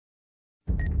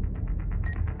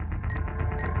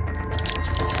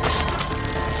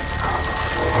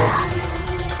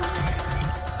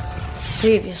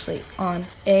Previously on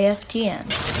AFTN.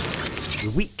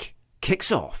 The week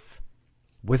kicks off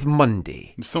with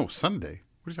Monday. So, Sunday?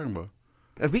 What are you talking about?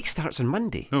 A week starts on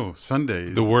Monday. No, Sunday.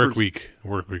 The work week.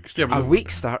 Work week. Yeah, A week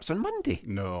starts on Monday.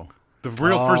 No. The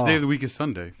real first day of the week is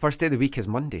Sunday. First day of the week is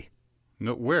Monday.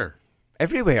 No, where?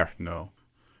 Everywhere. No.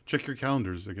 Check your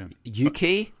calendars again.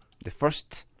 UK, the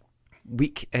first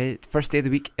day of the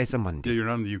week is a Monday. Yeah, you're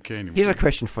not in the UK anymore. Here's a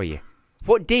question for you.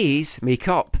 What days make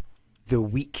up the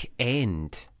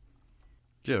weekend?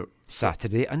 Yeah.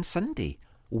 Saturday and Sunday.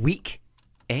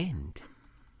 Weekend.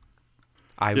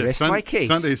 I rest my case.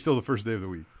 Sunday is still the first day of the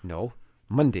week. No,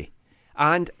 Monday.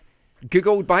 And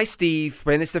Googled by Steve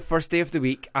when it's the first day of the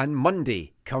week and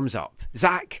Monday comes up.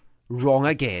 Zach, wrong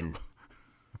again.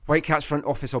 Whitecat's front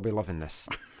office will be loving this.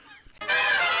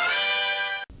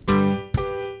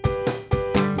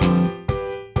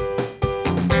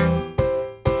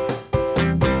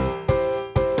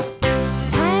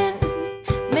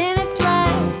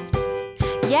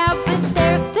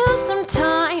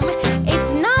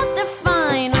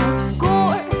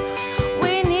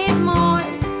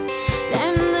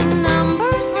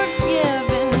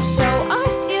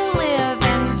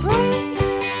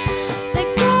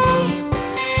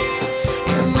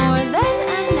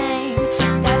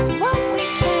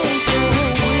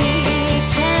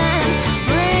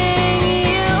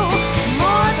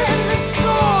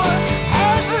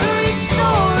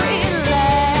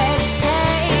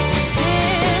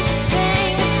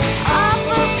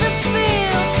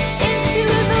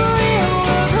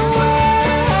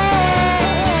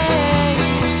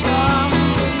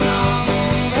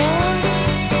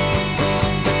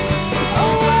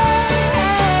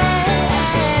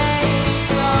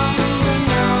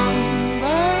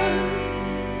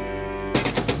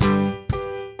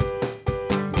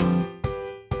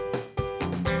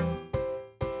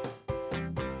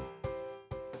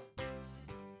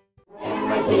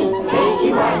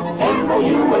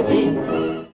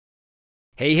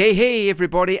 Hey,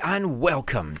 everybody, and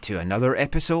welcome to another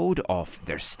episode of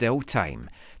There's Still Time,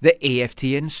 the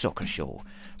AFTN Soccer Show,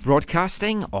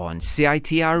 broadcasting on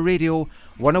CITR Radio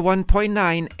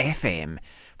 101.9 FM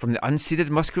from the unceded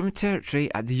Musqueam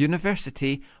Territory at the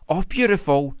University of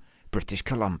beautiful British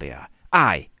Columbia.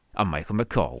 I am Michael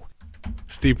McCall.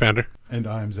 Steve Pander. And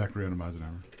I'm Zachary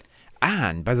Eisenhower.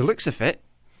 And by the looks of it,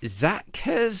 Zach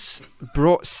has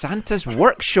brought Santa's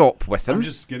workshop with him. I'm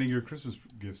just getting your Christmas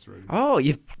gifts ready. Oh,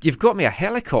 you've got me a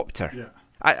helicopter. Yeah.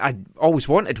 I always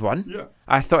wanted one. Yeah.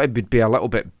 I thought it would be a little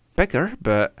bit bigger,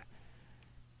 but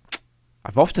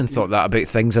I've often thought that about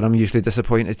things and I'm usually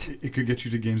disappointed. It could get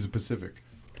you to Games of Pacific.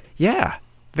 Yeah,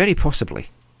 very possibly.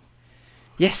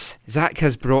 Yes, Zach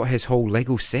has brought his whole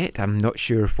Lego set. I'm not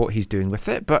sure what he's doing with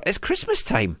it, but it's Christmas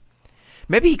time.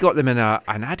 Maybe he got them in an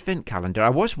advent calendar. I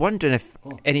was wondering if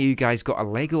any of you guys got a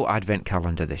Lego advent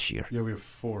calendar this year. Yeah, we have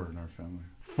 4 in our family.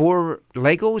 4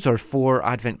 Legos or 4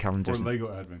 advent calendars? 4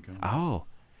 Lego advent calendars. Oh.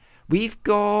 We've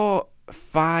got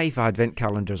 5 advent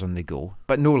calendars on the go,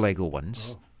 but no Lego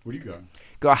ones. Oh, what do you got?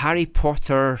 Got a Harry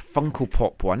Potter Funko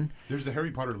Pop one. There's a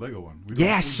Harry Potter Lego one.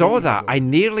 Yeah, I saw that. I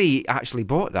nearly actually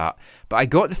bought that, but I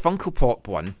got the Funko Pop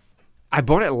one. I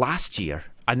bought it last year,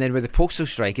 and then with the postal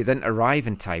strike, it didn't arrive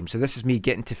in time, so this is me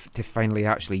getting to finally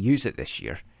actually use it this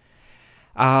year.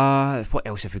 What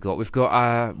else have we got? We've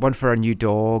got one for our new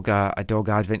dog, a dog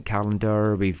advent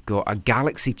calendar. We've got a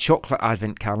Galaxy chocolate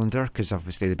advent calendar, because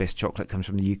obviously the best chocolate comes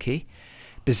from the UK.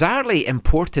 Bizarrely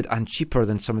imported and cheaper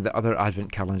than some of the other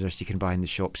advent calendars you can buy in the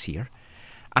shops here.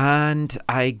 And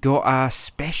I got a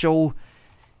special...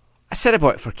 I said I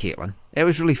bought it for Caitlin. It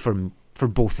was really for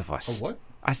both of us. A what?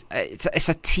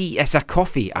 It's a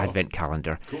coffee advent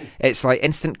calendar. Cool. It's like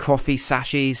instant coffee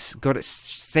sachets. Got it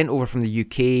sent over from the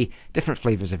UK. Different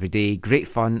flavours every day. Great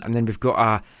fun. And then we've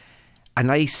got a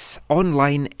nice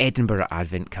online Edinburgh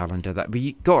advent calendar that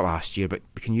we got last year, but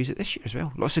we can use it this year as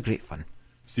well. Lots of great fun.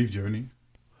 Steve, do you have any?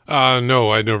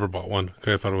 No, I never bought one.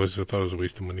 I thought it was a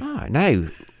waste of money. Now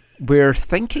we're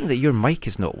thinking that your mic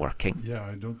is not working. Yeah,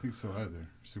 I don't think so either.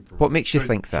 Super. What makes you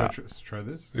think that? Try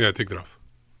this. Yeah, take that off.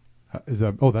 Is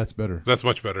that? Oh, that's better. That's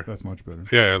much better. That's much better.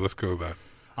 Yeah, let's go with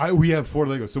that. We have 4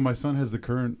 Legos. So my son has the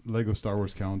current Lego Star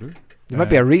Wars calendar. There might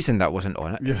be a reason that wasn't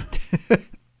on it. Yeah.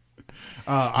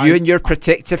 You and your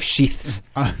protective sheaths.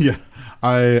 Yeah.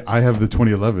 I have the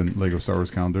 2011 Lego Star Wars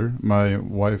calendar. My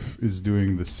wife is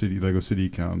doing the Lego City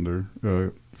calendar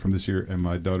from this year, and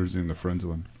my daughter's doing the Friends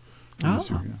one from this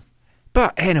year. Yeah.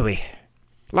 But anyway,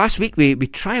 last week we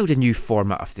trialled a new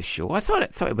format of the show. I thought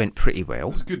it went pretty well.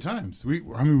 It was good times. We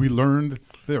learned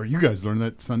there. You guys learned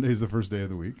that Sunday is the first day of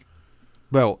the week.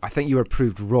 Well, I think you were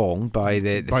proved wrong by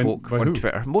the folk by on who?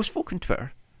 Twitter. Most folk on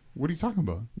Twitter. What are you talking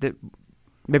about?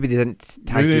 maybe they didn't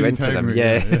tag Maybe they you didn't into tag them. me,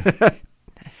 Yeah.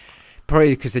 Probably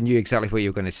because they knew exactly what you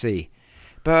were going to say.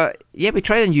 But yeah, we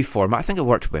tried a new format. I think it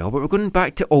worked well. But we're going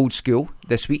back to old school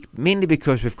this week, mainly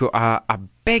because we've got a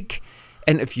big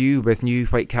interview with new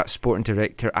Whitecaps sporting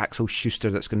director Axel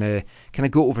Schuster that's going to kind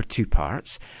of go over 2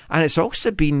 parts. And it's also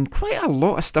been quite a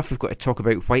lot of stuff we've got to talk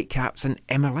about Whitecaps and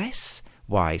MLS.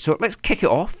 Why? So let's kick it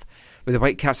off with the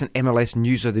Whitecaps and MLS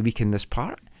news of the week in this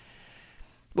part.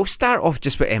 We'll start off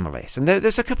just with MLS. And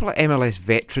there's a couple of MLS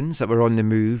veterans that were on the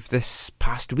move this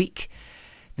past week.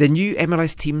 The new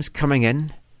MLS teams coming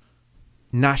in,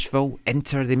 Nashville,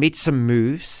 Inter, they made some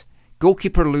moves.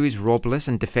 Goalkeeper Luis Robles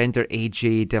and defender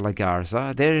AJ De La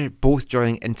Garza, they're both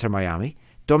joining Inter Miami.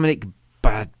 Dominic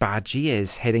Badji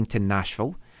is heading to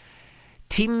Nashville.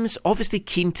 Teams obviously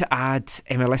keen to add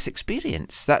MLS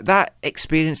experience. That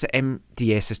experience that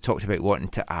MDS has talked about wanting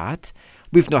to add.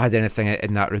 We've not had anything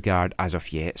in that regard as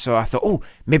of yet. So I thought,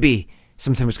 maybe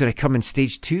something was going to come in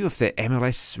stage 2 of the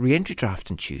MLS re-entry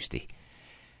draft on Tuesday.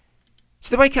 So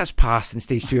the Whitecaps passed in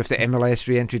stage 2 of the MLS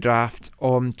re-entry draft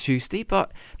on Tuesday,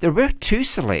 but there were 2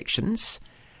 selections.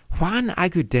 Juan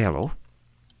Agudelo,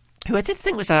 who I did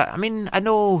think was I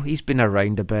know he's been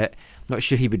around a bit. I'm not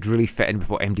sure he would really fit in with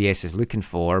what MDS is looking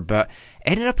for, but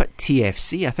ended up at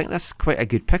TFC. I think that's quite a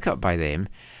good pickup by them.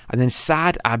 And then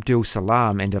Saad Abdul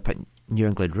Salam ended up at New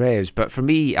England Revs. But for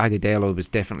me, Agudelo was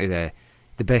definitely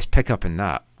the best pickup in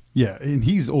that. Yeah, and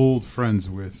he's old friends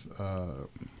with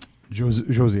Jose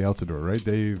Altidore, right?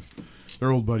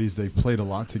 They're old buddies. They've played a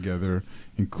lot together,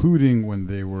 including when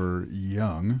they were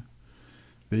young.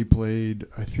 They played,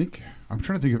 I'm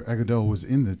trying to think if Agudelo was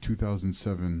in the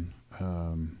 2007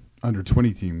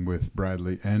 under-20 team with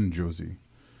Bradley and Josie.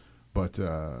 But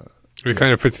it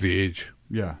kind of fits the age.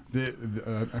 Yeah,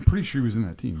 I'm pretty sure he was in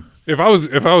that team. If I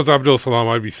was Abdul Salam,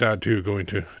 I'd be sad too going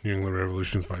to New England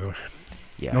Revolutions. By the way,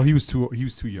 Yeah. No, he was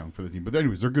too young for the team. But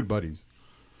anyways, they're good buddies.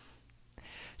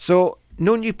 So,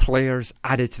 no new players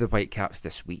added to the Whitecaps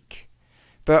this week.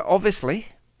 But obviously,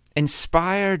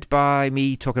 inspired by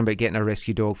me talking about getting a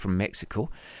rescue dog from Mexico,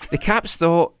 the Caps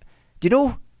thought,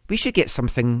 we should get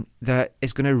something that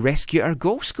is going to rescue our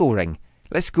goal scoring.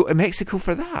 Let's go to Mexico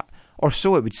for that. Or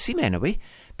so it would seem anyway,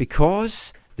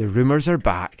 because the rumours are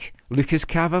back. Lucas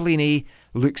Cavallini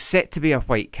looks set to be a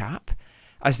Whitecap.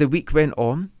 As the week went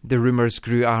on, the rumours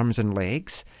grew arms and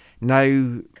legs.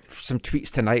 Now, some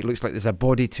tweets tonight, looks like there's a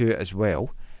body to it as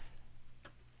well.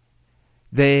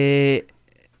 The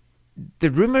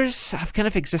rumours have kind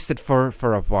of existed for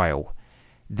a while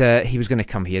that he was going to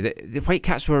come here. The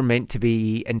Whitecaps were meant to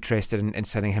be interested in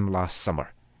signing him last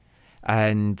summer.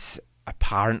 And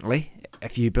apparently,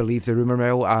 if you believe the rumour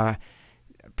mill, a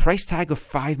price tag of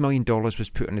 $5 million was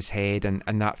put on his head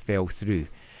and that fell through.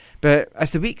 But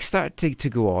as the week started to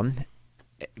go on,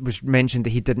 it was mentioned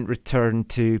that he didn't return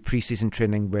to pre-season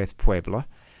training with Puebla.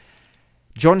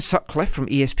 John Sutcliffe from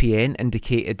ESPN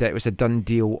indicated that it was a done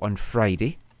deal on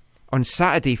Friday. On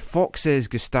Saturday, Fox's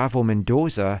Gustavo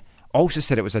Mendoza also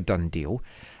said it was a done deal.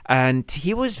 And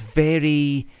he was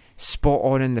very spot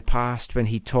on in the past when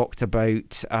he talked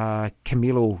about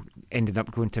Camilo ending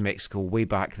up going to Mexico way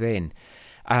back then.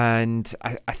 And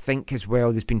I think as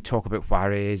well there's been talk about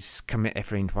Juarez,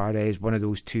 Efrain Juarez. One of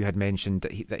those two had mentioned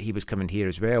that he was coming here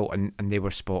as well, and they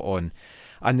were spot on.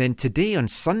 And then today on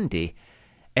Sunday,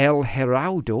 El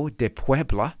Heraldo de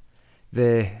Puebla,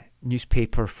 the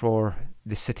newspaper for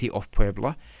the city of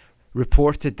Puebla,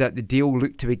 reported that the deal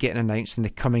looked to be getting announced in the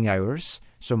coming hours.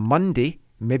 So Monday,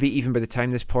 maybe even by the time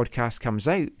this podcast comes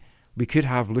out, we could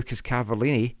have Lucas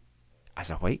Cavallini as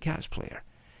a Whitecaps player.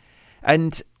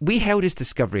 And we held his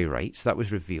discovery rights, that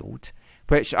was revealed,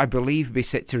 which I believe will be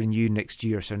set to renew next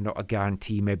year, so not a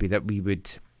guarantee maybe that we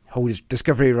would hold his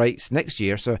discovery rights next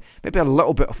year, so maybe a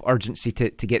little bit of urgency to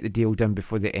get the deal done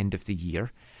before the end of the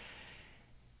year.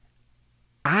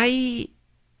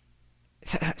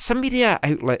 Some media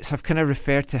outlets have kind of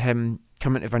referred to him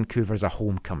coming to Vancouver as a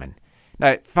homecoming.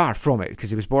 Now, far from it, because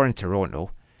he was born in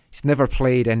Toronto. He's never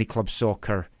played any club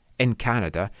soccer in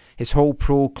Canada. His whole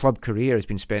pro club career has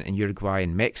been spent in Uruguay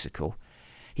and Mexico.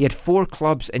 He had 4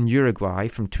 clubs in Uruguay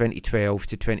from 2012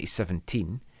 to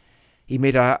 2017. He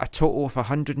made a total of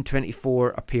 124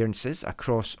 appearances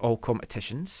across all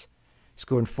competitions,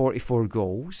 scoring 44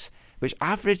 goals, which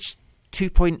averaged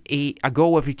a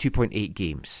goal every 2.8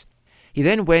 games. He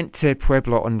then went to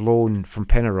Puebla on loan from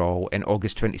Penarol in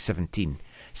August 2017,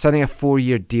 signing a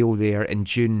 4-year deal there in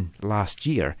June last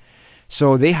year.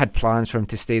 So they had plans for him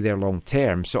to stay there long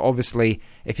term. So obviously,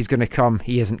 if he's going to come,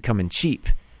 he isn't coming cheap.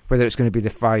 Whether it's going to be the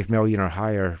 $5 million or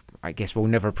higher, I guess we'll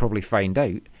never probably find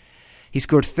out. He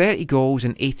scored 30 goals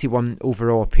in 81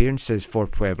 overall appearances for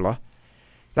Puebla.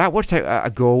 That worked out at a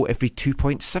goal every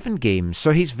 2.7 games.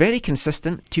 So he's very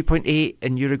consistent, 2.8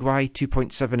 in Uruguay,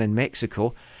 2.7 in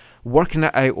Mexico. Working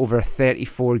it out over a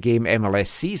 34-game MLS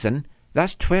season,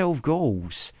 that's 12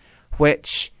 goals,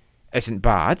 which isn't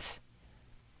bad.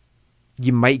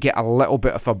 You might get a little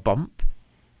bit of a bump.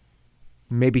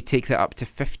 Maybe take that up to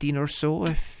 15 or so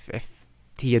if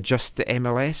he adjusts to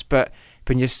MLS. But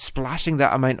when you're splashing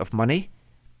that amount of money,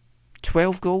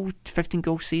 12 goal, 15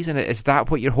 goal season, is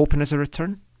that what you're hoping as a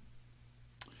return?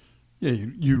 Yeah,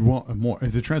 you'd want more.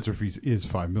 If the transfer fees is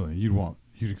 $5 million,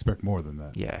 you'd expect more than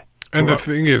that. Yeah. And the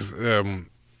thing is,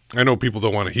 I know people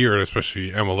don't want to hear it,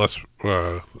 especially MLS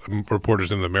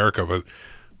reporters in America, but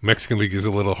Mexican League is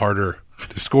a little harder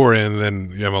to score in than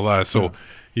the MLS. So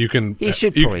you can He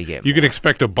should probably get you more. can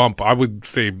expect a bump. I would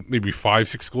say maybe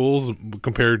 5-6 goals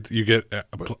compared. You get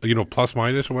plus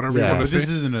minus or whatever Yeah. you want But to this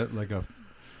say. isn't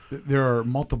there are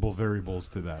multiple variables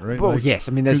to that, right? Well, Like, yes.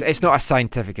 I mean, it's not a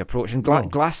scientific approach. And No.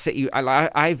 Glass City,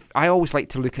 I always like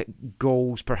to look at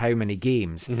goals per how many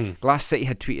games. Glass City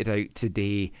had tweeted out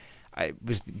today, it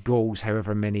was goals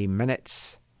however many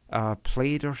minutes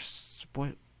played or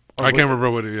what? I can't remember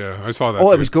what. I saw that. Oh,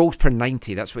 too. it was goals per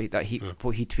 90. That's what he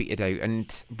tweeted out.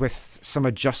 And with some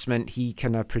adjustment, he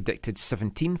kind of predicted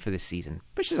 17 for the season,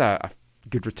 which is a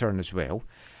good return as well.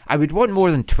 I would want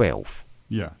more than 12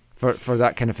 yeah. for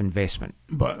that kind of investment.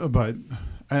 But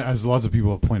as lots of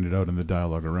people have pointed out in the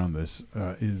dialogue around this,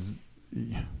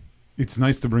 it's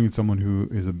nice to bring in someone who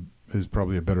is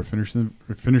probably a better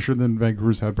finisher than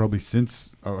Vancouver's had probably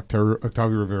since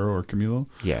Octavio Rivera or Camilo.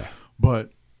 Yeah.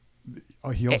 But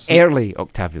he also Early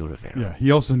Octavio Rivera. yeah he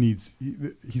also needs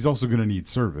he's also going to need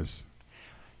service.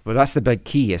 Well, that's the big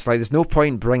key. It's like there's no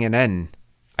point bringing in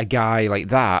a guy like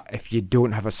that if you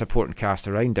don't have a supporting cast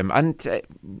around him. And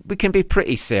we can be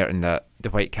pretty certain that the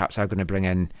Whitecaps are going to bring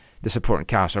in the supporting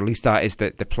cast, or at least that is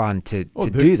the plan to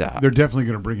do that. They're definitely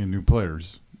going to bring in new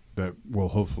players that will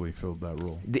hopefully fill that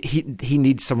role. He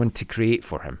needs someone to create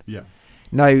for him. Yeah.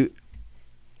 Now,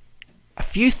 a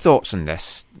few thoughts on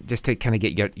this, just to kind of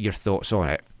get your thoughts on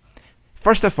it.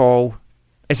 First of all,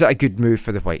 is it a good move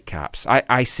for the Whitecaps?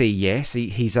 I say yes.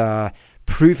 He's a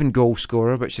proven goal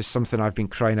scorer, which is something I've been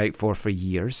crying out for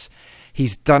years.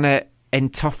 He's done it in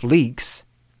tough leagues.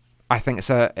 I think it's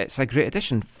a great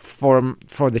addition for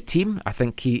the team. I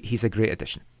think he's a great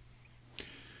addition.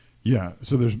 Yeah.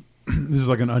 So this is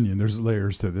like an onion. There's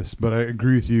layers to this, but I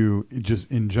agree with you just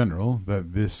in general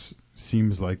that this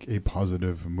seems like a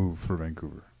positive move for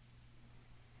Vancouver.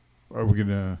 Are we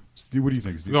gonna, Steve? What do you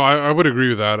think, Steve? No, I would agree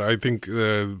with that. I think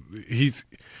he's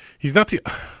not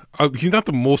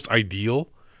the most ideal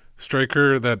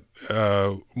striker that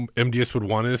MDS would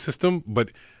want in his system,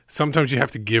 but sometimes you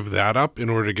have to give that up in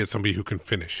order to get somebody who can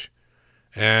finish.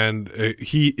 And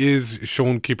he is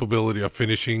shown capability of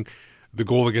finishing. The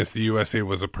goal against the USA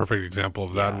was a perfect example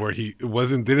of that, where he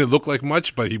didn't look like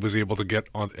much, but he was able to get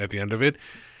on at the end of it.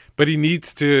 But he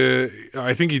needs to.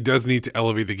 I think he does need to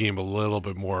elevate the game a little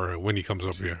bit more when he comes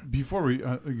up here. Before we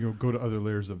go to other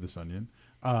layers of this onion,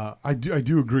 I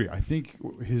do agree. I think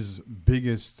the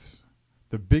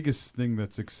biggest thing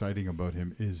that's exciting about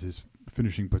him is his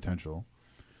finishing potential.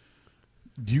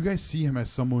 Do you guys see him as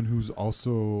someone who's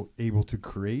also able to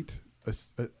create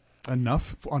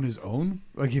enough on his own?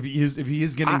 Like if he is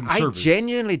getting the I service.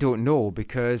 genuinely don't know,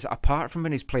 because apart from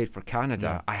when he's played for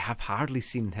Canada, I have hardly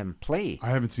seen him play. I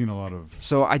haven't seen a lot of.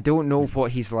 So I don't know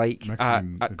what he's like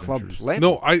Mexican at club adventures.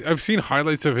 level. No, I've seen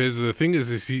highlights of his. The thing is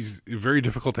he's very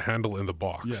difficult to handle in the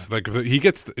box. Yeah. Like if he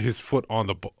gets his foot on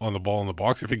the ball in the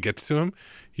box, if it gets to him,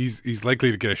 he's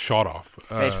likely to get a shot off.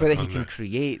 It's whether he on can that.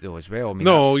 create though as well. I mean,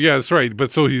 No, yeah, that's right.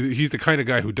 But so he's the kind of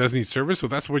guy who does need service. So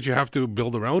that's what you have to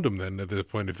build around him. Then at this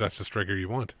point, if that's the striker you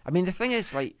want, I mean, the thing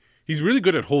is, like, he's really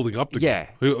good at holding up Yeah.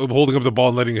 holding up the ball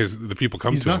and letting the people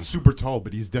come He's to not him. super tall,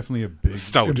 but he's definitely a big,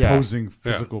 Stout. imposing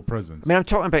Yeah. physical presence. I mean, I'm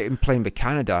talking about him playing with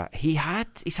Canada. He's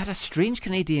had a strange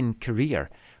Canadian career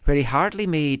where he hardly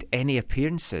made any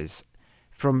appearances.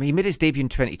 He made his debut in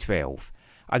 2012,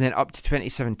 and then up to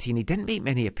 2017, he didn't make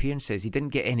many appearances. He didn't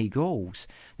get any goals.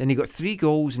 Then he got 3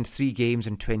 goals in 3 games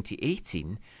in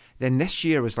 2018. Then this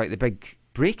year was like the big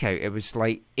breakout. It was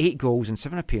like 8 goals and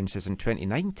 7 appearances in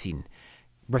 2019.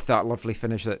 With that lovely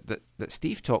finish that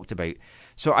Steve talked about.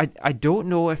 So I don't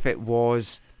know if it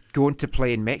was going to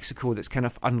play in Mexico that's kind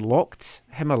of unlocked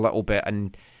him a little bit,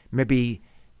 and maybe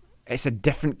it's a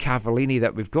different Cavallini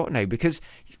that we've got now, because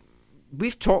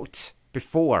we've talked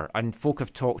before, and folk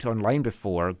have talked online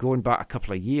before, going back a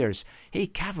couple of years, hey,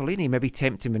 Cavallini maybe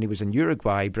tempt him when he was in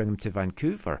Uruguay, bring him to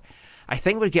Vancouver. I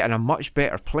think we're getting a much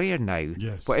better player now.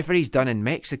 Yes. Whatever he's done in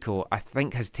Mexico, I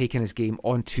think has taken his game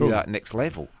onto Totally. that next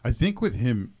level. I think with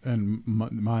him, and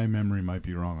my memory might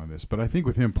be wrong on this, but I think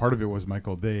with him, part of it was,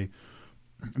 Michael, they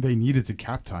needed to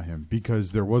cap tie him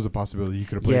because there was a possibility he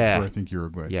could have played Yeah. for, I think,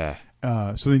 Uruguay. Yeah.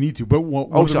 So they need to. But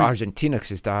Also Argentina, because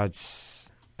his dad's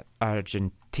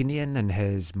Argentinian and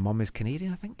his mum is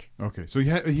Canadian, I think. Okay, so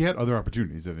he had other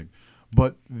opportunities, I think,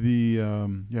 but maybe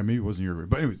it wasn't Uruguay,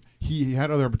 but anyways, he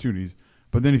had other opportunities.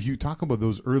 But then if you talk about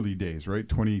those early days, right,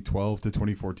 2012 to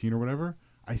 2014 or whatever,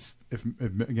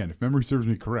 if memory serves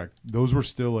me correct, those were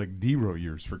still like D-Row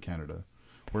years for Canada,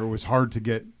 where it was hard to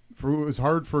get. It was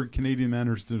hard for Canadian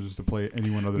manners to play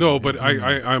anyone other. No, than but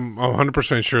I'm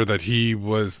 100% sure that he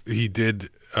was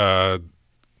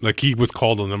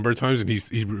called a number of times and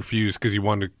he refused because he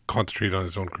wanted to concentrate on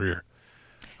his own career.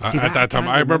 See, At that time,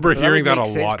 I remember but hearing would that a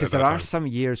make sense, lot. because At there that are time. some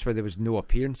years where there was no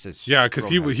appearances. Yeah, because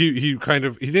from him.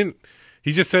 he didn't.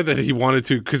 He just said that he wanted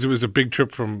to because it was a big trip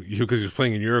because he was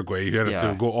playing in Uruguay. He had Yeah.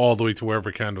 to go all the way to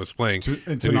wherever Canada was playing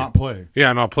to not play.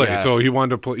 Yeah, not play. Yeah. So he wanted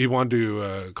to play, he wanted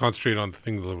to concentrate on the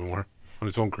things a little bit more on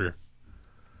his own career.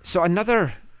 So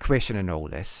another question in all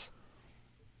this: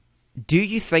 do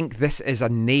you think this is a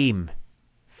name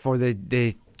for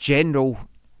the general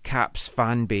Caps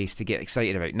fan base to get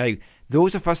excited about? Now,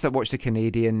 those of us that watch the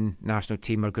Canadian national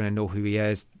team are going to know who he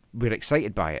is. We're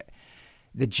excited by it.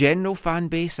 The general fan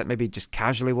base that maybe just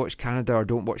casually watch Canada or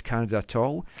don't watch Canada at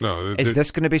all, No, is this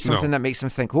going to be something no. that makes them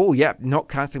think, oh, yeah, not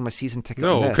cancelling my season ticket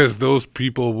No, on this? because those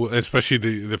people, especially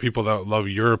the people that love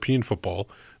European football,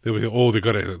 they'll be, they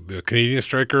got the Canadian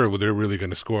striker, well, they're really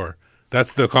going to score.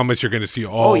 That's the comments you're going to see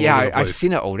all Oh yeah, over the I've place.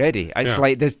 seen it already. It's Yeah.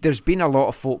 like there's been a lot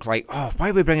of folk like, oh,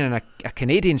 why are we bringing in a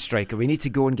Canadian striker? We need to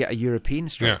go and get a European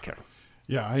striker.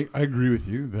 Yeah, I agree with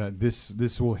you that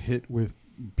this will hit with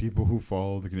people who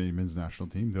follow the Canadian men's national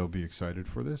team. They'll be excited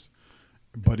for this,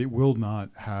 but it will not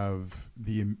have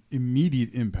the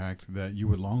immediate impact that you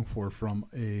would long for from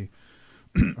a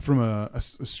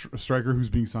striker who's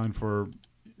being signed for,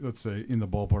 let's say, in the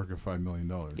ballpark of $5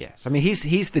 million. Yes, I mean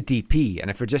he's the DP, and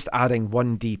if we're just adding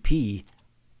one DP,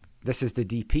 this is the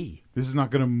DP. This is not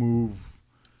going to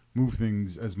move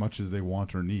things as much as they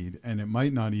want or need, and it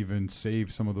might not even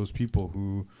save some of those people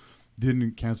who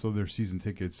didn't cancel their season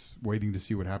tickets, waiting to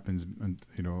see what happens,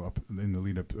 up in the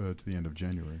lead up to the end of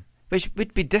January. Which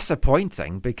would be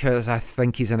disappointing because I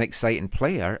think he's an exciting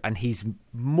player and he's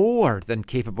more than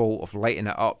capable of lighting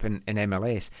it up in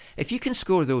MLS. If you can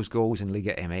score those goals in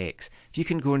Liga MX, if you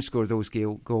can go and score those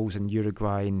goals in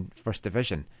Uruguay in First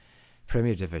Division,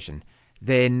 Premier Division,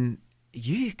 then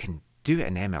you can do it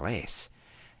in MLS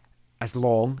as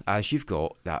long as you've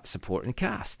got that supporting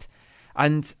cast.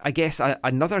 And I guess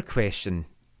another question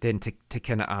then to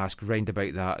kind of ask round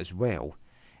about that as well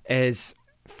is,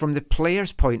 from the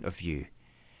player's point of view,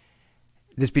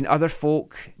 there's been other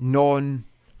folk,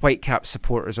 non-Whitecap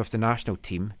supporters of the national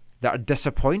team, that are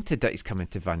disappointed that he's coming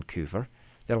to Vancouver.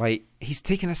 They're like, he's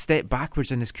taken a step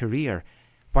backwards in his career.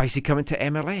 Why is he coming to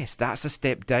MLS? That's a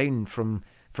step down from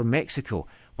Mexico.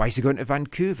 Why is he going to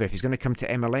Vancouver? If he's going to come to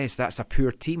MLS, that's a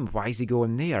poor team. Why is he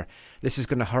going there? This is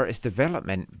going to hurt his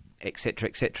development, etc.,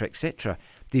 etc., etc.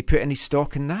 Do you put any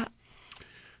stock in that?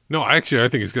 No, actually, I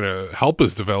think it's going to help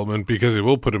his development because it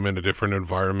will put him in a different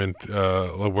environment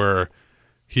where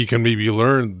he can maybe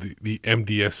learn the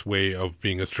MDS way of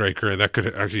being a striker, and that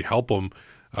could actually help him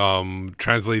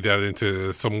translate that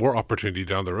into some more opportunity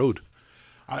down the road.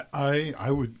 I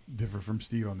would differ from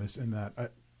Steve on this, in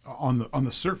that on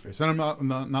the surface, and I'm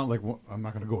not like, I'm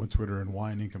not going to go on Twitter and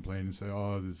whine and complain and say,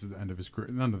 oh, this is the end of his career,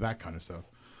 none of that kind of stuff.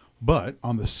 But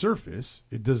on the surface,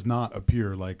 it does not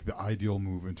appear like the ideal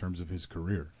move in terms of his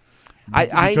career.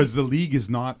 Because the league is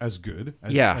not as good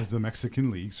as the Mexican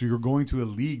league. So you're going to a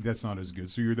league that's not as good.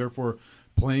 So you're therefore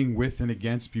playing with and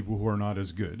against people who are not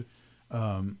as good.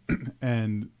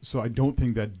 And so I don't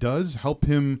think that does help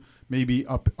him maybe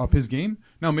up his game.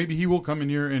 Now, maybe he will come in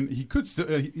here and he could still,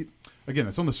 again,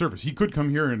 it's on the surface. He could come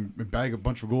here and bag a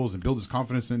bunch of goals and build his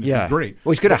confidence, and it'd be great.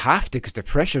 Well, he's going to have to, because the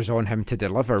pressure's on him to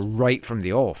deliver right from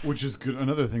the off. Which is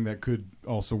another thing that could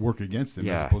also work against him as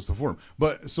Yeah. opposed to for him.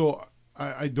 But so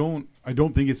I don't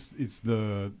think it's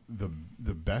the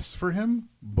best for him,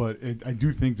 but I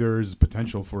do think there is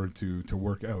potential for it to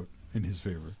work out in his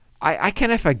favor. I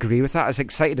kind of agree with that. As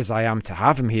excited as I am to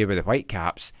have him here with the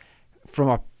Whitecaps,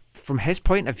 from his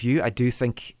point of view, I do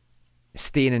think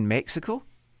staying in Mexico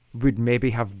would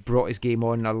maybe have brought his game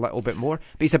on a little bit more.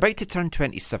 But he's about to turn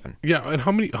 27. Yeah, and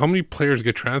how many players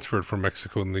get transferred from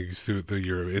Mexico in the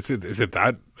Euro? Is it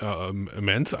that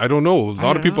immense? I don't know. A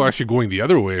lot of people are actually going the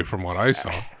other way from what I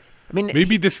saw. I mean,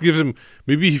 Maybe this gives him.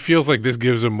 Maybe he feels like this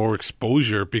gives him more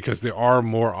exposure because there are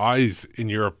more eyes in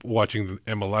Europe watching the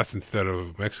MLS instead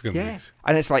of Mexican leagues.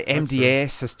 And it's like That's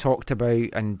MDS has talked about,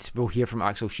 and we'll hear from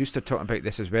Axel Schuster talking about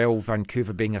this as well.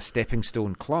 Vancouver being a stepping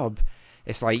stone club.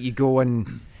 It's like you go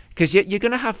and because you're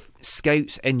going to have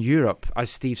scouts in Europe, as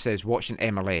Steve says, watching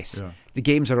MLS. Yeah. The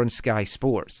games are on Sky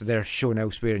Sports; they're shown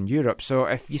elsewhere in Europe. So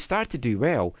if you start to do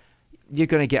well, you're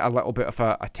going to get a little bit of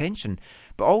attention.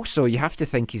 But also, you have to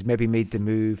think he's maybe made the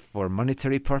move for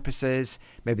monetary purposes,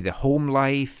 maybe the home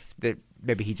life, that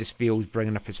maybe he just feels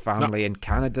bringing up his family in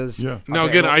Canada's. Yeah. a Now better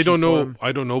again, I option don't for know. him.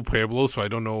 I don't know Pueblo, so I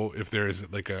don't know if there is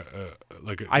like a.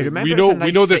 I remember we it's know a nice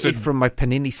we know there's city a. from my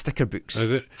Panini sticker books.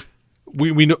 Is it?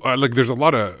 We know like there's a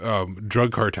lot of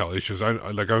drug cartel issues.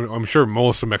 I'm sure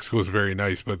most of Mexico is very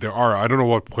nice, but there are. I don't know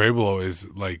what Pueblo is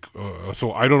like.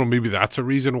 So I don't know. Maybe that's a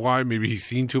reason why. Maybe he's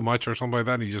seen too much or something like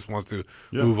that, and he just wants to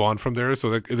move on from there. So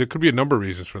there could be a number of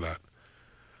reasons for that.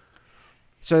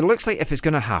 So it looks like if it's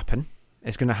going to happen,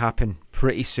 it's going to happen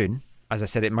pretty soon. As I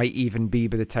said, it might even be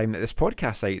by the time that this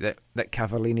podcast's out that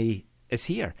Cavallini is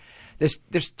here.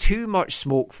 There's too much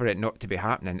smoke for it not to be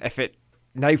happening. If it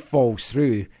now falls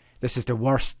through, this is the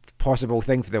worst possible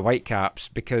thing for the Whitecaps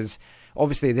because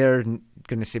obviously they're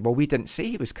going to say, well, we didn't say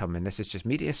he was coming. This is just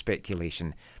media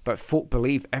speculation. But folk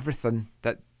believe everything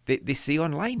that they see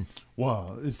online.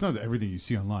 Well, it's not everything you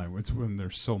see online. It's when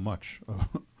there's so much,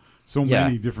 so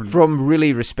many different... From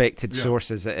really respected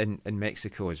sources in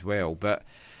Mexico as well. But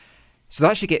so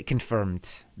that should get confirmed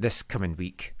this coming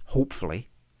week, hopefully.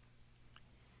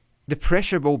 The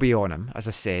pressure will be on him, as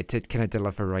I said, to kind of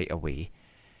deliver right away.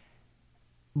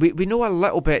 We know a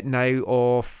little bit now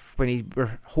of when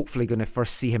we're hopefully going to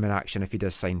first see him in action if he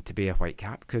does sign to be a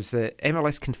Whitecap, because the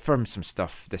MLS confirmed some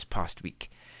stuff this past week.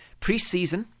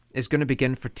 Pre-season is going to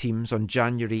begin for teams on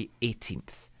January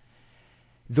 18th.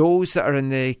 Those that are in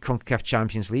the CONCACAF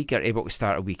Champions League are able to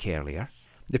start a week earlier.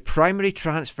 The primary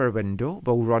transfer window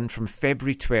will run from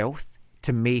February 12th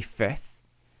to May 5th.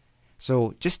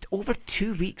 So just over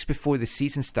 2 weeks before the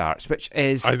season starts, which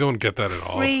is I don't get that at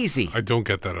all. Crazy. I don't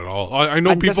get that at all. I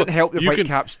know and people doesn't help the you can-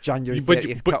 Whitecaps January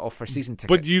 30th cut off for season tickets.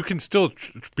 But you can still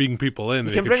bring people in. You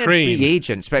They can bring train. in free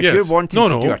agents, but Yes. if you're wanting No,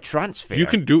 to no. do a transfer, You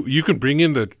can bring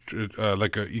in the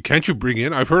can't you bring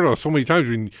in? I've heard of so many times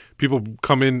when people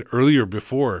come in earlier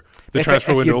before the if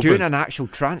transfer window you're opens. doing an actual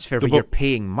transfer The where bo- you're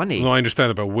paying money. No, I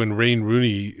understand that, but when Wayne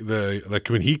Rooney,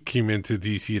 when he came into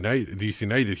DC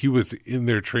United, he was in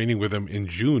there training with them in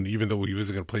June, even though he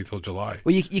wasn't going to play till July.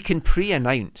 Well, you can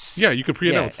pre-announce. Yeah, you can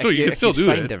pre-announce, Yeah, so if you can if still you've do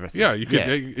signed it. everything. Yeah, you could.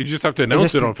 Yeah. You just have to They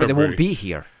announce just- it on but they February. won't be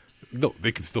here. No,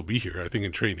 they can still be here. I think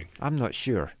in training. I'm not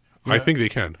sure. I think they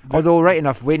can. Although, right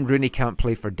enough, Wayne Rooney can't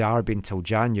play for Derby until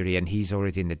January, and he's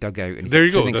already in the dugout. And he's There got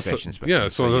you go. training That's sessions with yeah. them,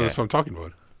 So that's what I'm talking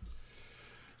about.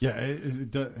 Yeah,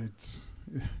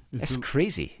 It's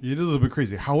crazy. It is a little bit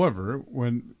crazy. However,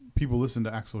 when people listen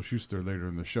to Axel Schuster later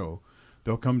in the show,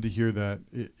 they'll come to hear that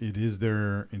it is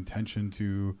their intention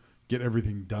to get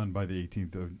everything done by the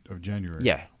 18th of January.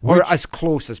 Yeah, Which- or as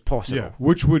close as possible. Yeah,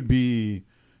 which would be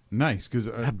nice because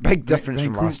A big difference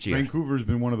from last year. Vancouver's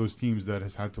been one of those teams that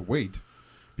has had to wait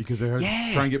because they have Yeah,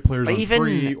 to try and get players but on even-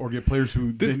 free or get players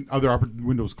who other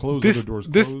windows closed, This other doors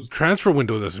this closed. transfer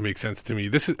window doesn't make sense to me.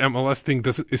 This MLS thing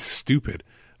is stupid.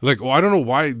 Like, I don't know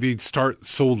why they start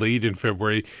so late in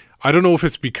February. I don't know if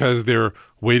it's because they're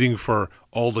waiting for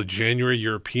all the January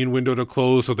European window to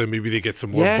close, so that maybe they get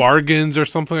some more Yeah. bargains or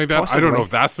something like that. I don't know Possibly.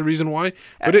 if that's the reason why,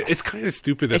 but it's kind of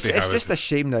stupid that It's they have just it. a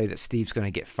shame now that Steve's going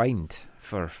to get fined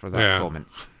for that Yeah. comment.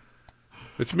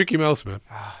 It's Mickey Mouse, man.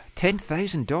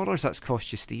 $10,000 that's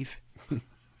cost you, Steve.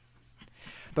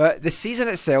 But the season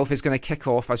itself is going to kick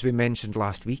off, as we mentioned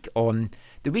last week, on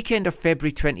the weekend of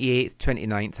February 28th,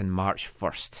 29th and March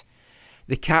 1st.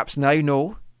 The Caps now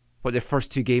know what their first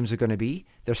two games are going to be.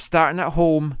 They're starting at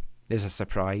home, there's a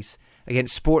surprise,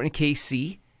 against Sporting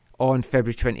KC on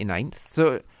February 29th.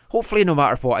 So hopefully, no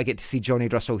matter what, I get to see Johnny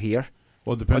Russell here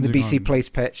Well, on the depending BC on Place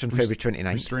pitch on February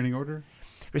 29th. restraining order.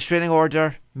 Restraining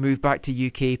order, move back to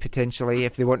UK potentially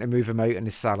if they want to move him out on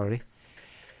his salary.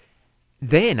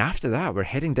 Then after that, we're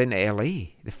heading down to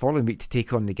LA the following week to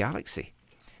take on the Galaxy.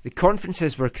 The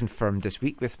conferences were confirmed this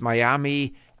week, with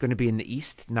Miami going to be in the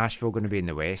east, Nashville going to be in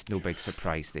the west. No big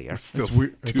surprise there. Still It's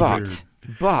weird. It's weird.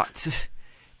 But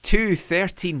two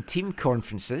 13-team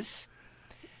conferences.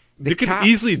 They could Caps-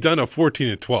 easily done a 14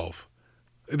 and 12.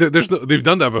 They've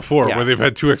done that before, Yeah. where they've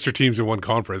had two extra teams in one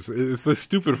conference. It's this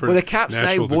stupid for Well, the Caps now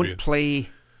Nashville to be won't in. play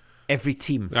every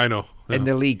team I know. in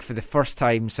the league for the first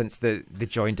time since they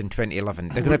joined in 2011.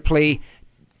 They're going to play.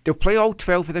 They'll play all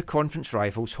 12 of their conference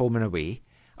rivals home and away,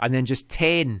 and then just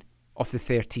 10 of the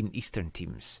 13 Eastern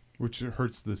teams. which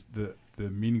hurts the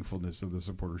meaningfulness of the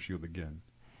Supporter Shield again.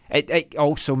 It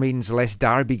also means less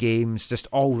derby games just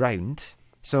all round.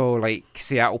 So, like,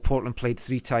 Seattle, Portland played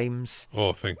 3 times.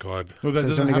 Oh, thank God. No, that So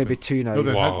there's doesn't only going to happen. be 2 now. No,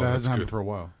 that Wow, hasn't that's happened good. for a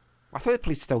while. I thought they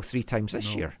played still 3 times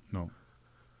this year. No.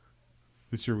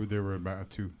 This year they were about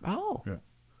 2. Oh. Yeah.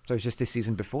 So it was just the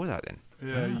season before that then.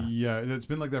 Yeah, it's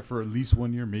been like that for at least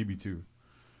 1 year, maybe 2.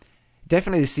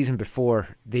 Definitely the season before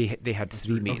they had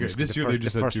 3 meetings. 'cause this year they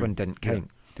just the had first 2. one didn't Yeah.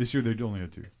 count. This year they only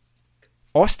had 2.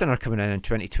 Austin are coming in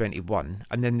 2021,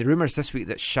 and then the rumours this week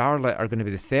that Charlotte are going to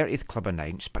be the 30th club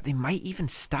announced, but they might even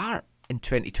start in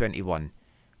 2021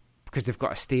 because they've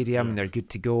got a stadium and they're good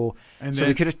to go. And so then,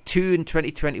 they could have 2 in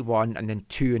 2021 and then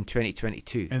 2 in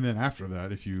 2022. and then after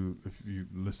that, if you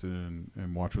listen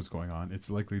and watch what's going on, it's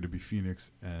likely to be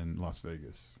Phoenix and Las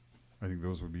Vegas. I think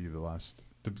those would be the last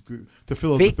to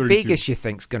fill out the 32. Vegas, you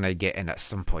think's going to get in at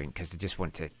some point because they just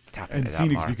want to tap And into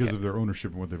Phoenix that market. because of their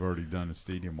ownership and what they've already done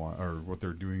stadium wise, or what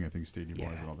they're doing, I think stadium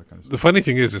wise Yeah. and all that kind of The stuff. funny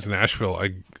thing is Nashville.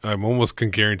 I'm almost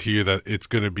can guarantee you that it's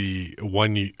going to be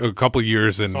a couple of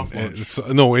years in Soft launch.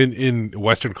 in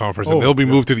Western Conference, Oh, and they'll be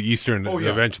yeah. moved to the Eastern Oh, yeah.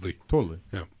 eventually. Totally,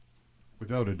 Yeah.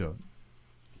 without a doubt.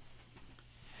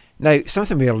 Now,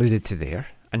 something we alluded to there,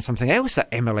 and something else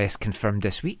that MLS confirmed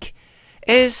this week,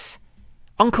 is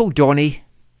Uncle Donny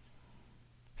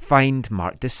fined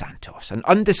Mark DeSantos an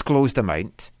undisclosed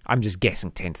amount. I'm just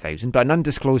guessing 10,000, but an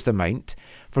undisclosed amount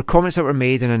for comments that were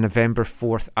made in a November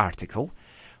 4th article,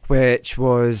 which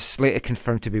was later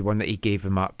confirmed to be one that he gave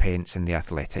with Mark Pence in The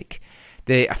Athletic.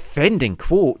 The offending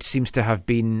quote seems to have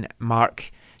been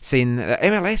Mark saying that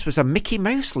MLS was a Mickey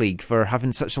Mouse league for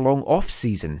having such a long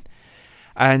off-season.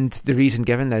 And the reason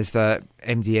given is that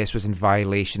MDS was in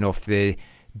violation of the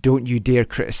don't you dare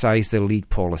criticise the league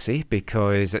policy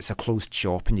because it's a closed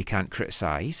shop and you can't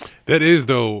criticise. That is,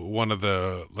 though, one of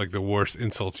the worst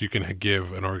insults you can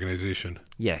give an organization.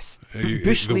 Yes. The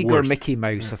Bush League or worst. Mickey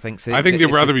Mouse, I think. I think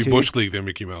they'd rather be Bush League than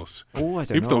Mickey Mouse. Oh, I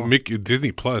don't Even know. though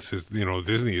Disney Plus is,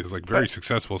 Disney is like very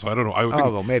successful, so I don't know. I would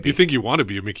think, well, maybe. You think you want to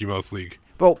be a Mickey Mouse league?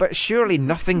 Well, but surely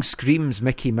nothing screams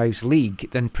Mickey Mouse League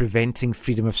than preventing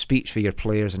freedom of speech for your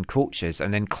players and coaches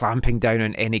and then clamping down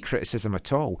on any criticism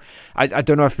at all. I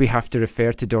don't know if we have to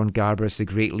refer to Don Garber as the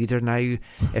great leader now,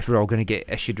 if we're all going to get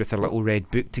issued with a little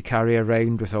red book to carry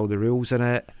around with all the rules in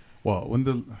it. Well,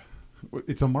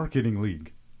 it's a marketing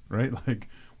league, right? Like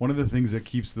one of the things that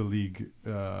keeps the league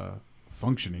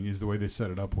functioning is the way they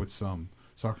set it up with some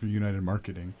Soccer United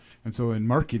marketing. And so in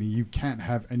marketing, you can't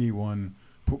have anyone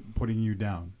putting you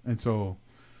down, and so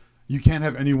you can't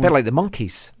have anyone. A bit like the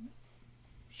Monkeys.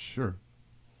 Sure.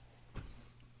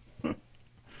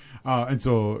 And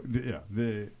so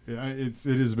it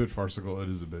is a bit farcical. It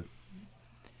is a bit.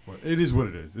 It is what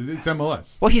it is. It's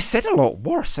MLS. Well, he said a lot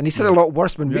worse, and he said a lot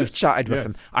worse when we've Yes, chatted with yes.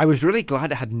 him. I was really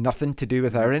glad it had nothing to do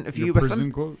with our interview Your with prison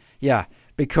him. quote? Yeah,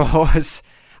 because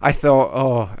I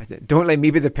thought, don't let me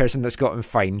be the person that's got him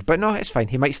fined. But no, it's fine.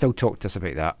 He might still talk to us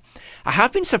about that. I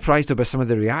have been surprised though by some of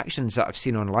the reactions that I've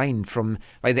seen online from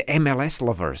like the MLS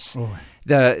lovers.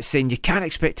 Saying you can't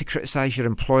expect to criticise your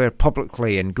employer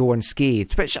publicly and go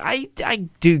unscathed, which I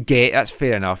do get. That's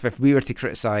fair enough. If we were to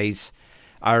criticise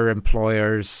our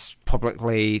employers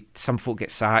publicly, some folk get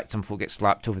sacked, some folk get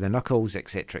slapped over the knuckles,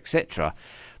 etc., etc.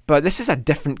 But this is a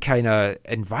different kind of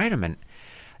environment.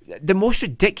 The most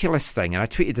ridiculous thing, and I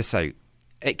tweeted this out,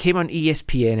 it came on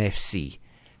ESPN FC.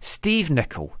 Steve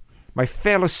Nicol, my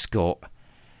fellow Scot,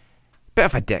 bit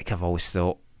of a dick I've always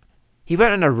thought. He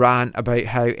went on a rant about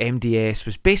how MDS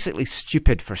was basically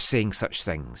stupid for saying such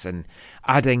things, and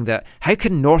adding that how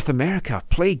can North America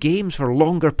play games for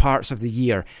longer parts of the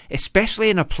year, especially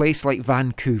in a place like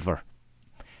Vancouver?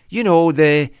 You know,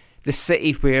 the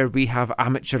city where we have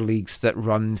amateur leagues that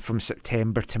run from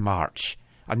September to March,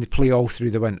 and they play all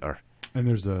through the winter. And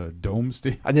there's a dome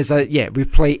stadium. And we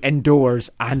play indoors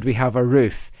and we have a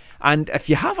roof. And if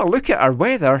you have a look at our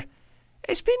weather,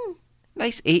 it's been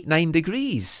nice 8-9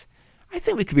 degrees. I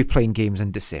think we could be playing games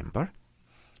in December.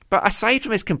 But aside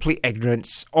from his complete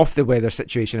ignorance of the weather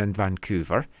situation in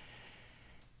Vancouver,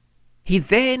 he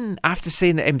then, after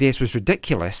saying that MDS was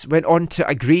ridiculous, went on to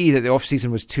agree that the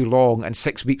off-season was too long and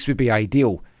 6 weeks would be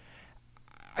ideal.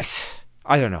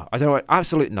 I don't know.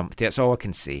 Absolute numpty. That's all I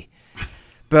can say.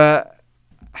 But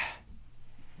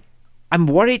I'm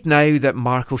worried now that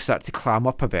Mark will start to clam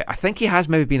up a bit. I think he has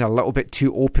maybe been a little bit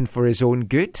too open for his own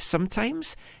good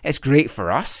sometimes. It's great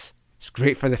for us. It's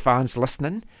great for the fans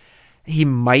listening. He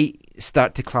might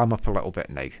start to clam up a little bit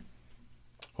now.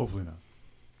 Hopefully not.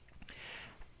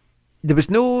 There was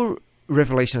no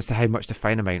revelation as to how much the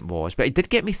fine amount was, but it did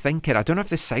get me thinking. I don't know if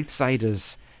the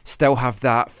Southsiders still have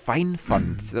that fine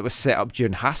fund that was set up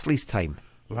during Hasley's time.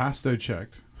 Last I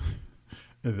checked,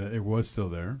 that it was still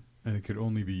there, and it could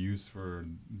only be used for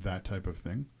that type of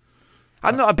thing.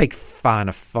 I'm not a big fan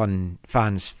of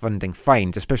fans funding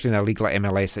fines, especially in a league like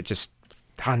MLS that just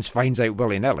hands fines out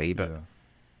willy-nilly, but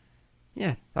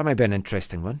yeah, that might be an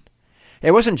interesting one.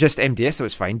 It wasn't just MDS that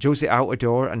was fined. Jose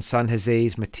Altidore and San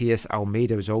Jose's Matias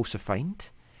Almeida was also fined.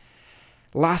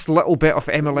 Last little bit of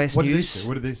MLS news.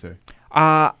 What did they say?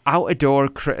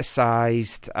 Altidore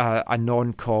criticised a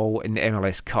non-call in the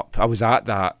MLS Cup. I was at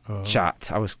that chat.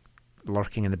 I was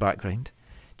lurking in the background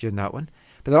during that one.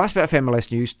 But the last bit of MLS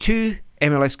news, 2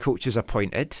 MLS coaches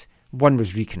appointed. One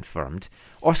was reconfirmed.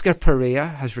 Oscar Pereira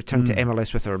has returned to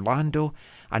MLS with Orlando.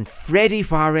 And Freddy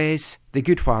Juarez, the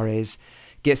good Juarez,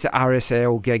 gets the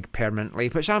RSL gig permanently,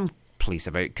 which I'm pleased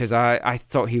about because I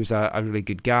thought he was a really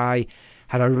good guy.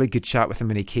 Had a really good chat with him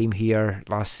when he came here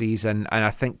last season, and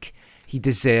I think he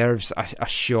deserves a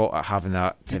shot at having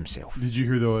that to himself. Did you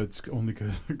hear, though, it's only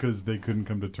because they couldn't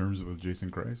come to terms with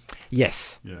Jason Kreis?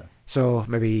 Yes. Yeah. So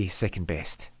maybe second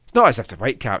best. It's not as if the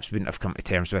Whitecaps wouldn't have come to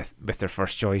terms with their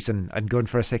first choice and gone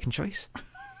for a second choice.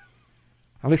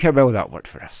 And look how well that worked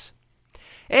for us.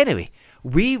 Anyway,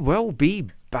 we will be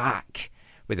back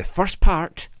with the first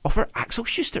part of our Axel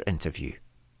Schuster interview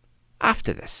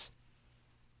after this.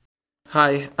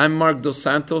 Hi, I'm Mark Dos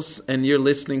Santos, and you're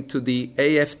listening to the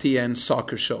AFTN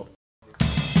Soccer Show.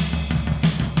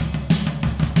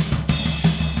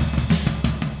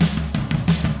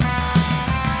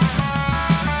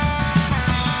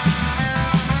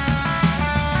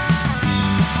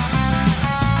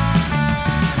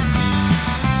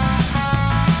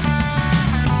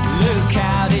 Look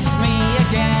out, it's me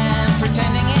again,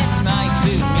 pretending it's nice to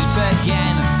meet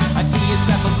again. I see your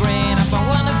stuff grin up on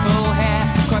wonderful hair.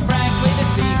 Quite frankly, the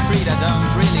Siegfried, I don't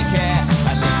really care.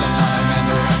 At least I'm not a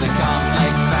member of the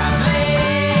Complex family.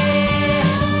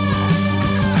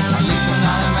 At least I'm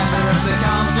not a member of the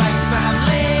Complex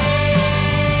family.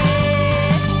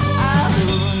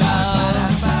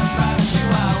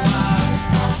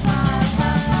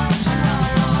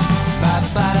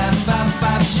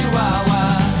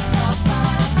 Chihuahua.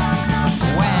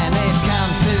 When it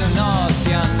comes to Nords,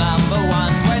 you're number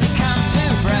one. When it comes to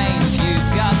brains,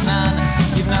 you've got none.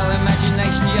 You've no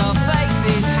imagination, your face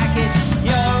is Hackett.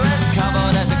 You're as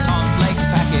cardboard as a cornflakes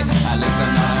packet. At least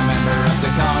I'm not a member of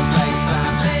the cornflakes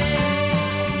family.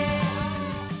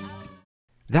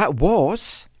 That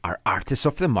was our Artist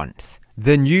of the Month,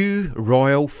 the New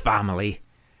Royal Family,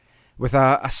 with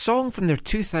a song from their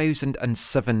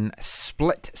 2007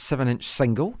 split 7-inch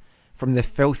single from the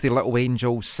Filthy Little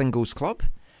Angels Singles Club,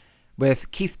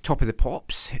 with Keith Top of the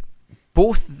Pops.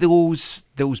 Both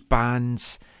those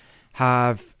bands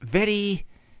have very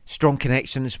strong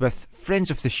connections with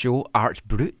friends of the show, Art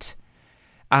Brut,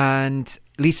 and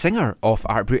lead singer of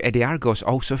Art Brut, Eddie Argos,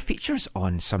 also features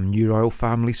on some New Royal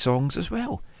Family songs as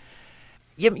well.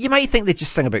 You might think they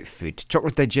just sing about food,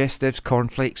 chocolate digestives,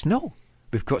 cornflakes. No,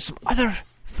 we've got some other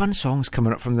fun songs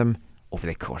coming up from them over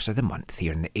the course of the month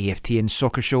here in the AFTN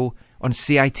Soccer Show on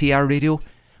CITR Radio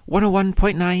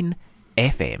 101.9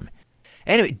 FM.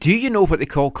 Anyway, do you know what they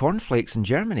call cornflakes in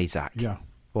Germany, Zach? Yeah.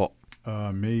 What?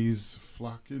 Maize,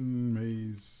 Flocken,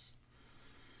 maize.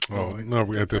 Oh, no,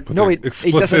 we have to put No, the it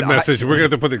explicit doesn't message. We're going to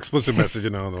have to put the explicit message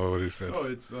in. I don't know what he said. Oh,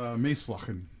 it's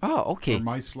Maisflocken. Oh, okay. Or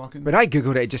Maisflocken. When I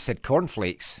googled it, it just said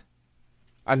cornflakes.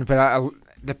 And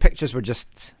the pictures were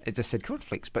just said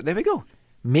cornflakes. But there we go.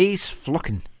 Maize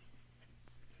Flocken.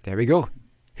 There we go.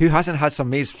 Who hasn't had some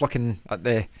maize Flocken at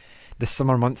the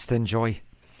summer months to enjoy?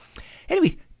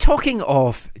 Anyway, talking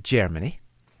of Germany,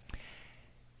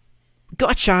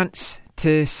 got a chance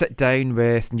to sit down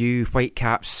with new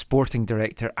Whitecaps sporting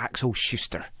director Axel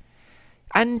Schuster.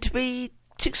 And we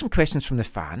took some questions from the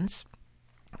fans.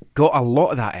 Got a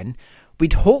lot of that in.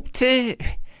 We'd hoped to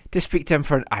speak to him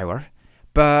for an hour,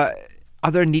 but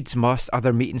other needs must,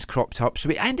 other meetings cropped up, so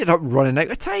we ended up running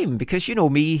out of time because, you know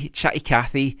me, chatty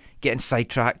Cathy, getting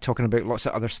sidetracked, talking about lots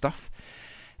of other stuff.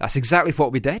 That's exactly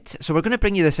what we did. So we're going to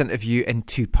bring you this interview in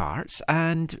 2 parts,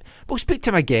 and we'll speak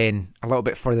to him again a little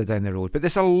bit further down the road. But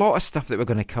there's a lot of stuff that we're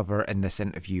going to cover in this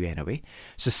interview anyway.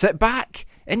 So sit back,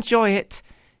 enjoy it,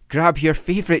 grab your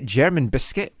favourite German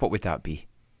biscuit. What would that be?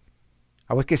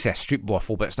 I would say a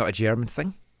Stroopwafel, but it's not a German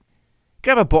thing.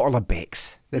 Grab a bottle of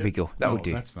Beck's. There we go. That'll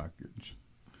do. That's not good.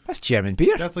 That's German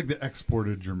beer. That's like the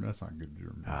exported German. That's not good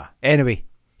German. Anyway,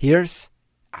 here's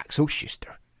Axel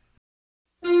Schuster.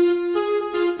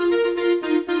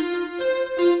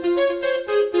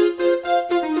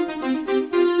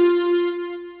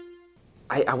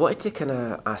 I wanted to kind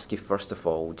of ask you, first of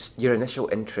all, just your initial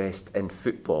interest in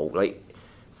football. Like,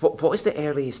 What was the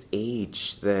earliest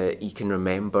age that you can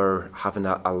remember having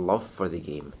a love for the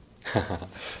game?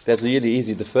 That's really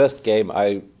easy. The first game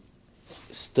I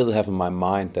still have in my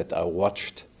mind that I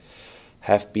watched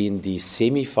have been the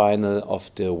semi-final of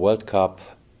the World Cup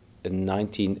in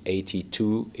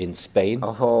 1982 in Spain.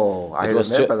 Oh, I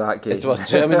remember that game. It was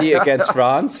Germany against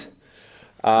France.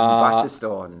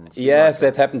 Battiston. Yes,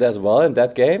 that happened as well in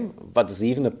that game, but it's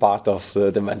even a part of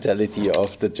the mentality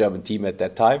of the German team at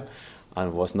that time,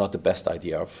 and was not the best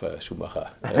idea of Schumacher.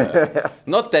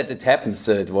 Not that it happens,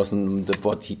 it wasn't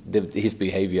his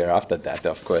behavior after that,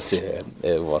 of course, it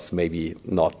was maybe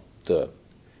not the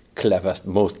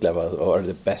most clever or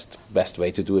the best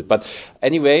way to do it. But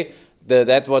anyway,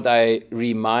 that what I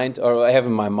have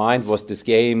in my mind was this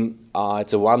game.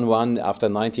 It's a 1-1 after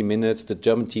 90 minutes. The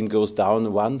German team goes down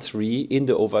 1-3 in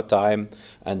the overtime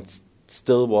and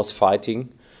still was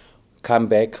fighting. Come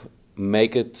back,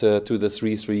 make it to the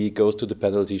 3-3, goes to the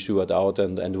penalty shootout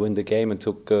and win the game and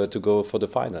to go for the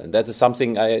final. And that is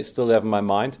something I still have in my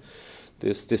mind.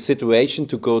 This situation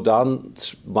to go down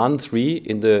 1-3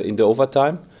 in the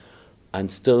overtime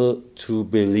and still to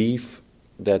believe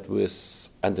that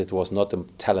and it was not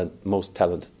the most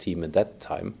talented team in that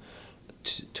time,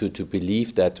 to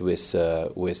believe that with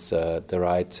the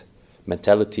right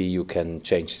mentality you can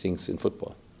change things in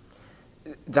football.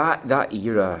 That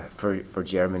era for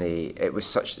Germany, there was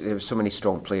so many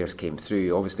strong players came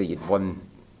through. Obviously, you'd won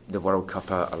the World Cup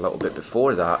a little bit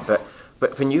before that,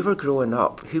 but when you were growing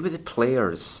up, who were the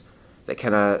players that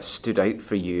kind of stood out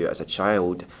for you as a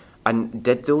child, and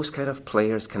did those kind of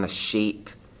players kind of shape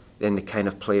then the kind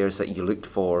of players that you looked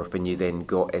for when you then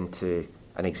got into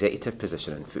an executive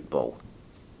position in football?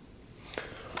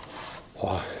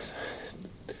 Oh,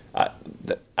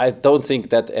 I don't think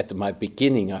that at my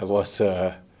beginning I was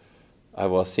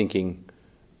thinking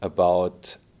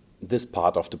about this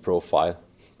part of the profile,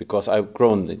 because I've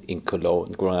grown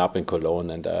up in Cologne,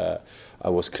 and I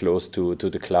was close to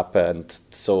the club, and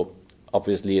so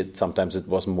obviously sometimes it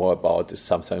was more about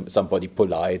somebody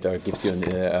polite or gives you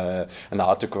an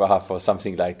autograph or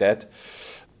something like that.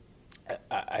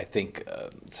 I think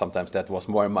sometimes that was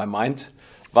more in my mind.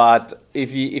 But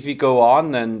if you go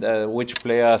on and which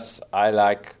players I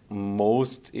like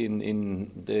most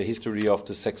in the history of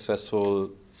the successful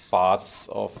parts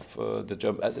of the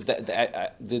German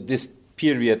this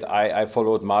period, I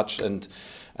followed much and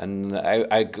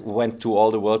I went to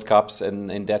all the World Cups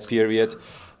in that period.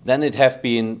 Then it have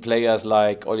been players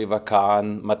like Oliver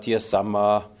Kahn, Matthias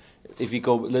Sammer. If we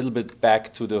go a little bit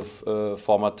back to the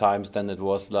former times, then it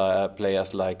was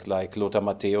players like Lothar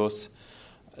Matthäus.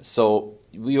 So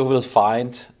you will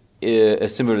find a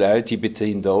similarity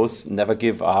between those. Never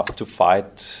give up to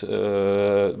fight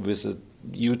with a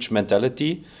huge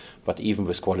mentality, but even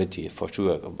with quality, for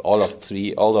sure. All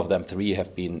of them three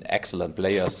have been excellent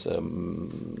players,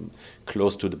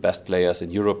 close to the best players in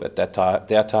Europe at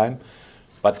their time.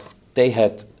 But they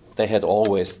had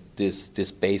always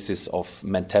this basis of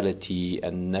mentality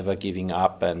and never giving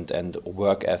up and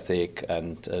work ethic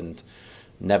and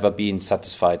never being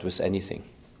satisfied with anything.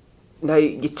 Now,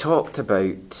 you talked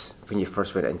about when you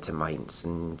first went into Mainz,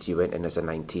 and you went in as a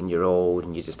 19-year-old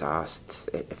and you just asked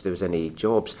if there was any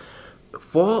jobs.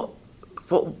 What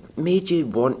made you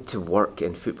want to work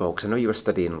in football? Because I know you were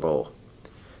studying law.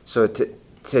 So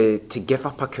to give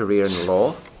up a career in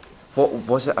law, what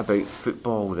was it about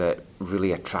football that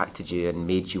really attracted you and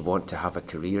made you want to have a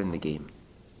career in the game?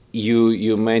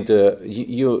 You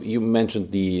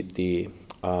mentioned the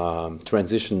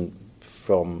transition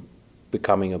from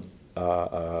becoming a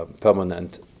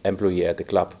permanent employee at the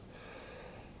club.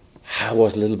 I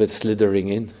was a little bit slithering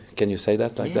in. Can you say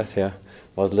that like that? Yeah,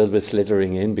 was a little bit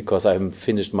slithering in because I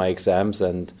finished my exams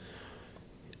and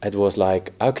it was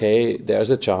like, okay, there's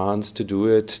a chance to do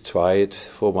it. Try it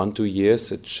for 1-2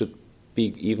 years. It should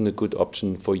be even a good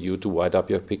option for you to write up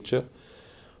your picture.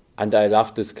 And I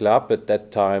loved this club at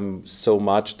that time so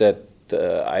much that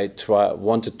I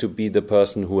wanted to be the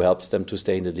person who helps them to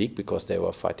stay in the league, because they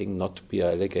were fighting not to be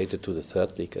relegated to the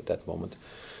third league at that moment.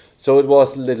 So it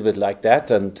was a little bit like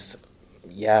that. And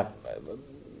yeah,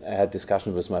 I had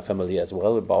discussion with my family as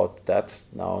well about that.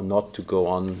 Now not to go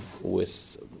on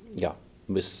with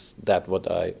that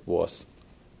what I was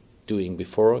doing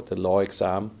before, the law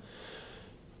exam.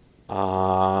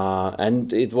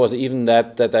 And it was even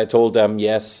that I told them,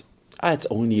 yes, it's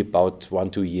only about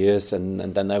 1-2 years,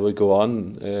 and then I will go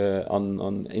on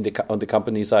the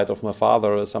company side of my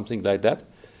father or something like that.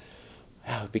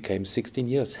 It became 16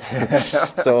 years.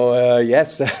 So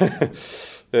yes,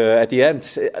 at the end.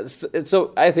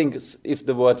 So I think if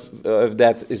the word if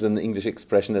that is an English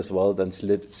expression as well, then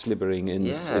slippering in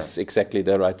is exactly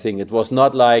the right thing. It was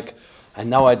not like, and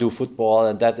now I do football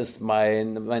and that is my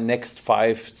next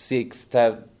 5, 6,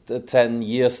 10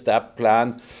 year step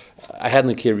plan. I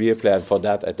hadn't a career plan for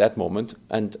that at that moment.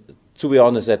 And to be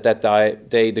honest, at that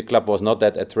day, the club was not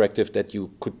that attractive that you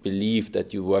could believe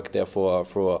that you work there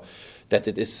for that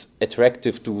it is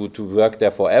attractive to work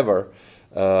there forever.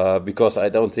 Because I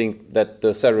don't think that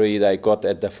the salary that I got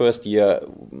at the first year,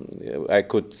 I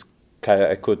could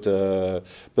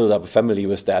build up a family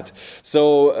with that.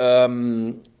 So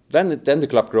then the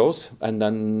club grows, and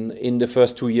then in the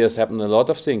first 2 years happened a lot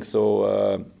of things.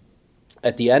 So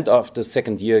at the end of the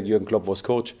second year, Jürgen Klopp was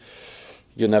coach.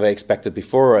 You never expected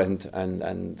before, and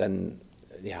then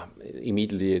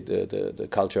immediately the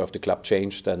culture of the club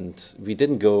changed, and we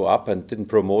didn't go up and didn't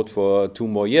promote for 2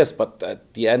 more years. But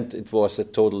at the end, it was a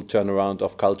total turnaround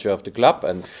of culture of the club,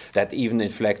 and that even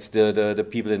inflects the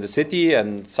people in the city.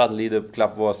 And suddenly the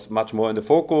club was much more in the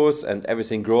focus, and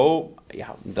everything grew.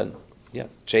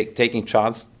 Taking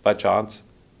chance by chance.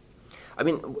 I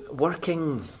mean,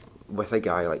 working with a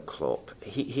guy like Klopp,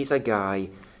 he's a guy.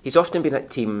 He's often been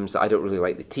at teams that I don't really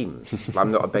like the teams.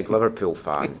 I'm not a big Liverpool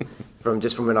fan. From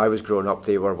when I was growing up,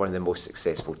 they were one of the most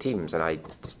successful teams, and I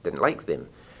just didn't like them.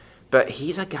 But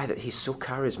he's a guy that he's so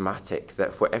charismatic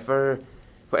that whatever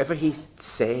he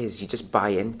says, you just buy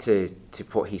into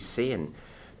what he's saying.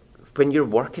 When you're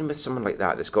working with someone like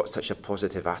that that's got such a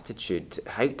positive attitude,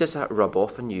 how does that rub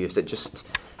off on you?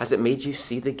 Has it made you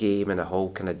see the game in a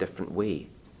whole kind of different way?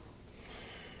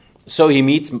 So he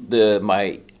meets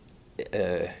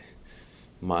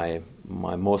my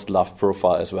most loved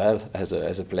profile as well as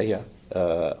a player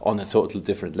on a total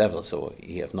different level. So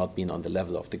he have not been on the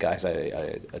level of the guys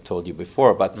I told you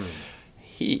before, but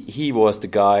he was the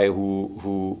guy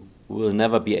who will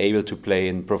never be able to play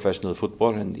in professional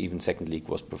football, and even second league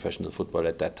was professional football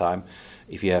at that time,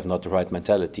 if you have not the right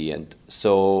mentality. And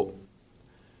so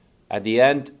at the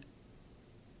end,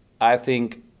 I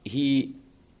think he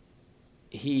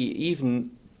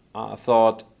even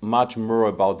thought much more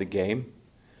about the game,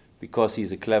 because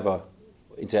he's a clever,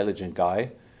 intelligent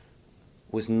guy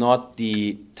with not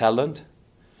the talent.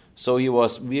 So he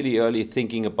was really early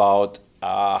thinking about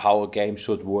how a game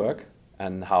should work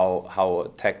and how a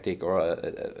tactic or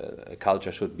a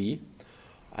culture should be.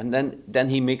 And then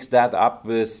he mixed that up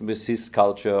with his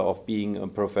culture of being a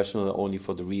professional only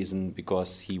for the reason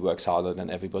because he works harder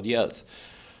than everybody else.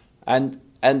 And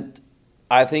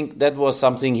I think that was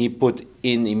something he put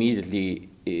in immediately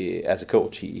as a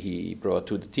coach. He brought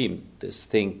to the team this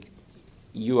thing: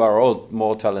 you are all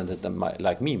more talented than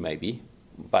like me, maybe,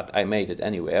 but I made it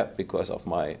anywhere because of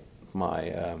my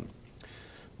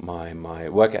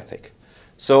work ethic.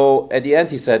 So at the end,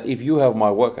 he said, if you have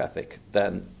my work ethic,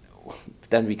 then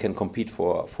we can compete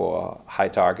for high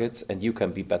targets, and you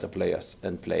can be better players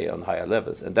and play on higher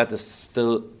levels. And that is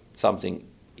still something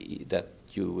that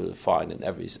you will find in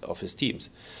every of his teams,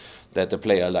 that a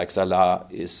player like Salah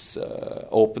is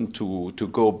open to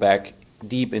go back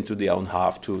deep into their own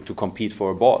half to compete for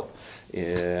a ball,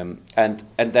 and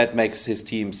that makes his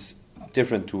teams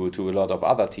different to a lot of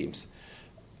other teams.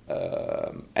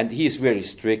 And he is very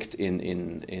strict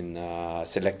in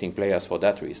selecting players for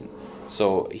that reason.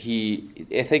 So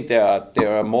I think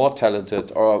there are more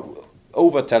talented or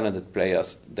over talented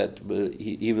players that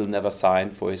he will never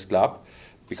sign for his club,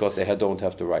 because they don't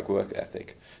have the right work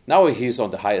ethic. Now he's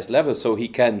on the highest level, so he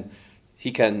can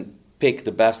pick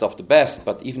the best of the best.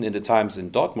 But even in the times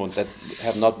in Dortmund, that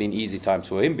have not been easy times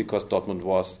for him, because Dortmund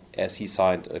was, as he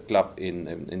signed a club in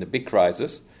a big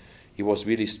crisis, he was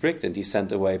really strict, and he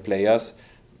sent away players.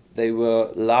 They were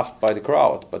loved by the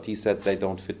crowd, but he said they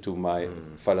don't fit to my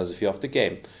philosophy of the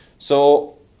game.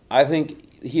 So I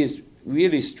think he is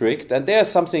really strict, and there's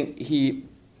something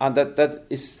and that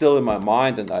is still in my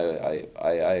mind, and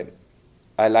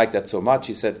I like that so much.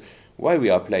 He said, why we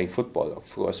are playing football,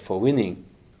 of course, for winning.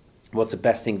 What's the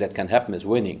best thing that can happen is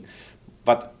winning.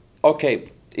 But, okay,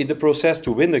 in the process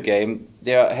to win the game,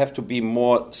 there have to be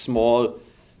more small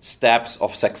steps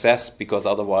of success, because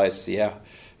otherwise,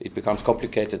 it becomes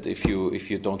complicated if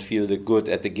you don't feel the good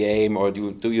at the game, or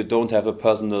you don't have a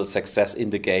personal success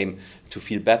in the game to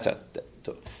feel better.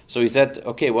 So he said,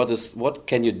 okay, what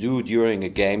can you do during a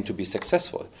game to be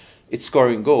successful? It's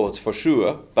scoring goals, for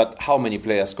sure, but how many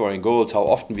players scoring goals, how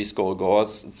often we score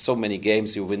goals? So many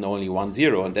games you win only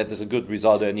 1-0, and that is a good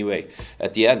result anyway,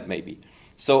 at the end maybe.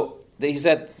 So he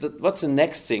said, what's the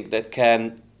next thing that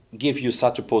can give you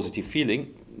such a positive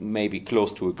feeling, maybe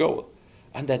close to a goal?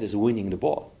 And that is winning the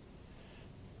ball.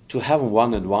 To have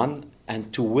 1-1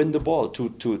 And to win the ball,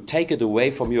 to take it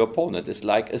away from your opponent is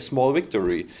like a small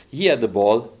victory. He had the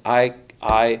ball,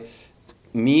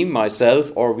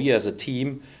 myself, or we as a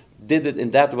team did it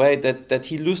in that way that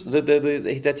he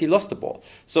lost the ball.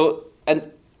 So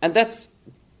and that's,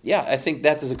 yeah, I think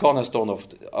that is a cornerstone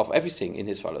of everything in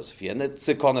his philosophy, and it's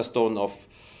a cornerstone of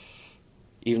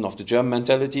even of the German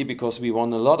mentality, because we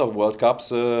won a lot of World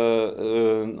Cups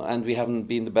and we haven't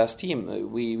been the best team.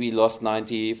 We lost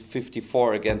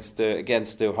 1954 against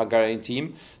the Hungarian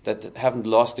team that haven't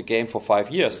lost a game for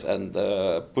 5 years, and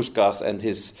Puskás and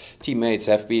his teammates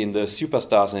have been the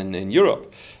superstars in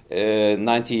Europe.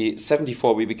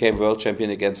 1974 we became world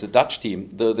champion against the Dutch team.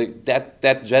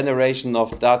 That generation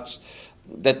of Dutch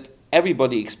that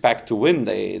everybody expect to win.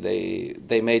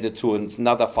 They made it to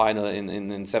another final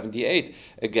in 78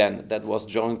 again. That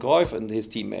was Johan Cruyff and his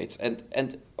teammates. And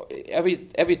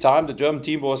every time the German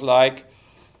team was like,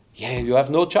 yeah, you have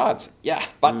no chance. Yeah,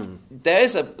 but there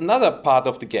is another part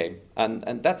of the game,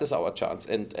 and that is our chance.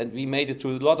 And we made it to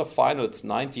a lot of finals.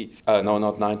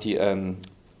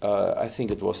 I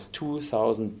think it was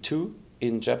 2002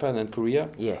 in Japan and Korea.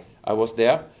 Yeah, I was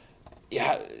there.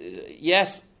 Yeah,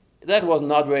 yes. That was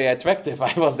not very attractive.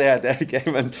 I was there at every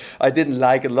game, and I didn't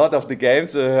like a lot of the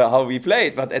games how we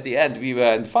played. But at the end, we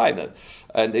were in the final.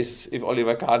 And if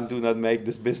Oliver Kahn do not make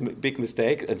this big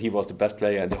mistake, and he was the best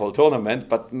player in the whole tournament,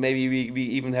 but maybe we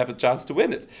even have a chance to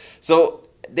win it. So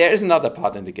there is another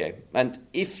part in the game. And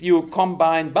if you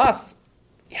combine both,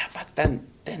 yeah, but then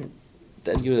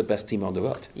you're the best team on the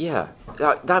world. Yeah,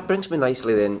 that brings me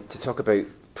nicely then to talk about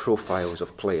profiles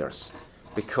of players,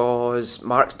 because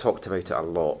Mark's talked about it a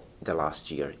lot the last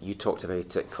year. You talked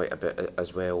about it quite a bit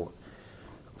as well.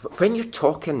 When you're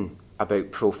talking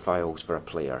about profiles for a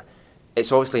player,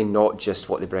 it's obviously not just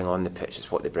what they bring on the pitch,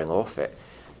 it's what they bring off it.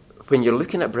 When you're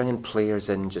looking at bringing players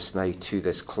in just now to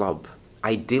this club,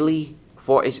 ideally,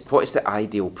 what is the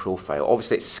ideal profile?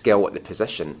 Obviously it's skill at the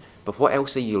position, but what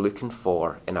else are you looking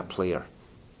for in a player?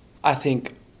 I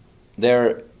think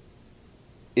there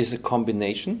is a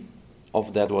combination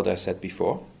of that, what I said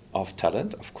before, of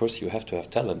talent. Of course, you have to have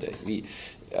talent. We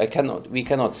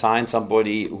cannot sign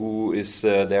somebody who is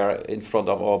there in front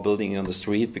of our building on the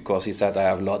street because he said, I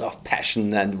have a lot of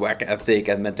passion and work ethic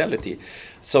and mentality.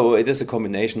 So it is a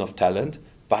combination of talent,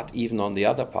 but even on the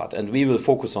other part. And we will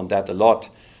focus on that a lot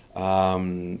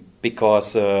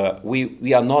because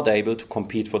we are not able to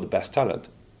compete for the best talent.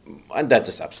 And that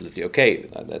is absolutely okay.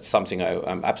 That's something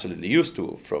I'm absolutely used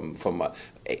to from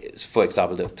for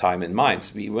example, the time in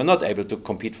Mainz. We were not able to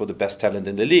compete for the best talent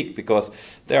in the league because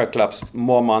there are clubs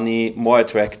more money, more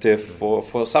attractive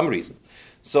for some reason.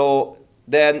 So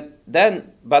then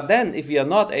if we are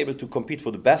not able to compete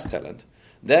for the best talent,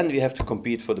 then we have to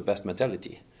compete for the best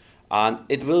mentality, and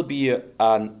it will be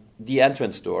the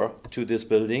entrance door to this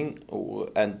building,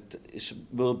 and it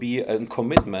will be a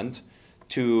commitment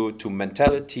to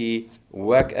mentality,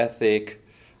 work ethic,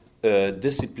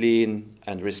 discipline,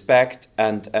 and respect,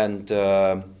 and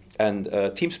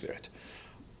team spirit,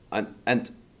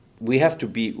 and we have to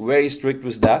be very strict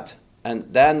with that, and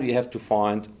then we have to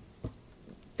find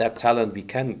that talent we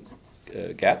can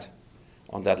get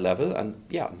on that level, and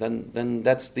yeah, then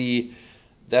that's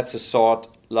a sort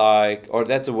like, or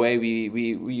that's the way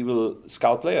we will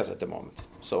scout players at the moment.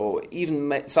 So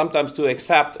even sometimes to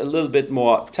accept a little bit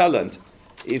more talent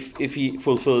if he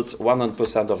fulfills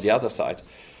 100% of the other side.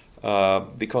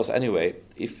 Because anyway,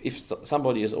 if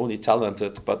somebody is only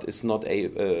talented but is not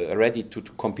ready to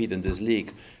compete in this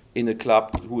league, in a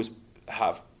club who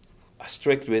have a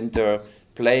strict winter,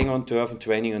 playing on turf and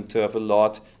training on turf a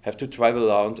lot, have to travel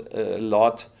around a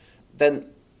lot, then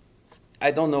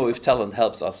I don't know if talent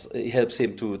helps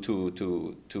him to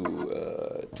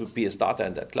be a starter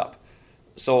in that club.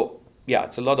 So yeah,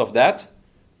 it's a lot of that,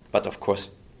 but of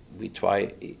course we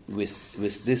try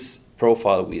with this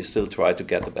profile. We still try to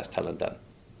get the best talent then.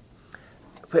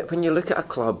 When you look at a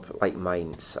club like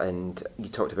Mainz, and you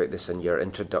talked about this in your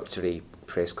introductory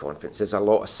press conference, there's a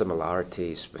lot of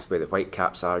similarities with where the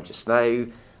Whitecaps are just now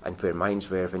and where Mainz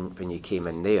were when you came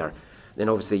in there. Then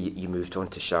obviously you moved on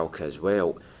to Schalke as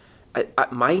well.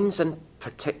 At Mainz in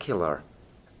particular,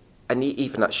 and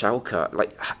even at Schalke,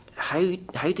 like how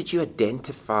did you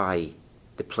identify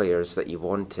the players that you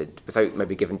wanted, without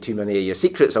maybe giving too many of your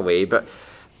secrets away, but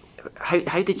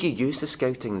how did you use the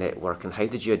scouting network, and how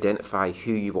did you identify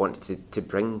who you wanted to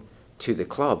bring to the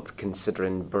club,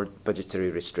 considering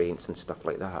budgetary restraints and stuff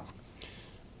like that?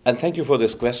 And thank you for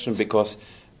this question, because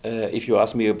if you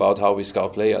ask me about how we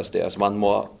scout players, there's one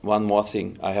more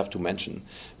thing I have to mention,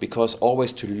 because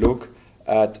always to look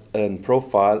at a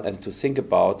profile and to think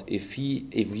about if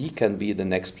he can be the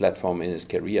next platform in his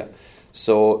career.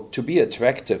 So to be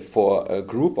attractive for a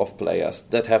group of players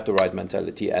that have the right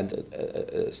mentality and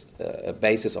a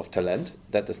basis of talent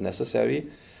that is necessary,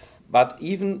 but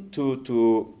even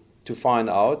to find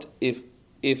out if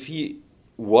he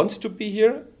wants to be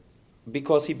here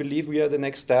because he believes we are the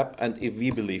next step, and if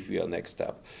we believe we are the next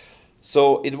step.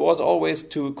 So it was always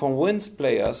to convince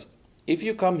players, if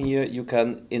you come here, you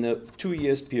can, in a 2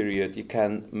 years period, you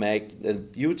can make a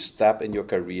huge step in your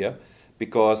career,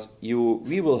 because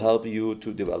we will help you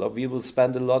to develop. We will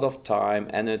spend a lot of time,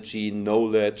 energy,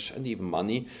 knowledge, and even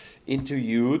money into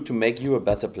you to make you a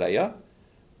better player.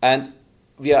 And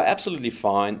we are absolutely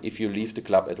fine if you leave the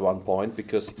club at one point,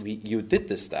 because you did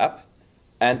this step,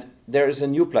 and there is a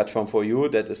new platform for you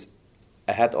that is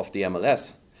ahead of the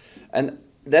MLS. And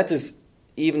that is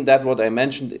even that what I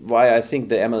mentioned, why I think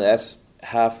the MLS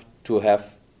have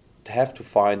to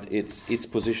find its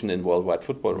position in worldwide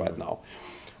football right now.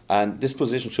 And this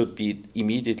position should be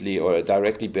immediately or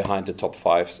directly behind the top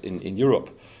fives in Europe,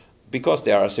 because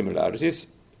there are similarities.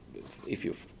 If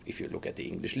you look at the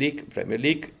English League, Premier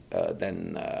League,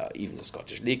 then even the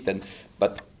Scottish League, then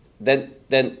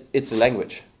it's a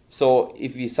language. So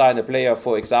if we sign a player,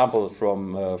 for example,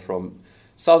 from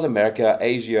South America,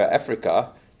 Asia,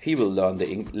 Africa, he will learn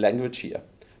the language here.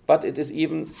 But it is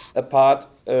even a part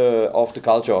of the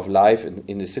culture of life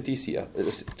in the cities here.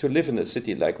 To live in a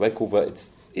city like Vancouver,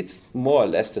 it's more or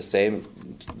less the same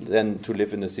than to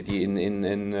live in a city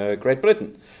in Great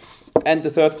Britain. And the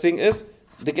third thing is,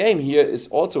 the game here is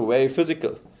also very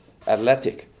physical,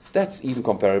 athletic. That's even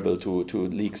comparable to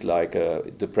leagues like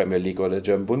the Premier League or the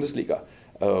German Bundesliga,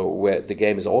 where the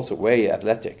game is also very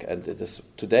athletic. And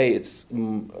today it's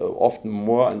often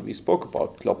more, and we spoke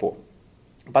about Kloppo.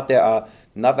 But there are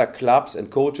other clubs and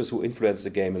coaches who influence the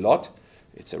game a lot.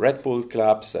 It's a Red Bull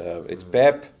clubs, it's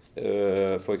Pep,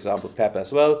 for example, Pep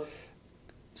as well.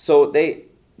 So they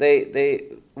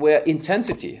where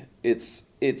intensity, it's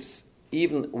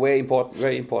even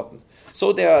very important.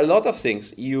 So there are a lot of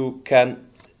things you can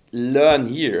learn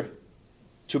here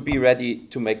to be ready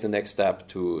to make the next step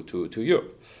to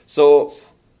Europe. So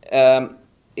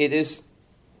it is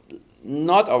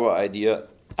not our idea,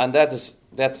 and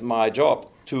that's my job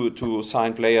to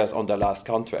sign players on their last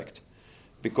contract,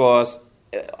 because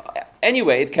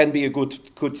anyway it can be a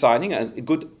good signing and a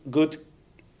good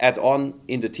add-on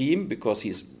in the team, because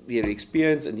he's very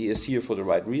experienced and he is here for the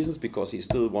right reasons, because he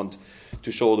still wants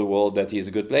to show the world that he is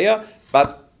a good player.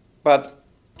 But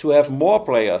to have more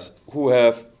players who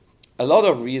have a lot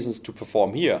of reasons to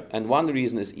perform here, and one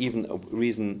reason is even a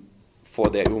reason for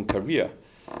their own career,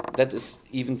 that is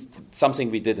even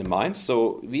something we did in mind.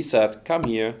 So we said, come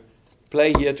here,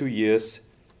 play here 2 years,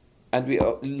 and we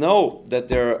know that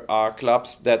there are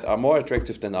clubs that are more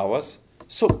attractive than ours.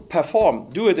 So perform,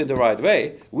 do it in the right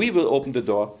way. We will open the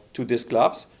door to these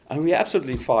clubs, and we're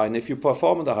absolutely fine if you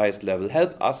perform at the highest level.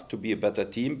 Help us to be a better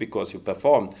team, because you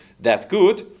perform that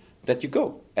good that you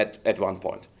go at one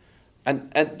point.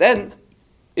 And then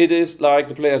it is like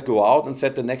the players go out and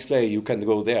said, the next player you can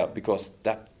go there, because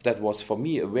that was for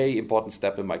me a very important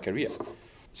step in my career.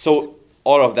 So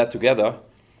all of that together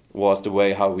was the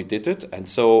way how we did it. And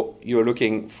so you're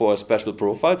looking for special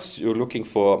profiles, you're looking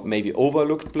for maybe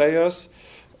overlooked players,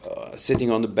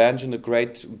 sitting on the bench in a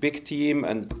great big team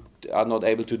and are not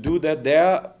able to do that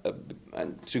there,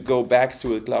 and to go back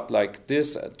to a club like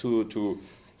this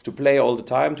to play all the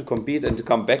time, to compete, and to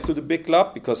come back to the big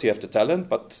club because you have the talent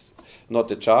but not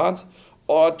the chance,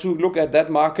 or to look at that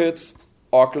markets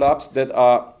or clubs that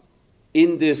are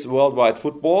in this worldwide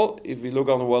football, if we look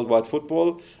on the worldwide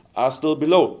football, are still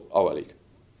below our league.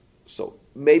 So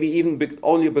maybe even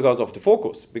only because of the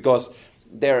focus, because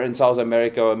they're in South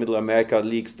America or Middle America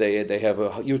leagues, they have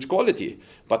a huge quality,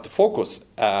 but the focus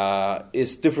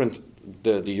is different.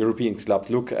 The European clubs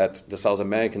look at the South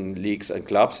American leagues and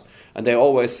clubs, and they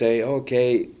always say,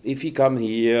 okay, if he come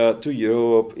here to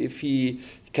Europe,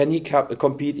 can he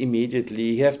compete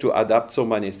immediately? He have to adapt so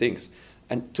many things.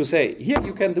 And to say, here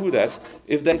you can do that,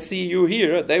 if they see you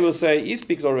here, they will say, he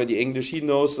speaks already English, he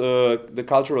knows the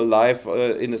cultural life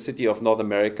in the city of North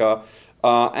America,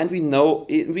 and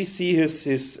we see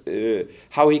his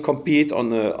how he compete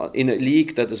in a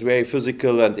league that is very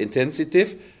physical and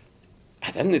intensive,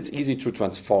 and then it's easy to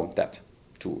transform that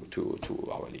to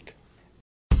our league.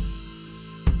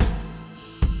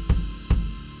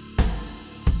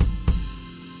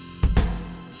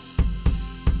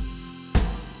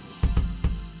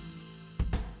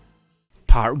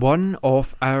 Part one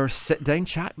of our sit-down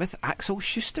chat with Axel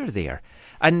Schuster there.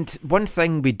 And one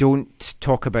thing we don't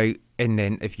talk about in the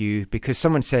interview, because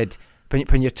someone said,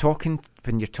 when you're talking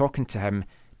to him,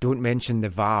 don't mention the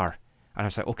VAR. And I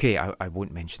was like, okay, I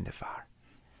won't mention the VAR.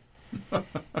 I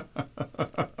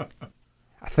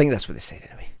think that's what they said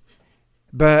anyway.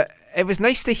 But it was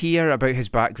nice to hear about his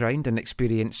background and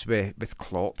experience with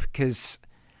Klopp, because,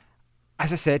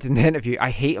 as I said in the interview,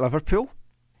 I hate Liverpool,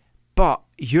 but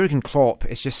Jurgen Klopp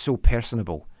is just so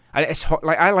personable. And it's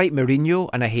like, I like Mourinho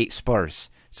and I hate Spurs,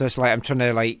 so it's like I'm trying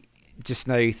to like just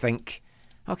now think,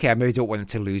 okay, I maybe don't want him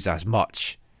to lose as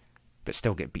much, but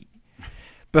still get beat.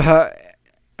 But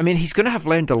I mean, he's going to have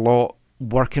learned a lot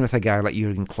working with a guy like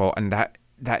Jurgen Klopp, and that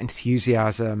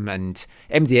enthusiasm. And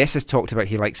MDS has talked about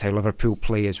he likes how Liverpool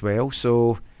play as well.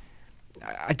 So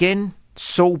again,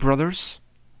 soul brothers,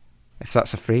 if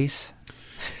that's a phrase.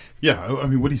 Yeah, I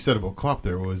mean, what he said about Klopp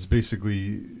there was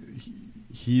basically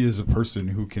he is a person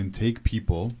who can take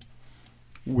people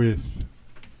with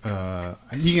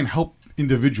he can help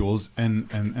individuals and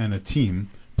a team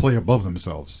play above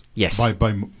themselves. Yes,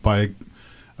 by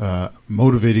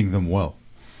motivating them well.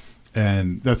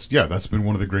 And that's been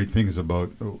one of the great things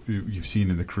about you've seen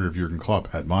in the career of Jurgen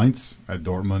Klopp at Mainz, at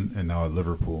Dortmund, and now at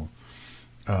Liverpool.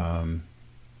 I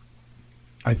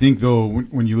think, though,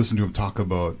 when you listen to him talk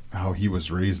about how he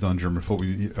was raised on German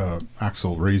football,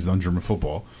 Axel raised on German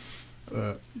football,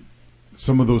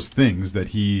 some of those things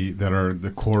that are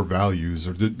the core values,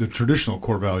 or the traditional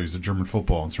core values of German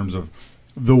football, in terms of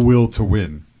the will to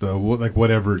win, like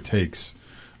whatever it takes,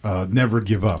 never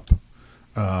give up,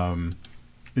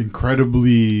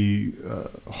 incredibly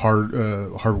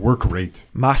hard work rate,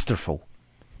 masterful.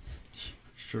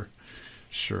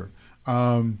 Sure.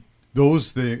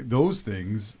 Those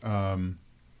things, I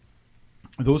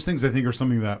think, are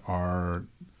something that are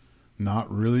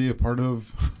not really a part of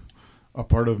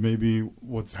maybe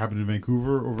what's happened in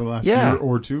Vancouver over the last year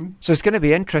or two. So it's going to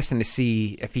be interesting to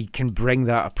see if he can bring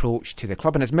that approach to the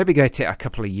club, and it's maybe going to take a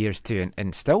couple of years to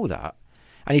instill that.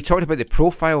 And he talked about the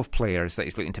profile of players that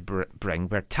he's looking to bring,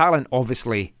 where talent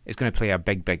obviously is going to play a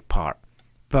big part.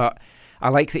 But I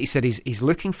like that he said he's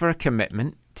looking for a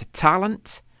commitment to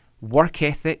talent, work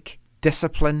ethic,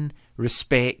 discipline,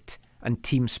 respect, and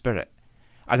team spirit.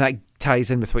 And that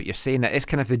ties in with what you're saying, that it's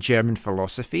kind of the German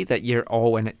philosophy that you're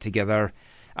all in it together,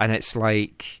 and it's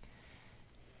like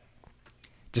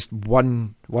just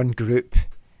one group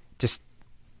just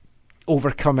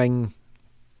overcoming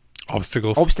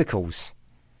obstacles.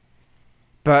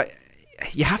 But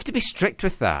you have to be strict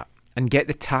with that and get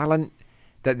the talent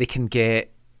that they can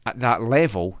get at that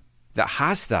level that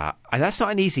has that. And that's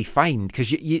not an easy find,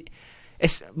 because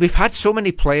we've had so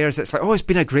many players, it's like, oh, it's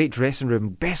been a great dressing room,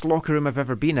 best locker room I've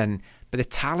ever been in, but the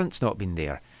talent's not been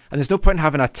there. And there's no point in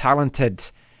having a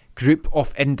talented group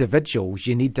of individuals.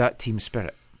 You need that team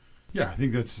spirit. Yeah, I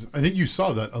think you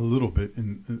saw that a little bit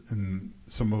in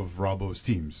some of Robbo's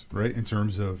teams, right? In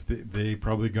terms of they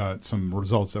probably got some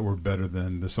results that were better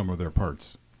than the sum of their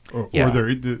parts, or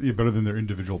better than their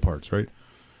individual parts, right?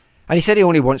 And he said he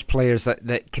only wants players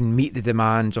that can meet the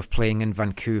demands of playing in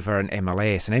Vancouver and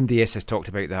MLS. And MDS has talked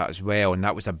about that as well. And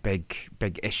that was a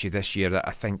big issue this year that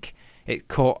I think it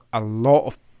caught a lot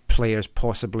of players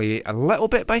possibly a little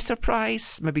bit by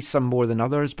surprise, maybe some more than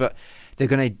others, but they're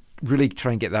going to really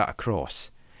try and get that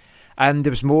across. And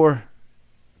there was more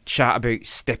chat about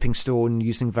stepping stone,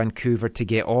 using Vancouver to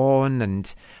get on.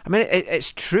 And I mean,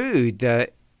 it's true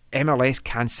that MLS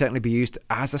can certainly be used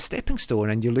as a stepping stone,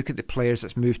 and you look at the players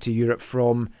that's moved to Europe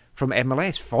from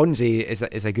MLS. Fonzie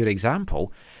is a good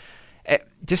example.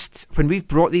 Just when we've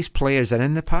brought these players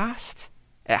in the past,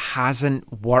 it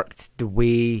hasn't worked the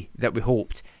way that we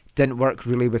hoped. Didn't work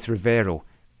really with Rivero.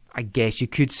 I guess you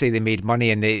could say they made money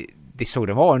and they sold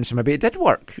him on, so maybe it did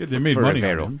work. Yeah, they made money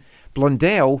Rivero. on him.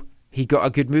 Blundell, he got a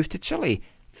good move to Chile.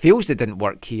 Feels it didn't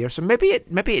work here, so maybe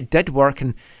it did work,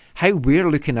 and how we're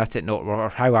looking at it or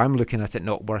how I'm looking at it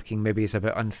not working maybe is a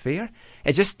bit unfair.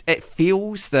 It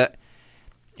feels that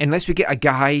unless we get a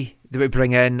guy that we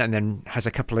bring in and then has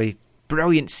a couple of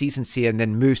brilliant seasons here and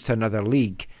then moves to another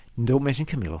league, don't mention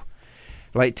Camilo,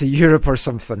 like to Europe or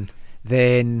something,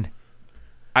 then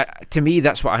to me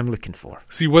that's what I'm looking for.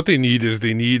 See, what they need is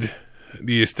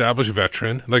the established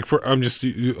veteran. Like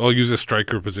I'll use a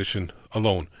striker position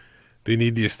alone. They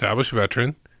need the established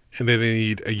veteran, and then they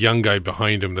need a young guy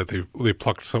behind him that they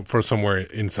plucked from somewhere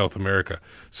in South America.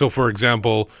 So, for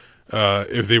example,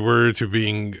 if they were to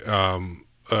being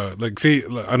like, say,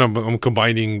 and I'm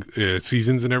combining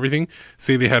seasons and everything.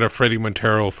 Say they had a Freddie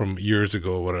Montero from years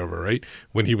ago, or whatever, right,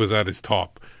 when he was at his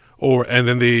top, and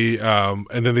then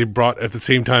they brought at the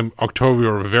same time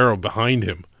Octavio Rivero behind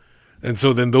him. And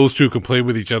so then those two can play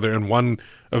with each other, and one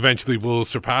eventually will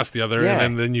surpass the other, Yeah.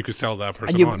 and then you can sell that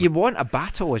person And on. you want a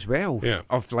battle as well. Yeah.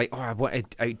 Of like, I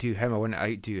want to outdo him, I want to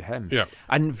outdo him. Yeah.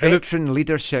 And veteran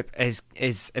leadership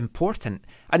is important.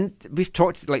 And we've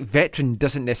talked, like, veteran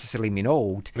doesn't necessarily mean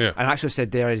old. Yeah. And actually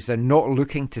said there is they're not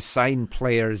looking to sign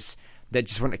players that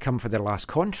just want to come for their last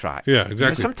contract. Yeah, You exactly.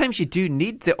 know, sometimes you do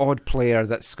need the odd player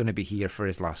that's going to be here for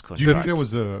his last Do contract. you think there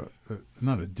was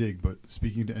not a dig, but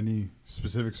speaking to any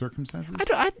specific circumstances?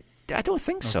 I don't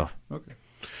think so. Okay.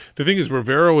 The thing is,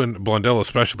 Rivero and Blondell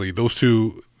especially, those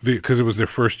two, because it was their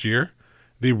first year,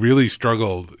 they really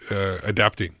struggled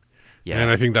adapting. Yeah. And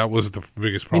I think that was the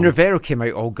biggest I mean, problem. Rivero came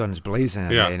out all guns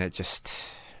blazing, Yeah. and it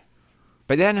just...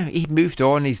 But then he moved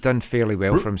on. He's done fairly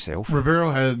well for himself.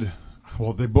 Rivero had,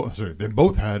 well, they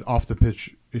both had off the pitch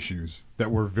issues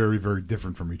that were very, very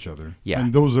different from each other. Yeah.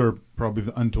 And those are probably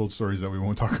the untold stories that we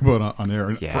won't talk about on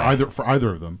air Yeah. for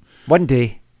either of them. One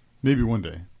day, Maybe one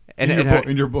day. In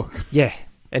In your book. yeah,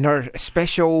 in our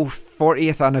special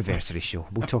 40th anniversary show,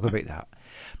 we'll talk about that.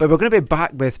 But we're going to be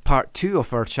back with part 2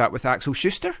 of our chat with Axel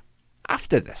Schuster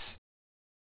after this.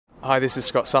 Hi, this is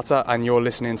Scott Sutter, and you're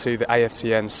listening to the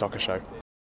AFTN Soccer Show.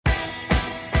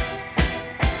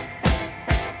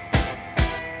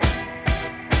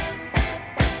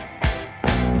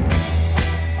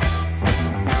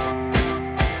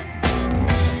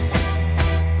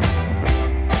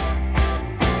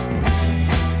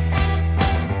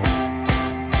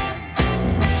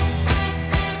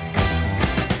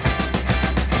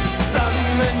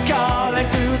 London calling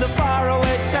to the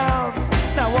faraway towns.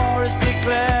 Now war is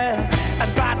declared and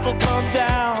battle come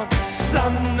down.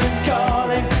 London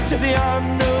calling to the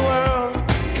underworld.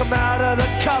 Come out of the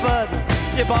cupboard,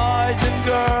 you boys and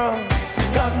girls.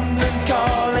 London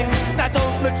calling, now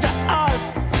don't look to us.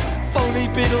 Phony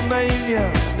Beatlemania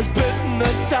has bitten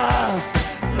the dust.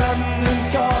 London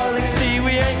calling, see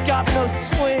we ain't got no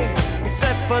swing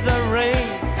except for the ring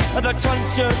of the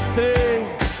crunching thing.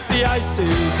 The ice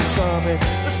age is coming,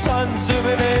 the sun's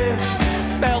zooming in.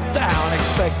 Meltdown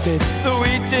expected, the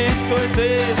wheat is going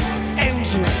thin.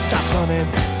 Engines stop running,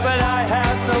 but I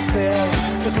have no fear,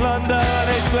 'cause London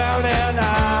is drowning.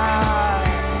 I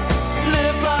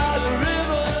live by the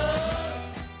river.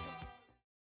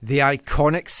 The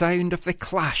iconic sound of the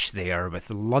Clash there with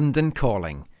London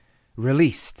Calling,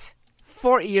 released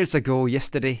 40 years ago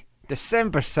yesterday,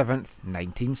 December 7th,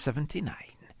 1979.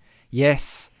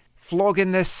 Yes,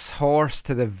 flogging this horse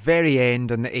to the very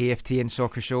end on the AFTN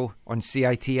Soccer Show on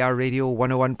CITR Radio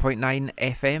 101.9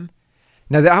 FM.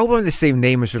 Now, the album of the same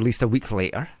name was released a week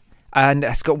later, and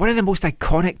it's got one of the most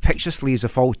iconic picture sleeves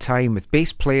of all time, with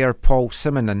bass player Paul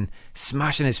Simonon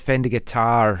smashing his Fender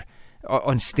guitar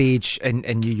on stage in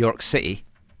New York City.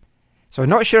 So I'm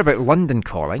not sure about London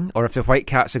Calling, or if the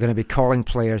Whitecaps are going to be calling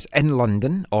players in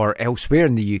London or elsewhere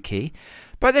in the UK,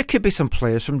 but there could be some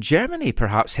players from Germany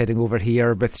perhaps heading over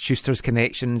here with Schuster's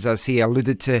connections, as he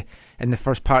alluded to in the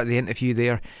first part of the interview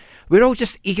there. We're all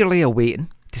just eagerly awaiting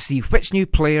to see which new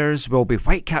players will be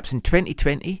Whitecaps in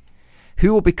 2020,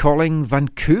 who will be calling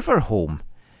Vancouver home.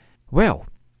 Well,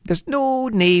 there's no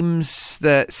names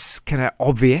that's kind of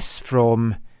obvious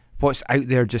from what's out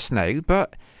there just now,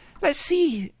 but let's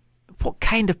see what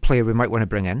kind of player we might want to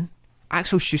bring in.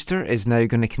 Axel Schuster is now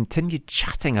going to continue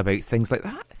chatting about things like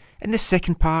that in the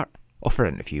second part of our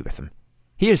interview with him.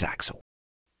 Here's Axel.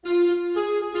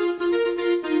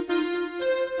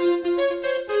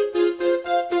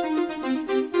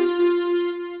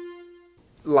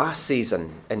 Last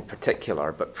season in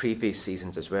particular, but previous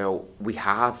seasons as well, we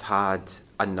have had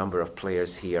a number of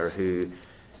players here who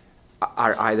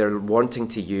are either wanting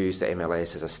to use the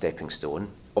MLS as a stepping stone,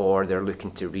 or they're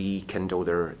looking to rekindle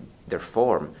their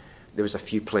form. There was a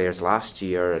few players last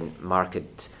year, and Mark had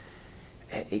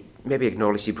maybe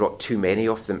acknowledged he brought too many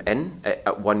of them in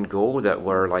at one go that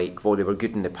were like, well, they were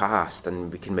good in the past,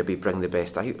 and we can maybe bring the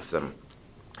best out of them.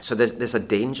 So there's a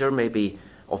danger maybe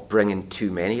of bringing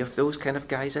too many of those kind of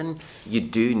guys in. You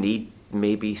do need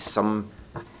maybe someone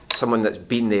that's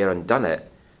been there and done it.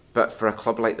 But for a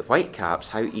club like the Whitecaps,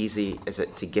 how easy is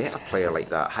it to get a player like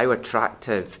that? How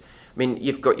attractive? I mean,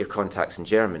 you've got your contacts in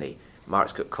Germany.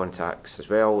 Mark's got contacts as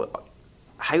well.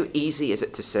 How easy is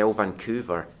it to sell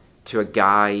Vancouver to a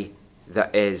guy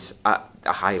that is at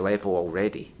a high level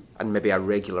already and maybe a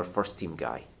regular first team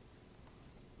guy?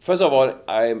 First of all,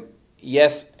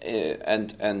 yes,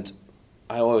 and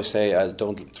I always say I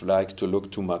don't like to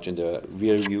look too much in the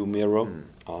rear view mirror.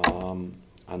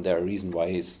 And there are reasons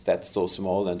why that's so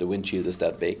small and the windshield is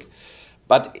that big.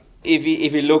 But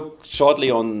If we look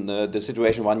shortly on the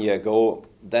situation 1 year ago,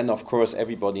 then of course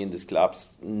everybody in these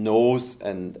clubs knows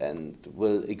and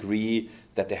will agree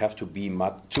that there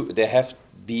have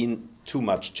been too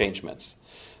much changements,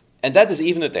 and that is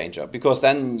even a danger, because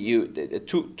then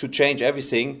to change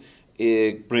everything,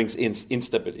 it brings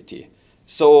instability.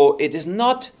 So it is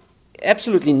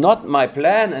absolutely not my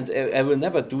plan, and I will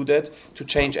never do that, to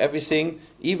change everything.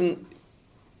 Even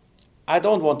I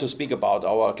don't want to speak about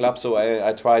our club, so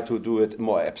I try to do it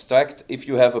more abstract. If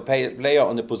you have a player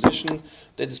on a position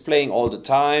that is playing all the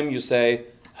time, you say,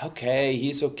 okay,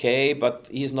 he's okay, but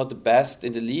he's not the best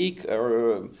in the league.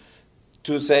 Or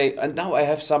to say, and now I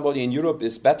have somebody in Europe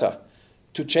is better.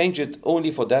 To change it only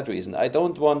for that reason. I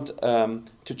don't want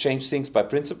to change things by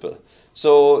principle.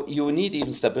 So you need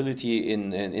even stability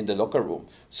in the locker room.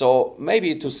 So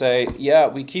maybe to say, yeah,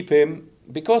 we keep him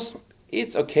because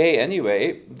it's okay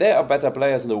anyway. There are better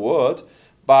players in the world,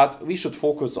 but we should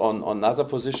focus on another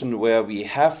position where we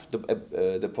have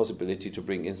the possibility to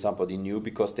bring in somebody new,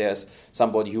 because there's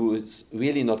somebody who is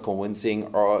really not convincing,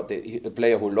 or the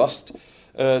player who left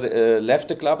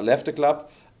the club.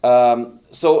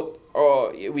 So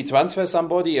or we transfer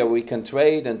somebody, or we can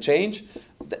trade and change.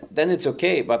 Then it's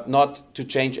okay, but not to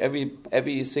change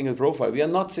every single profile. We are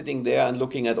not sitting there and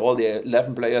looking at all the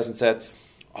 11 players and said,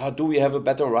 do we have a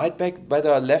better right back,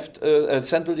 better left,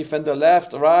 central defender,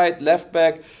 left, right, left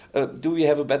back? Do we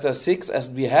have a better 6 as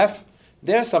we have?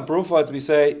 There are some profiles we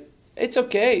say, it's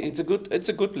okay, it's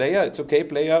a good player, it's okay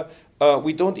player.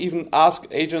 We don't even ask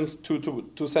agents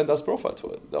to send us profiles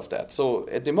of that. So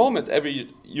at the moment, every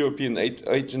European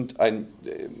agent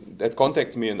that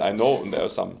contacts me, and I know, and there are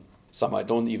some I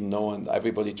don't even know, and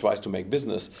everybody tries to make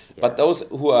business. Yeah. But those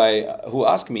who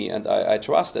ask me, and I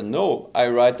trust and know, I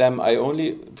write them.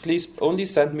 Please only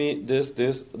send me this,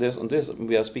 and this.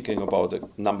 We are speaking about a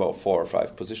number of 4 or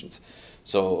 5 positions.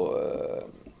 So,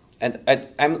 and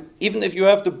I'm even if you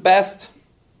have the best,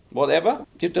 whatever,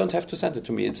 you don't have to send it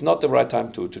to me. It's not the right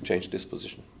time to change this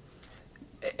position.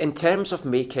 In terms of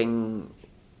making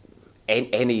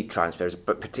any transfers,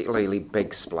 but particularly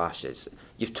big splashes,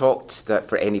 you've talked that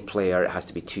for any player it has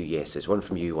to be 2 yeses, one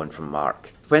from you, one from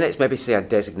Mark. When it's maybe, say, a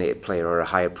designated player or a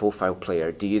higher profile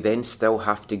player, do you then still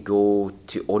have to go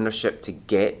to ownership to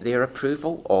get their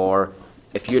approval? Or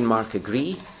if you and Mark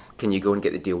agree, can you go and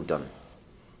get the deal done?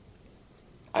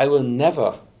 I will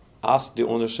never ask the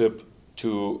ownership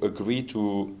to agree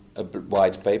to a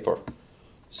white paper.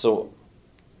 So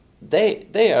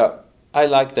they are, I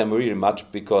like them really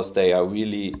much, because they are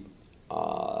really,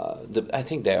 I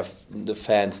think they are the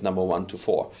fans number 1 to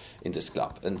 4 in this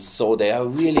club. And so they are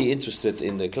really interested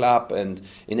in the club and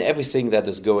in everything that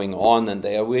is going on, and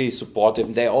they are really supportive.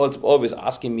 And they are always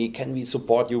asking me, can we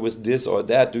support you with this or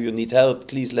that? Do you need help?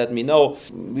 Please let me know.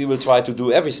 We will try to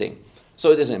do everything.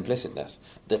 So it is an implicitness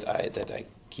that I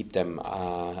keep them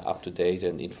up to date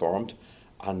and informed.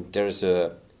 And there is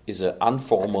an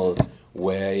informal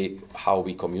way how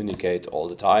we communicate all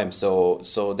the time. So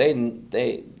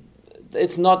they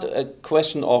it's not a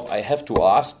question of I have to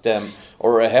ask them,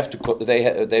 or I have to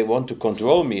they want to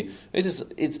control me.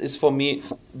 It's for me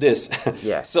this.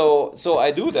 Yes. So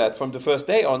I do that from the first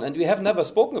day on, and we have never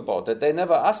spoken about that. They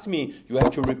never asked me, you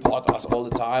have to report us all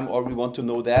the time, or we want to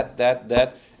know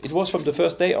that. It was from the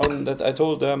first day on that I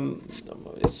told them,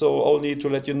 so only to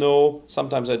let you know.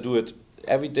 Sometimes I do it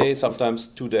every day, sometimes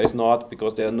 2 days not,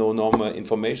 because there are no normal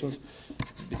informations,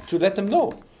 to let them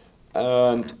know.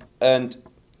 And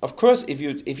of course, if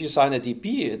you sign a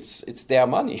DP, it's their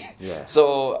money. Yeah.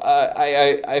 So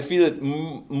I feel it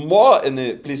more in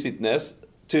implicitness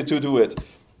to do it.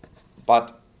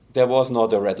 But there was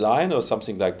not a red line or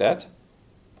something like that.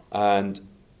 And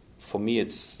for me,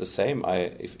 it's the same.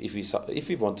 If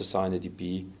we want to sign a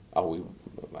DP,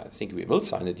 I think we will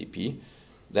sign a DP,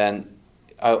 then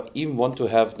I even want to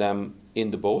have them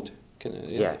in the boat.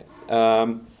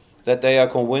 That they are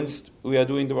convinced we are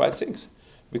doing the right things,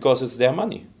 because it's their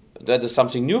money. That is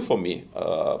something new for me.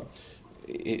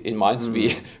 In Mainz,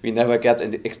 we never get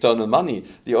external money.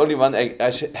 The only one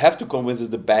I have to convince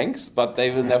is the banks, but they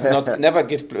will never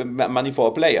give money for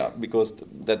a player, because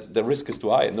that the risk is too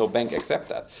high. No bank accept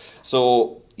that.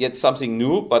 So yet something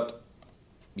new, but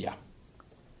yeah,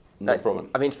 no problem.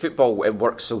 I mean, football, it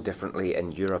works so differently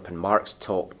in Europe, and Mark's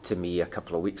talked to me a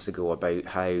couple of weeks ago about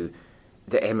how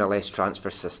the MLS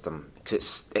transfer system,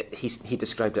 because he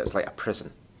described it as like a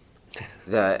prison.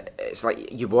 It's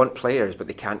like you want players, but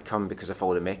they can't come because of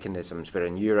all the mechanisms. Where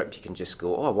in Europe, you can just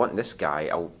go, I want this guy,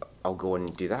 I'll go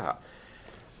and do that.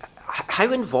 How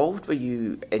involved were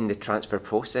you in the transfer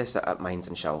process at Mainz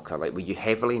and Schalke? Like, were you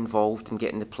heavily involved in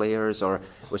getting the players, or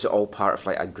was it all part of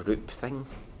like a group thing?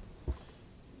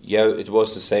 Yeah, it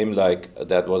was the same like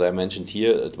that. What I mentioned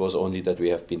here, it was only that we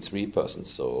have been 3 persons.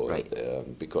 So Right.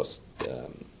 Because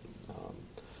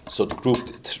so the group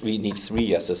we need 3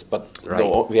 yeses, but Right.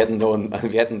 no, we hadn't known.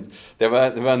 There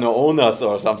were no owners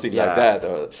or something like Yeah.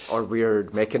 that. Or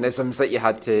weird mechanisms that you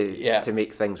had to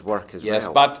make things work as Yes,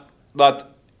 well. but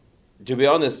to be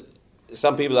honest,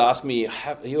 some people ask me,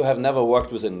 you have never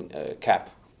worked within cap.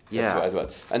 Yeah. That's right.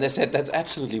 And I said, that's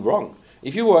absolutely wrong.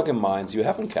 If you work in mines, you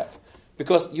haven't cap.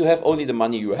 Because you have only the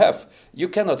money you have. You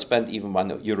cannot spend even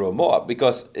 €1 more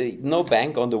because no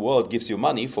bank on the world gives you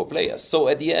money for players. So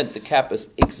at the end, the cap is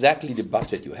exactly the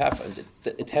budget you have, and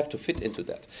it have to fit into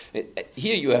that.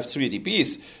 Here you have 3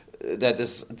 DPs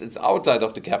it's outside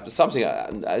of the cap. It's something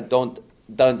I don't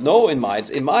know in mines.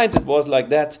 In mines, it was like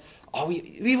that. Oh,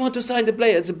 we want to sign the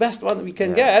player. It's the best one we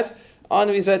can get.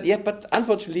 And we said, yeah, but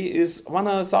unfortunately, is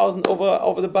 100,000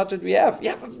 over the budget we have.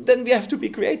 Yeah, but then we have to be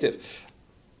creative.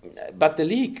 But the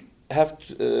league have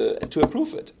to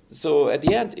approve it. So at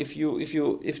the end, if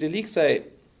the league say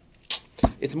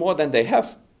it's more than they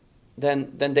have,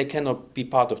 then they cannot be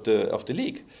part of the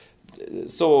league.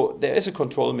 So there is a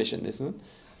control mechanism.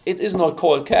 It is not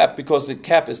called cap because the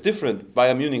cap is different.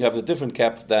 Bayern Munich have a different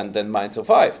cap than Mainz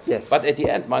 05. Yes. But at the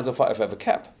end, Mainz 05 have a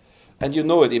cap. And you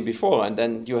know it in before, and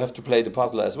then you have to play the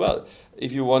puzzle as well.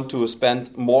 If you want to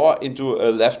spend more into a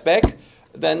left back,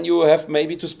 then you have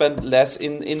maybe to spend less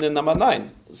in the number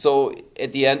 9. So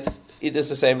at the end, it is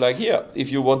the same like here.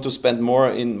 If you want to spend more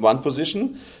in one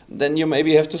position, then you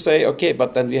maybe have to say, okay,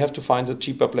 but then we have to find a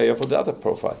cheaper player for the other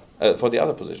profile, for the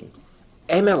other position.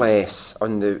 MLS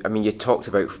you talked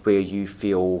about where you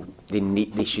feel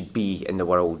they should be in the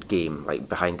world game, like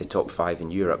behind the top 5 in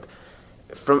Europe.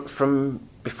 From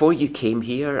before you came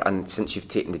here, and since you've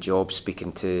taken the job,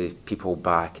 speaking to people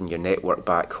back in your network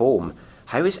back home,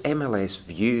 how is MLS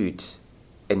viewed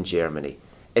in Germany?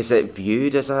 Is it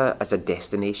viewed as a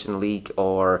destination league,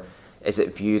 or is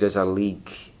it viewed as a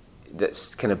league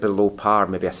that's kind of below par,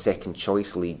 maybe a second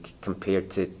choice league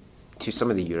compared to some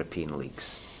of the European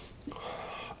leagues?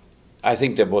 I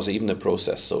think there was even a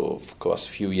process. So, of course, a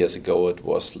few years ago it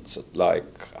was like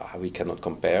we cannot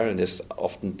compare, and it's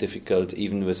often difficult,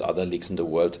 even with other leagues in the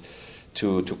world,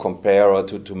 to compare or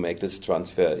to make this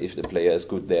transfer. If the player is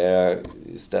good there,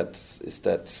 is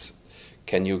that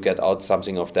can you get out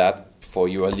something of that for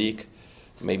your league?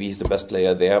 Maybe he's the best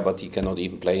player there, but he cannot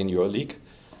even play in your league.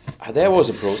 There was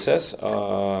a process,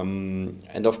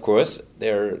 and of course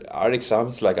there are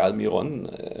examples like Almiron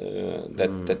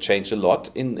that change a lot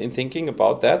in thinking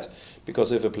about that,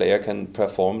 because if a player can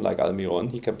perform like Almiron,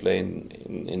 he can play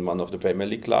in one of the Premier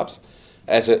League clubs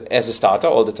as a starter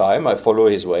all the time. I follow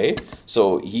his way,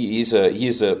 so he is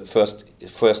a first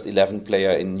 11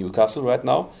 player in Newcastle right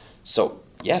now. So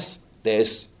yes, there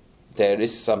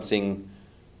is something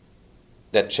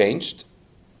that changed.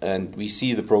 And we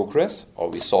see the progress, or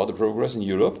we saw the progress in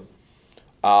Europe,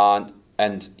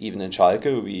 and even in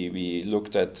Schalke, we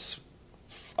looked at,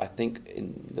 I think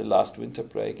in the last winter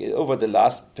break, over the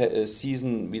last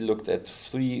season, we looked at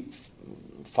 3 to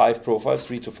 5 profiles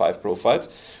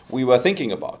we were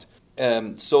thinking about.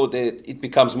 So it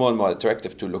becomes more and more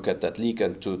attractive to look at that league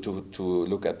and to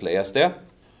look at players there.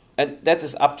 And that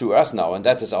is up to us now, and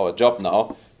that is our job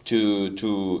now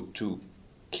to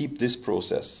keep this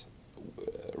process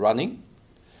running,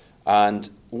 and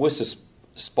with a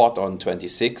spot on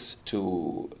 26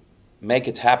 to make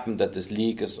it happen that this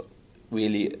league is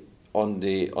really on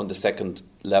the second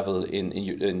level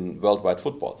in worldwide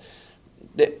football.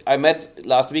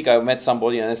 Last week I met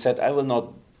somebody and I said I will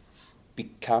not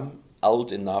become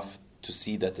old enough to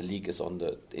see that the league is on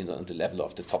the level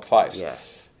of the top 5s. Yeah.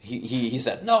 He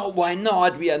said, no, why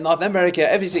not? We are North America,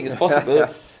 everything is possible.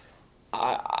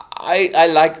 I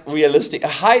like realistic,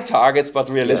 high targets, but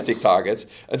realistic targets.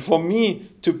 And for me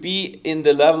to be in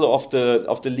the level of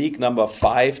the league number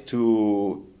 5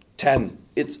 to 10,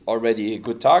 it's already a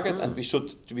good target, and we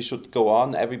should go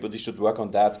on. Everybody should work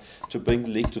on that to bring the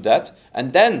league to that,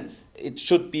 and then it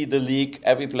should be the league.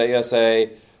 Every player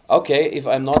say, okay, if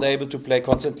I'm not able to play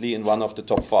constantly in one of the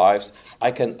top 5s,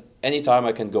 anytime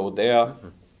I can go there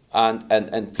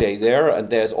and play there, and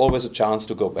there's always a chance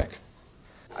to go back.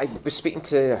 I was speaking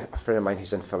to a friend of mine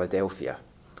who's in Philadelphia,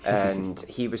 and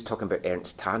he was talking about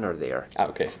Ernst Tanner there.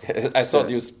 Okay, I thought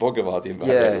you spoke about him.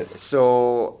 Yeah,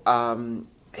 so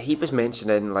he was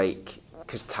mentioning,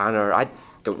 because Tanner, I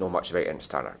don't know much about Ernst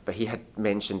Tanner, but he had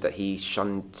mentioned that he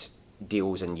shunned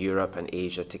deals in Europe and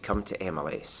Asia to come to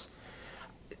MLS.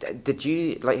 Did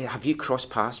you, have you crossed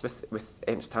paths with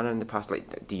Ernst Tanner in the past?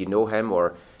 Do you know him,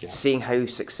 or seeing how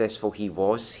successful he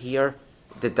was here?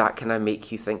 Did that kind of make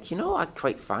you think, I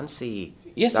quite fancy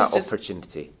Yes, that yes.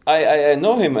 opportunity? I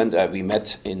know him, and we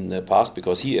met in the past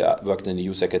because he worked in the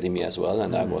youth academy as well,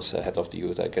 and I was head of the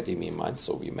youth academy in Mainz,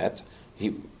 so we met.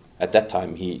 At that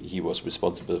time, he was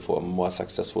responsible for a more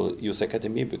successful youth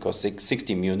academy because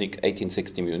 1860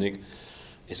 Munich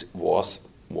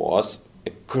was a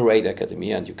great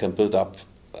academy, and you can build up,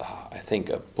 I think,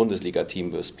 a Bundesliga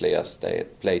team with players they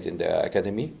played in their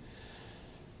academy,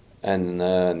 and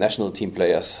national team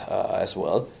players as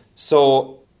well.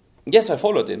 So, yes, I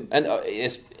followed him, and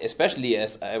especially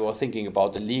as I was thinking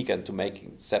about the league and to make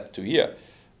step to here.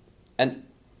 And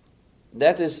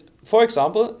that is, for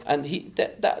example, and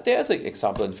there's an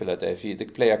example in Philadelphia, the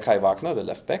player Kai Wagner, the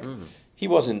left back. He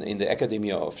was in the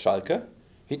academy of Schalke.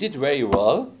 He did very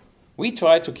well. We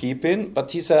tried to keep him,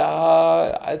 but he said,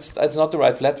 it's not the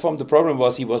right platform. The problem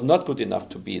was he was not good enough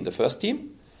to be in the first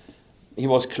team. He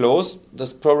was close. The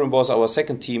problem was our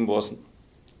second team was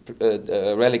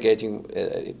relegating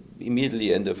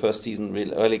immediately in the first season,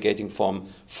 relegating from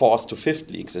 4th to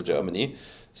 5th leagues in Germany.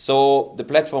 So the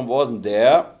platform wasn't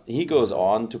there. He goes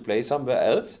on to play somewhere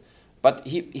else, but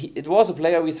it was a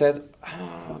player. We said,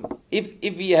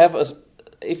 if we have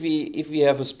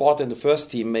a spot in the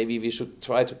first team, maybe we should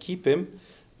try to keep him.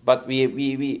 But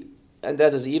we and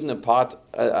that is even a part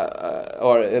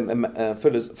or a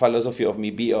philosophy of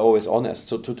me, be always honest.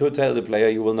 So to tell the player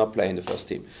you will not play in the first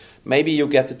team. Maybe you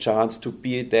get the chance to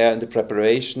be there in the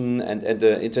preparation and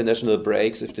the international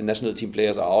breaks. If the national team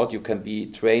players are out, you can be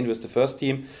trained with the first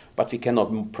team, but we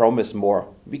cannot promise more.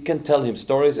 We can tell him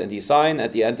stories and he sign.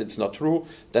 At the end, it's not true.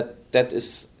 That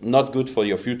is not good for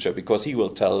your future because he will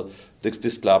tell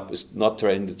this club is not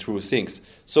training the true things.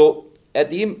 So at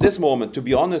this moment, to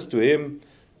be honest to him,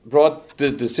 brought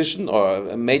the decision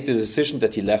or made the decision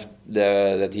that he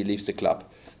leaves the club.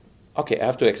 Okay, I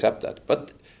have to accept that.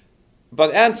 But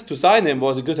Ernst to sign him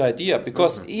was a good idea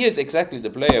because he is exactly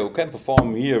the player who can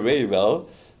perform here very well,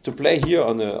 to play here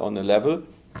on a level,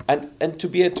 and to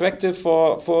be attractive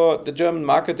for the German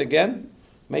market again,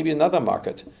 maybe another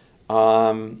market.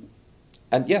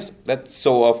 And yes,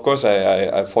 so of course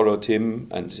I followed him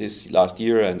and his last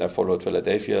year, and I followed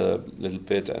Philadelphia a little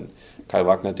bit, and Kai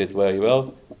Wagner did very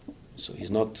well. So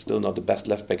he's still not the best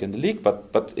left back in the league,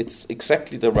 but it's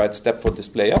exactly the right step for this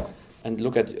player. And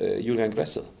look at Julian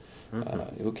Gressel,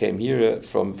 who came here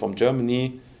from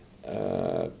Germany,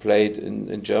 played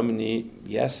in Germany,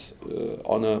 yes,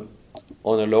 on a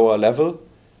lower level,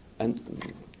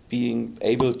 and being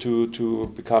able to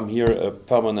become here a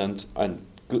permanent and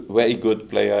very good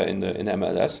player in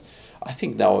MLS. I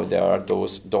think now there are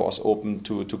those doors open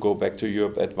to go back to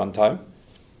Europe at one time.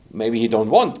 Maybe he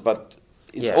don't want, but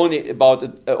it's only about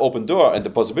an open door and the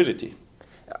possibility.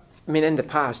 I mean, in the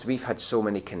past, we've had so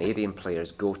many Canadian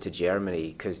players go to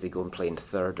Germany because they go and play in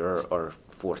third or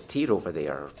fourth tier over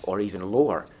there, or even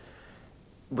lower.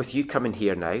 With you coming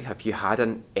here now, have you had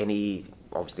any,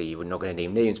 obviously we're not going to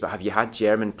name names, but have you had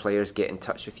German players get in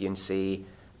touch with you and say,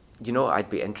 I'd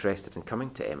be interested in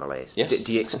coming to MLS? Yes.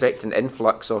 Do you expect an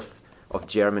influx of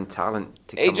German talent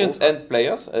to come Agents over? and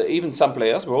players, even some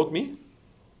players wrote me.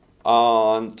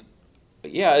 And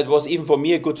yeah, it was even for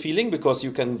me a good feeling because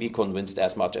you can be convinced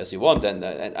as much as you want, and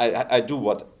I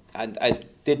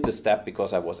did the step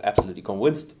because I was absolutely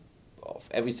convinced of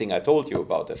everything I told you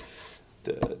about it,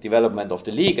 the development of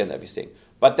the league and everything.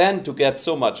 But then to get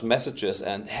so much messages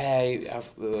and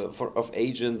of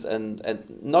agents and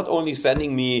not only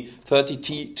sending me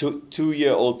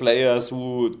 32-year-old players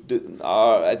who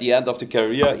are at the end of the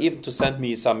career, even to send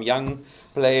me some young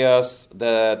players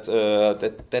that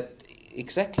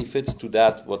exactly fits to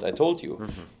that what I told you,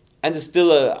 and it's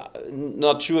still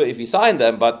not sure if we sign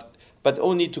them, but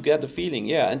only to get the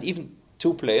feeling, and even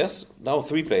 2 players, now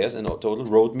 3 players in total,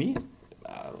 wrote me.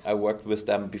 I worked with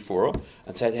them before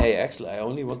and said, "Hey Axel, I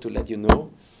only want to let you know,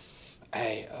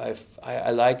 I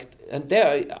liked," and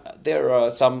there are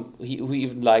some who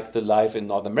even like the life in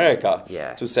North America.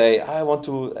 Yeah. To say, I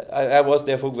was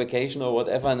there for vacation or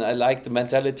whatever, and I like the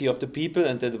mentality of the people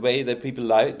and the way that people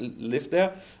live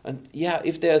there. And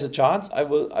if there's a chance, I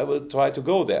will try to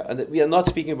go there. And we are not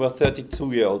speaking about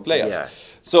 32-year-old players. Yeah.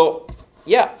 So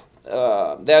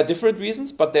there are different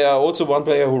reasons, but there are also one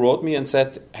player who wrote me and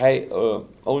said, "Hey,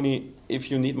 only if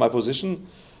you need my position.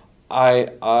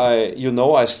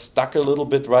 I stuck a little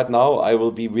bit right now. I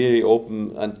will be really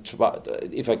open and try,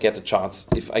 if I get a chance.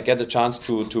 If I get a chance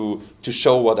to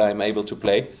show what I'm able to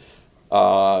play,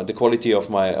 the quality of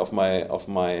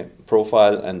my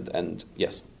profile and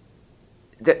yes."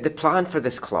 The plan for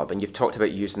this club, and you've talked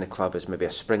about using the club as maybe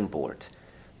a springboard,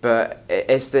 but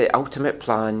is the ultimate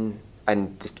plan,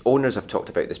 and the owners have talked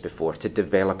about this before, to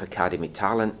develop academy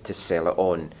talent, to sell it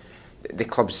on the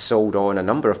club's sold on a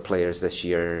number of players this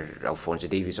year. Alphonso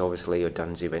Davies, obviously,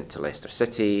 O'Dunsey went to Leicester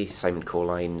City, Simon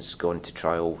Colline's gone to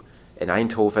trial in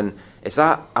Eindhoven. Is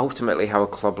that ultimately how a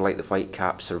club like the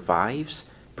Whitecaps survives?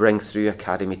 Bring through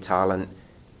academy talent,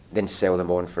 then sell them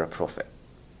on for a profit?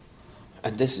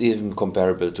 And this is even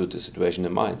comparable to the situation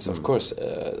in Mainz. Of course,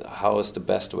 how is the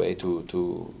best way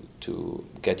to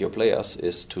get your players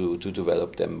is to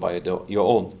develop them by your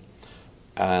own.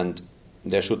 And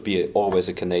there should be always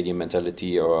a Canadian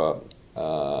mentality or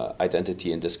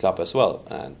identity in this club as well.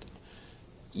 And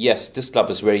yes, this club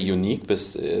is very unique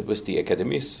with the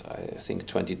academies. I think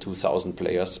 22,000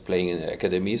 players playing in the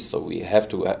academies, so we have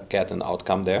to get an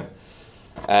outcome there.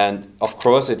 And of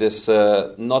course, it is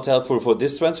not helpful for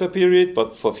this transfer period,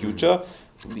 but for future,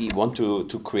 we want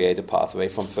to create a pathway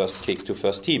from first kick to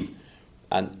first team,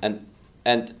 and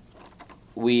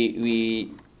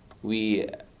we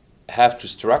have to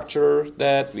structure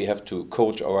that. We have to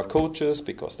coach our coaches,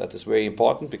 because that is very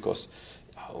important, because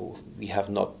we have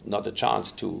not a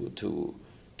chance to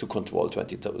control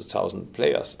 20,000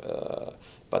 players.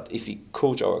 But if we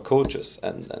coach our coaches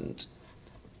and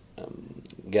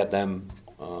get them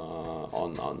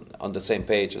on the same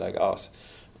page like us,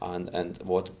 and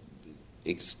what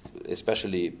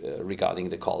especially regarding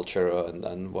the culture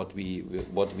and what we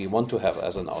want to have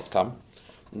as an outcome,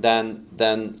 then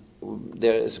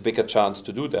there is a bigger chance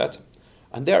to do that.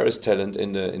 And there is talent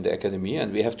in the academy,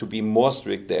 and we have to be more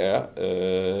strict there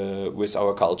with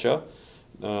our culture,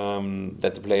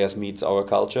 that the players meet our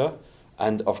culture.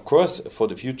 And of course, for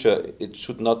the future, it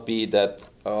should not be that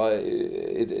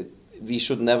we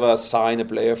should never sign a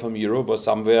player from Europe or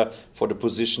somewhere for the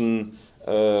position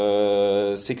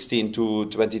 16 to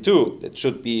 22. It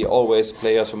should be always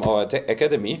players from our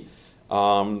academy,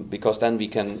 because then we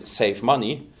can save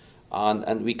money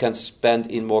and we can spend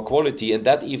in more quality. And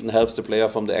that even helps the player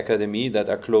from the academy that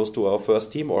are close to our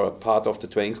first team or a part of the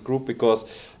trainings group, because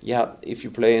if you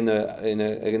play in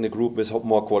a group with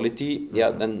more quality,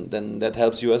 then that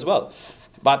helps you as well.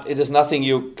 But it is nothing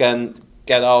you can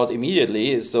get out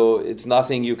immediately, so it's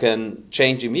nothing you can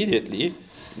change immediately.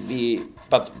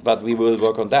 But we will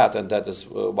work on that, and that is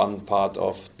one part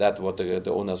of that what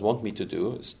the owners want me to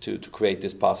do, is to create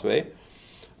this pathway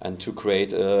and to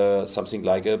create something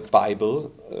like a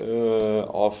Bible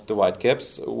of the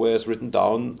Whitecaps, where it's written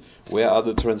down where are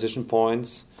the transition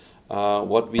points,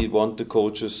 what we want the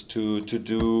coaches to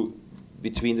do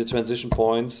between the transition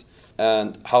points,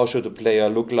 and how should a player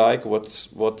look like, what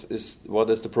is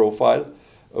the profile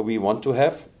we want to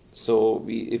have. So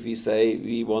if we say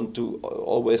we want to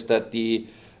always that the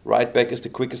right back is the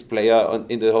quickest player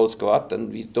in the whole squad, then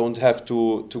we don't have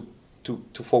to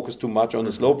focus too much on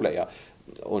the slow player,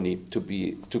 only to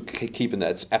keep an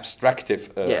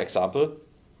abstractive example.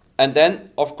 And then,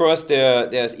 of course,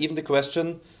 there's even the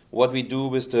question what we do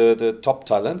with the top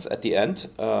talents at the end,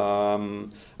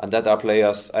 and that are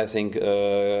players, I think,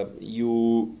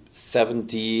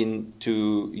 U17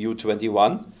 to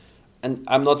U21. And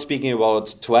I'm not speaking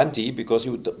about 20, because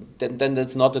then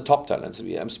that's not the top talents.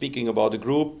 I'm speaking about a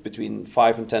group between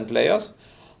 5 and 10 players.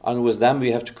 And with them,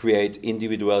 we have to create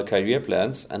individual career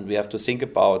plans, and we have to think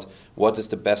about what is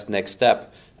the best next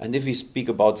step. And if we speak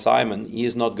about Simon, he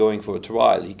is not going for a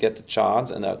trial. He gets a chance,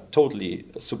 and I totally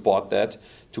support that,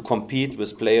 to compete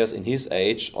with players in his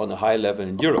age on a high level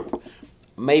in Europe.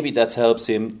 Maybe that helps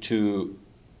him to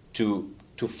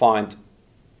find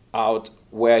out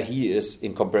where he is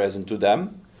in comparison to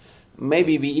them.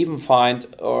 Maybe we even find,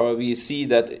 or we see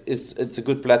that it's a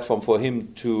good platform for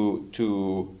him to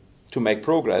make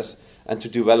progress and to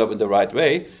develop in the right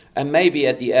way. And maybe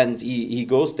at the end he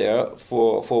goes there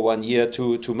for 1 year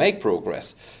to make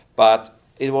progress. But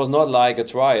it was not like a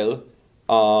trial,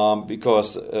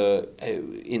 because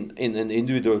in an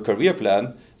individual career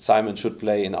plan, Simon should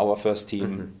play in our first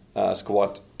team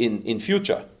squad in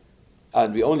future.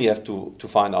 And we only have to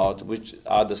find out which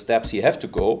are the steps he have to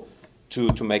go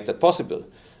to make that possible.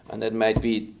 And that might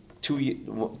be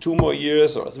 2 more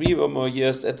years or 3 more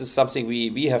years. That is something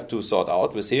we have to sort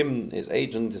out with him, his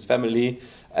agent, his family,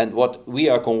 and what we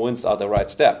are convinced are the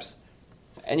right steps.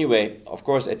 Anyway, of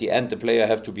course, at the end, the player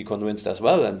have to be convinced as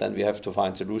well, and then we have to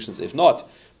find solutions if not.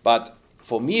 But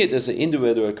for me, it is an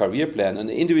individual career plan. An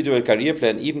individual career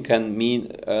plan even can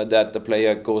mean that the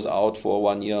player goes out for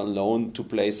 1 year on loan to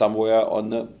play somewhere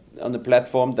on a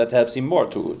platform that helps him more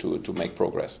to make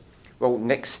progress. Well,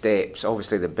 next steps,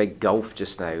 obviously the big gulf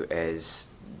just now is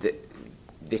the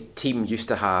team used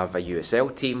to have a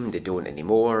USL team, they don't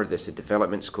anymore. There's a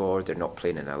development squad, they're not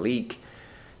playing in a league.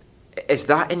 Is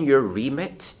that in your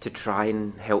remit to try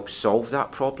and help solve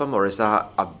that problem, or is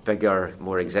that a bigger,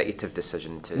 more executive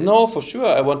decision to... No, for sure.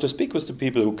 I want to speak with the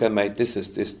people who can make these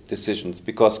decisions,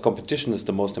 because competition is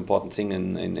the most important thing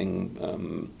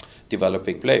in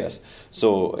developing players.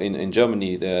 So in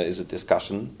Germany there is a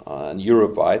discussion, and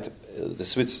Europe-wide, the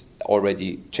Swiss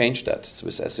already changed that,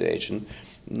 Swiss Association,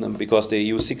 because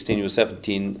the U16,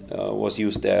 U17 was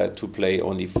used there to play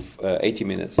only 80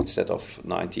 minutes instead of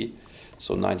 90.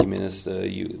 So 90 minutes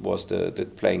was the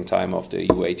playing time of the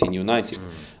U18, U19.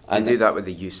 And do that with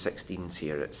the U16s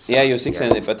here. Yeah,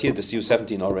 U16, but here the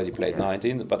U17 already played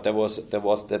 19. But there was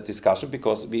that discussion,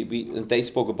 because they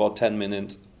spoke about 10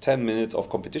 minutes of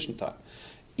competition time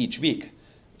each week.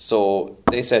 So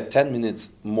they said 10 minutes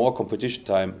more competition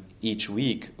time each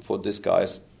week for these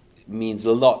guys means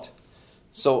a lot.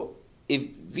 So if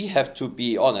we have to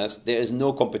be honest, there is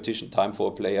no competition time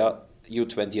for a player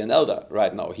U20 and elder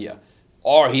right now here.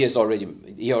 Or he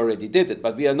already did it,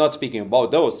 but we are not speaking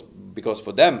about those, because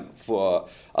for them, for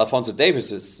Alphonso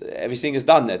Davies, everything is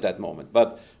done at that moment.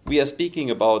 But we are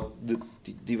speaking about the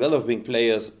developing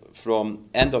players from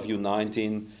end of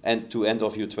U19 and to end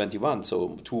of U21,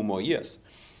 so 2 more years.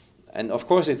 And of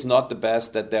course, it's not the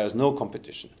best that there is no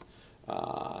competition.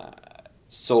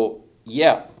 So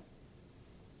yeah,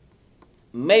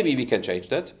 maybe we can change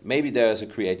that. Maybe there is a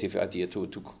creative idea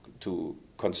to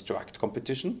construct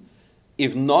competition.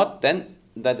 If not, then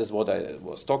that is what I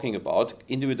was talking about,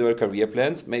 individual career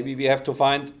plans. Maybe we have to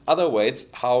find other ways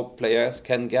how players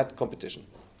can get competition.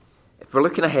 If we're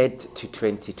looking ahead to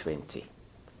 2020,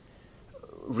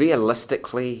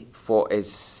 realistically, what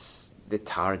is the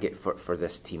target for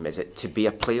this team? Is it to be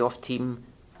a playoff team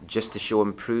just to show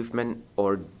improvement,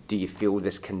 or do you feel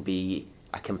this can be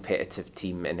a competitive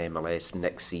team in MLS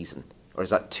next season? Or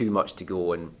is that too much to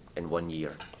go in 1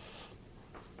 year?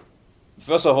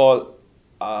 First of all,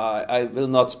 I will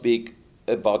not speak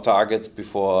about targets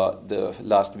before the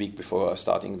last week before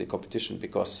starting the competition,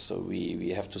 because we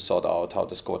have to sort out how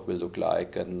the squad will look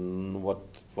like and what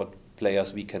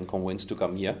players we can convince to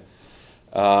come here.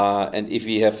 And if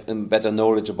we have better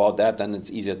knowledge about that, then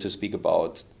it's easier to speak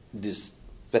about these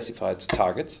specified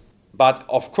targets. But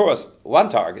of course, one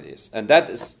target is, and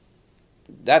that is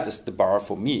the bar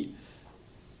for me.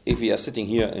 If we are sitting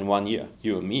here in 1 year,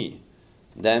 you and me,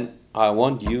 then I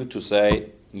want you to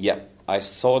say, yeah, I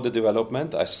saw the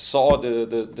development, I saw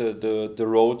the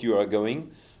road you are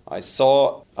going, I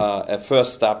saw a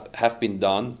first step have been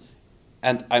done,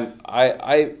 and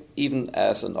I even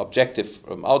as an objective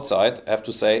from outside have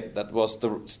to say that was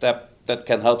the step that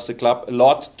can help the club a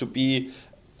lot to be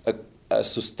a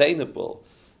sustainable,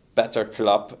 better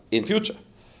club in future.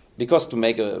 Because to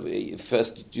make a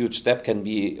first huge step can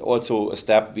be also a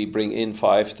step. We bring in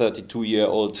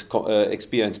 32-year-old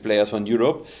experienced players from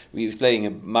Europe. We're playing a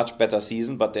much better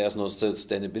season, but there's no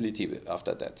sustainability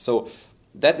after that. So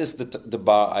that is the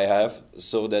bar I have,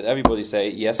 so that everybody say,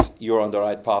 yes, you're on the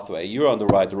right pathway. You're on the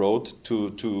right road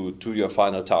to your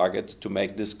final target, to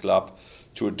make this club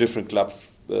to a different club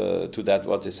to that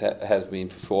what it has been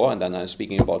before. And then I'm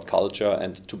speaking about culture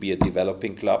and to be a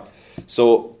developing club.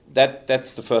 So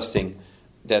that's the first thing,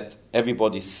 that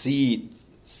everybody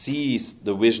sees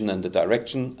the vision and the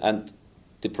direction and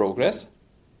the progress.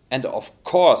 And of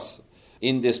course,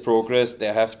 in this progress,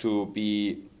 there have to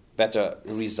be better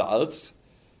results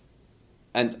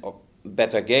and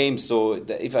better games. So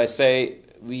if I say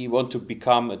we want to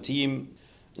become a team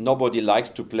nobody likes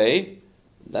to play,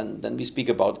 then we speak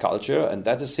about culture, and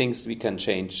that is things we can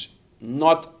change,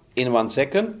 not in 1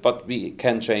 second, but we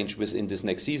can change within this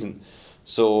next season.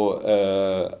 So,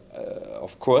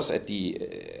 of course,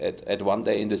 at one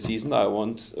day in the season, I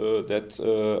want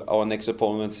that our next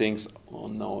opponent thinks, oh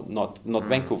no, not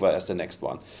Vancouver as the next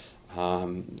one.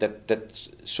 That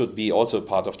should be also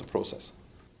part of the process.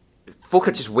 Folk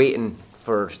are just waiting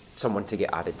for someone to get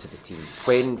added to the team.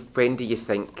 When do you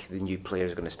think the new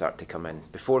players are going to start to come in?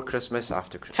 Before Christmas,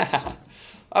 after Christmas?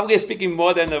 I'm speaking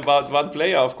more than about one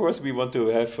player. Of course, we want to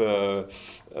have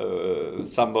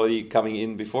somebody coming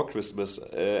in before Christmas.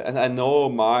 And I know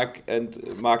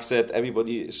Mark said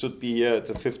everybody should be here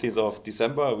the 15th of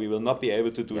December. We will not be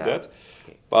able to do that.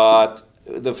 Okay. But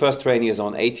the first training is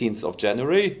on 18th of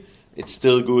January. It's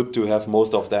still good to have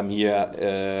most of them here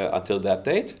until that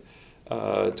date,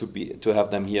 to have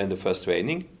them here in the first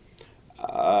training.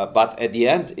 But at the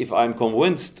end, if I'm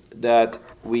convinced that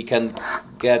we can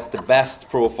get the best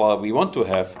profile we want to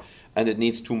have, and it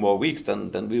needs 2 more weeks,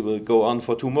 then we will go on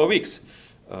for 2 more weeks.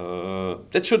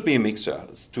 That should be a mixture,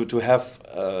 to have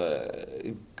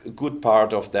a good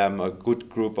part of them, a good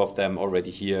group of them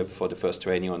already here for the first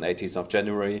training on 18th of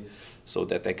January, so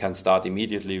that they can start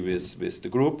immediately with the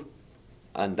group.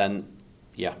 and then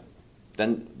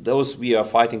those we are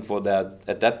fighting for that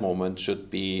at that moment should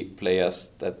be players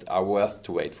that are worth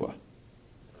to wait for.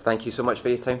 Thank you so much for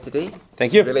your time today.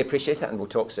 Thank you. Really appreciate it, and we'll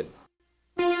talk soon.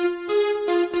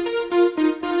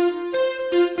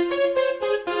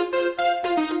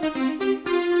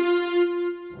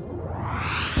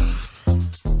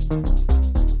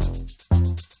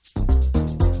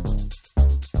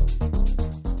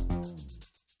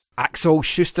 Axel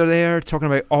Schuster there, talking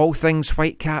about all things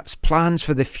Whitecaps, plans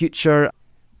for the future.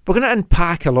 We're going to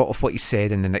unpack a lot of what he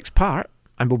said in the next part,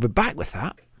 and we'll be back with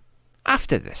that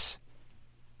after this.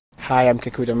 Hi, I'm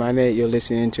Kekuta Mane. You're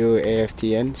listening to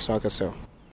AFTN Soccer Show.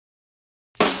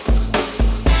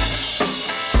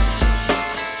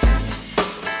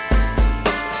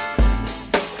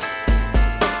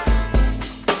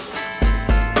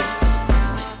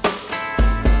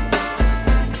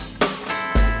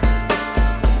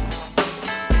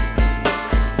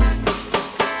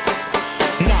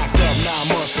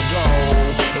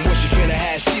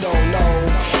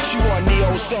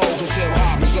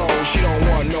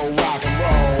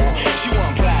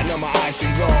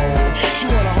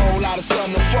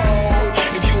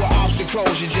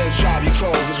 You just drop your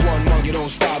cold, cause one monkey don't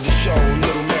stop the show.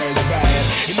 Little Mary's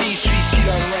bad. In these streets she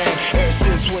done ran ever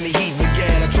since when the heat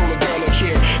began. I told a girl, look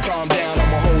here, calm down,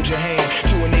 I'ma hold your hand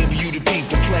to enable you to peep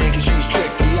the plan, cause you was quick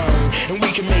to learn. And we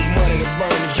can make money to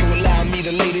burn if you allow me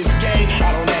to lay this game.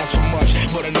 I don't ask for much,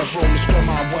 but enough room to spread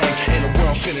my wing. And the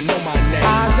world finna know my name.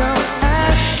 I don't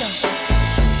ask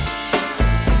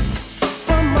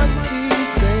for much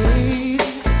these days.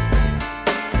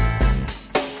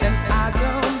 And I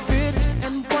don't bitch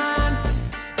and whine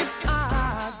if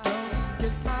I don't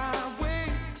get my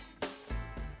way.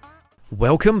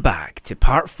 Welcome back to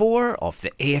part 4 of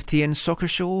the AFTN Soccer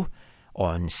Show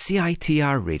on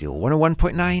CITR Radio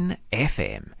 101.9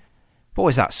 FM. What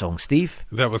was that song, Steve?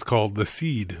 That was called The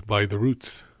Seed by The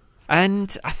Roots.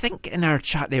 And I think in our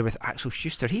chat there with Axel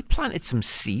Schuster, he planted some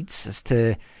seeds as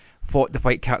to what the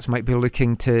Whitecaps might be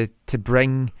looking to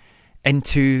bring in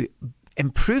to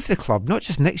improve the club, not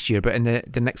just next year, but in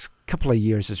the next couple of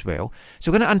years as well.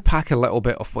 So we're going to unpack a little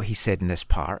bit of what he said in this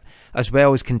part, as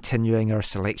well as continuing our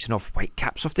selection of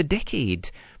Whitecaps of the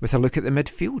decade with a look at the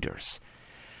midfielders.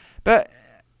 But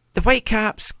the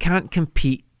Whitecaps can't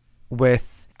compete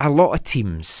with a lot of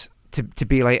teams to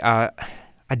be like a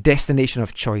destination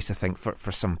of choice, I think,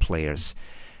 for some players.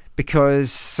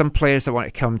 Because some players that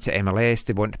want to come to MLS,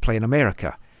 they want to play in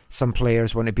America. Some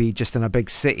players want to be just in a big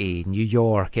city, New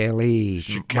York, LA,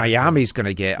 Chicago. Miami's going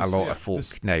to get a lot of folk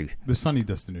now. The sunny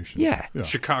destination. Yeah.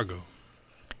 Chicago.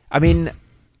 I mean,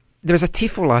 there was a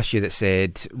TIFO last year that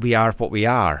said, we are what we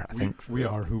are. I think we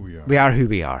are who we are. We are who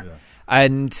we are. Yeah.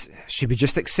 And should we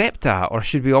just accept that? Or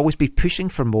should we always be pushing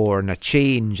for more and a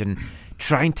change and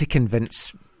trying to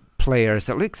convince players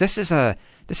that, look, this is a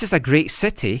great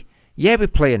city. Yeah, we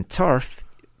play in turf,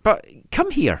 but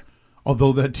come here.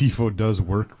 Although that TIFO does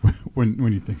work when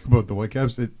you think about the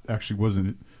Whitecaps, it actually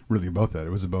wasn't really about that.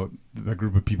 It was about that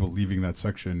group of people leaving that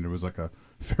section. It was like a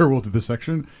farewell to the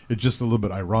section. It's just a little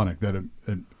bit ironic that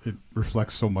it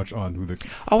reflects so much on who the...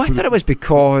 Oh, I thought it was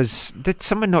because... Did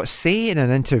someone not say in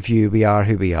an interview, we are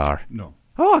who we are? No.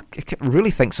 Oh, I really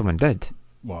think someone did.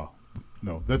 Wow.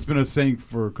 No, that's been a saying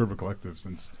for Curva Collective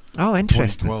since... Oh,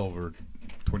 interesting. 2012 or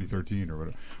 2013 or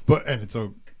whatever. But, and it's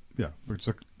a... Yeah, it's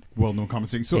a well-known common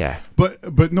saying. So, yeah. But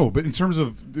in terms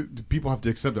of... Do people have to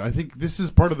accept it? I think this is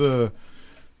part of the...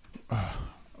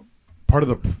 Part of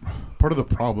the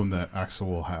problem that Axel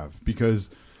will have, because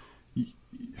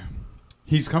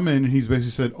he's come in and he's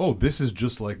basically said, oh, this is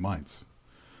just like Mainz.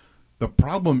 The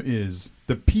problem is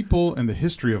the people and the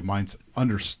history of Mainz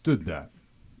understood that.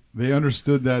 They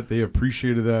understood that. They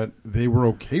appreciated that. They were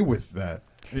okay with that.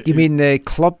 Do you mean the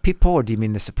club people, or do you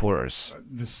mean the supporters?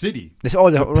 The city.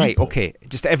 Right, people. Okay.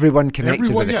 Just everyone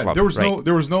connected with the club.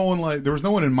 There was no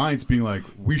one in Mainz being like,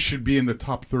 we should be in the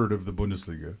top third of the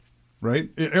Bundesliga.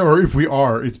 Right? Or if we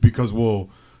are, it's because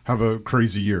we'll have a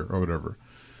crazy year or whatever.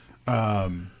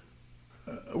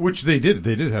 Which they did.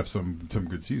 They did have some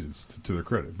good seasons, to their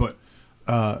credit. But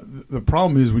the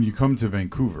problem is when you come to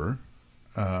Vancouver,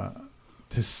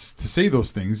 to say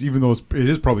those things, even though it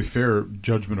is probably fair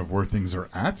judgment of where things are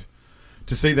at,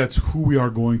 to say that's who we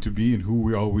are going to be and who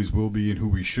we always will be and who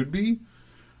we should be,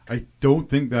 I don't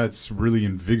think that's really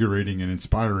invigorating and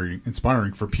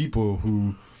inspiring for people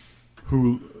who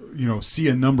see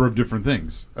a number of different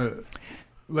things,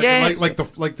 like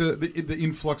the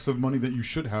influx of money that you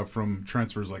should have from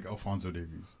transfers like Alphonso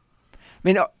Davies. I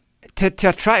mean, to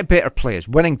attract better players,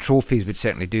 winning trophies would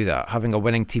certainly do that. Having a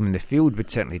winning team in the field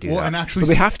would certainly do that. But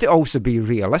we have to also be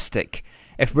realistic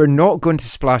if we're not going to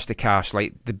splash the cash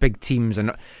like the big teams,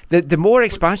 and the more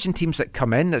expansion teams that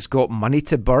come in that's got money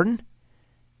to burn,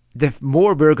 the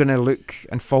more we're going to look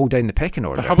and fall down the pecking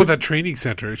order. But how about that training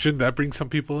center? Shouldn't that bring some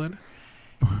people in?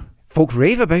 Folk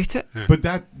rave about it. Yeah.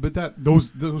 But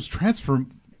those transfer.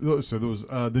 So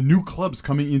the new clubs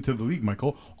coming into the league,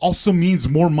 Michael, also means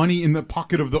more money in the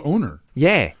pocket of the owner.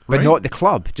 Yeah, but right? not the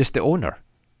club, just the owner.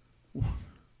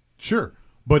 Sure,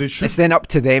 but it should. It's then up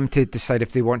to them to decide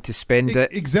if they want to spend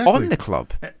it exactly on the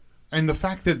club. And the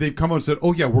fact that they've come out and said,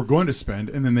 "Oh yeah, we're going to spend,"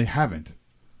 and then they haven't.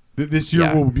 This year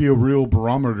Yeah. will be a real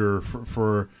barometer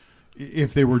for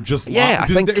if they were just I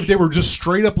think if they were just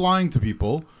straight up lying to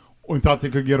people and thought they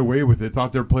could get away with it,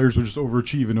 thought their players would just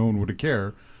overachieve and no one would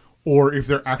care. Or if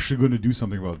they're actually going to do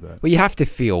something about that. Well, you have to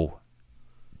feel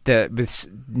that with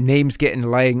names getting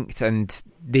linked and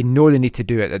they know they need to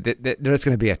do it, that there is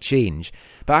going to be a change.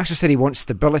 But Axel said he wants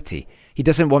stability. He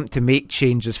doesn't want to make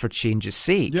changes for change's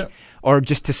sake or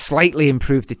just to slightly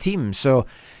improve the team. So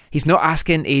he's not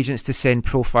asking agents to send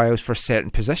profiles for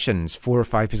certain positions, 4 or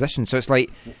 5 positions. So it's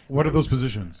like... What are those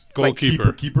positions? Goalkeeper.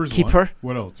 Like keeper's Keeper. One.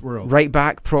 What else? Where else? Right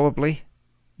back, probably.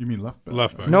 You mean left back?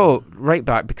 Left back. No, right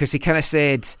back, because he kind of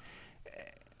said...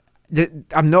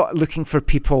 I'm not looking for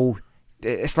people.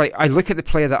 It's like I look at the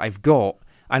player that I've got,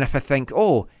 and if I think,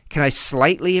 oh, can I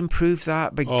slightly improve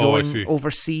that by going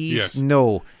overseas? Yes.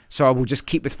 No. So I will just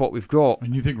keep with what we've got.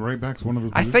 And you think right back's one of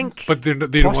those? I think, but they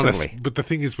don't want possibly. to. But the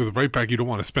thing is, with right back, you don't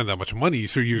want to spend that much money,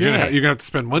 so you're gonna have to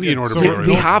spend money in order so to play right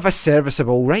we back. have a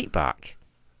serviceable right back.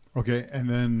 Okay, and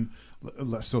then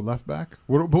so left back.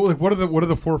 What are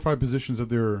the 4 or 5 positions that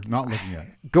they're not looking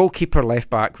at? Goalkeeper, left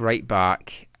back, right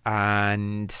back,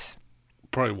 and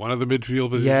probably one of the midfield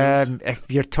positions. Yeah,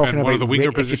 if you're talking and about one of the winger if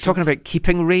you're positions. talking about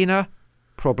keeping Reina,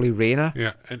 probably Reina.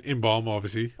 Yeah, and Imbaum,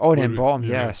 obviously. Oh, and Imbaum,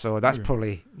 yeah. So that's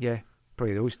probably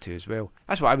those two as well.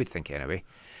 That's what I would think anyway.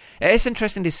 It is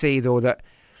interesting to say though that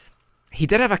he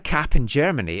did have a cap in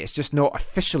Germany. It's just not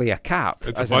officially a cap,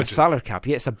 it's as a in a budget. salary cap.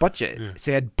 Yeah, it's a budget. Yeah.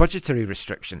 So he had budgetary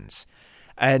restrictions,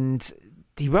 and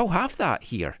he will have that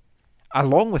here,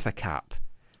 along with a cap,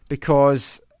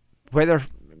 because whether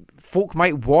folk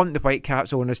might want the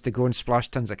Whitecaps owners to go and splash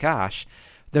tons of cash,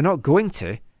 they're not going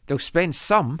to. They'll spend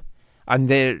some, and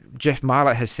Jeff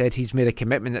Mallett has said he's made a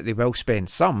commitment that they will spend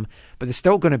some, but there's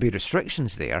still going to be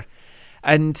restrictions there.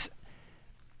 And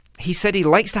he said he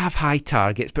likes to have high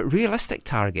targets, but realistic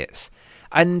targets.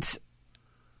 And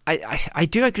I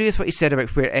do agree with what he said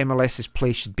about where MLS's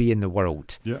place should be in the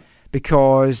world. Yeah.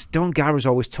 Because Don Garber's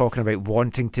always talking about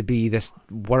wanting to be this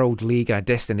world league and a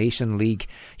destination league.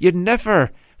 You'd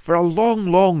never, for a long,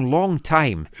 long, long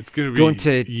time, it's going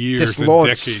to years dislodge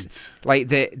and decades. like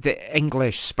the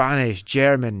English, Spanish,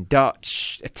 German,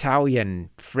 Dutch, Italian,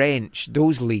 French,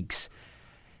 those leagues.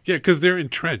 Yeah, because they're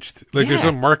entrenched. Like there's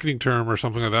a marketing term or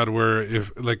something like that where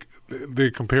if like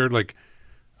they compared like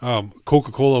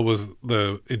Coca-Cola was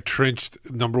the entrenched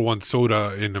number 1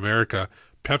 soda in America.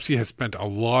 Pepsi has spent a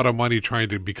lot of money trying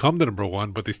to become the number 1,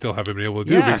 but they still haven't been able to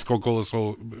do it because Coca-Cola is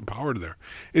so empowered there.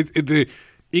 The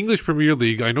English Premier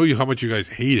League, I know how much you guys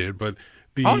hate it, but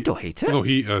I don't hate it. No,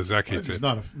 Zach hates He's it.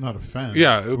 not a fan.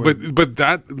 Yeah, but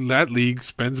that league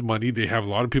spends money. They have a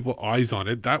lot of people eyes on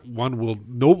it. That one will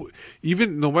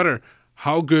no matter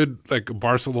how good like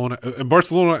Barcelona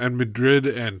and Madrid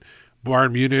and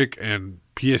Bayern Munich and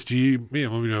PSG, maybe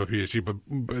not PSG, but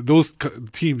those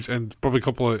teams and probably a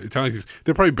couple of Italian teams,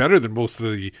 they're probably better than most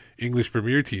of the English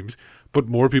Premier teams. But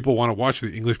more people want to watch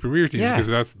the English Premier teams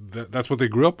because that's what they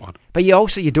grew up on. But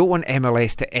you don't want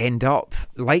MLS to end up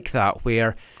like that,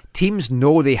 where teams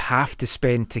know they have to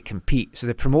spend to compete. So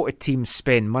the promoted teams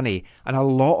spend money, and a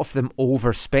lot of them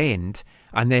overspend,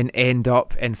 and then end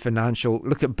up in financial.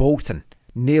 Look at Bolton,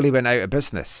 nearly went out of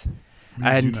business,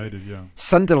 and United,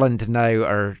 Sunderland now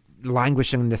are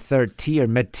languishing in the 3rd tier,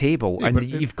 mid-table, and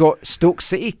you've got Stoke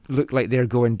City look like they're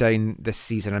going down this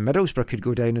season, and Middlesbrough could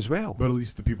go down as well. But at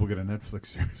least the people get a Netflix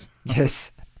series.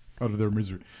 Yes, out of their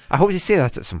misery. I hope you say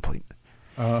that at some point.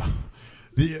 But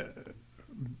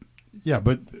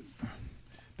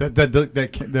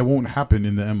that won't happen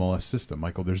in the MLS system,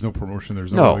 Michael. There's no promotion,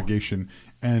 there's no relegation,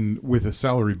 and with a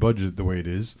salary budget the way it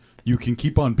is, you can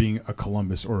keep on being a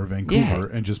Columbus or a Vancouver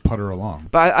and just putter along.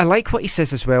 But I like what he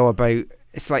says as well about,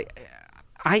 it's like,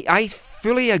 I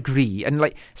fully agree, and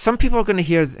like some people are going to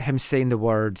hear him saying the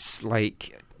words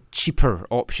like cheaper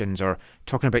options or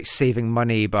talking about saving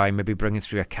money by maybe bringing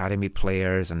through academy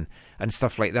players and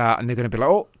stuff like that, and they're going to be like,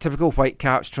 oh, typical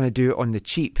Whitecaps trying to do it on the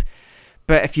cheap.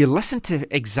 But if you listen to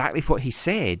exactly what he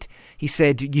said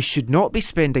you should not be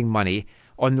spending money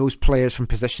on those players from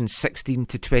positions 16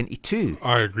 to 22.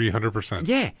 I agree 100%.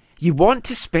 Yeah. you want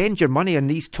to spend your money on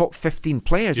these top 15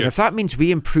 players. And if that means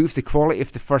we improve the quality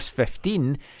of the first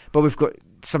 15, but we've got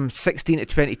some 16 to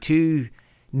 22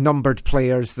 numbered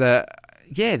players that,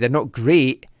 they're not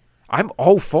great, I'm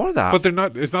all for that. But they're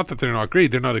not. It's not that they're not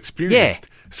great. They're not experienced.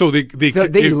 So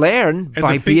they learn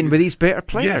by being with these better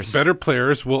players. Yes, better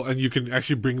players will, and you can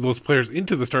actually bring those players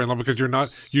into the starting line because you're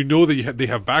not. You know that they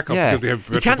have backup because they have.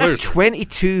 You can't have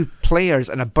 22 players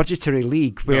in a budgetary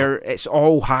league where it's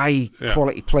all high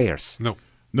quality players.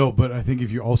 No, but I think if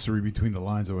you also read between the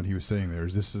lines of what he was saying there,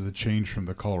 this is a change from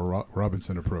the Carl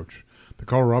Robinson approach. The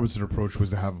Carl Robinson approach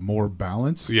was to have more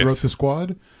balance throughout the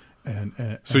squad.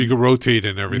 And so you can rotate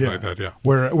and everything like that,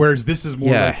 Whereas this is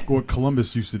more like what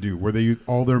Columbus used to do, where they used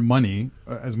all their money,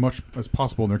 as much as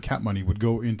possible, and their cap money would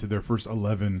go into their first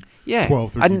 11,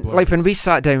 12, 13 and players. like when we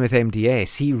sat down with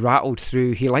MDS, he rattled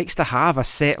through, he likes to have a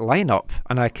set lineup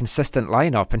and a consistent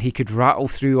lineup, and he could rattle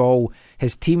through all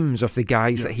his teams of the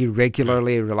guys that he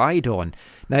regularly relied on.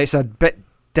 Now, it's a bit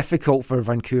difficult for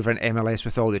Vancouver and MLS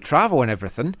with all the travel and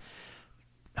everything.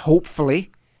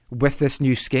 Hopefully, with this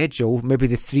new schedule, maybe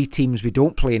the 3 teams we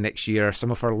don't play next year are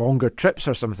some of our longer trips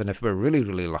or something if we're really,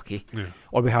 really lucky,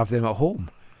 or we have them at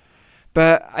home.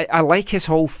 But I like his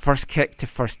whole first kick to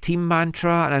first team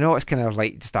mantra, and I know it's kind of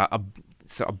like just a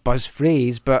sort of buzz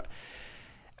phrase, but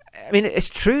I mean, it's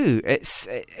true.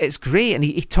 It's great, and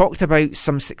he talked about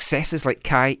some successes like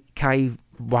Kai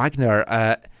Wagner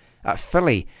at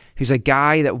Philly, who's a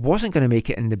guy that wasn't going to make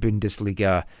it in the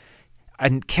Bundesliga,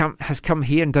 and has come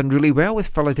here and done really well with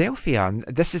Philadelphia. And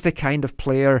this is the kind of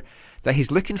player that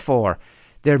he's looking for.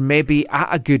 They're maybe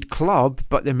at a good club,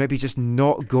 but they're maybe just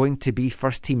not going to be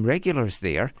first-team regulars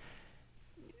there.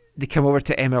 They come over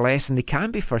to MLS and they can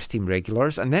be first-team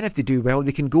regulars, and then if they do well,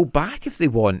 they can go back if they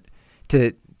want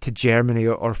to Germany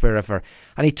or wherever.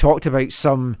 And he talked about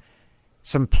some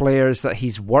players that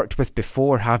he's worked with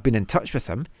before have been in touch with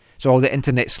him, so all the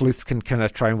internet sleuths can kind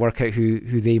of try and work out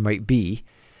who they might be.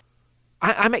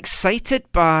 I'm excited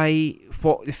by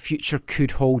what the future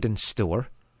could hold in store.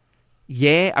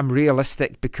 Yeah, I'm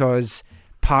realistic because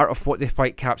part of what the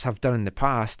Whitecaps have done in the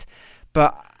past,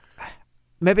 but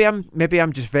maybe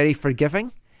I'm just very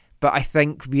forgiving. But I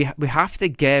think we have to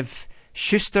give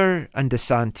Schuster and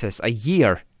DeSantis a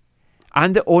year,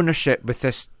 and the ownership with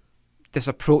this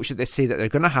approach that they say that they're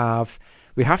going to have.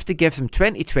 We have to give them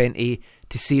 2020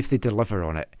 to see if they deliver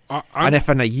on it. And if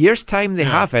in a year's time they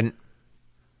haven't,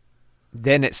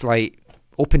 then it's like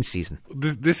open season.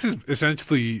 This is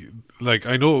essentially, like,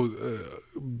 I know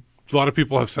a lot of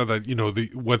people have said that,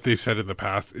 what they've said in the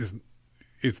past is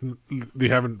they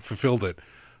haven't fulfilled it.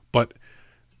 But,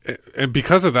 and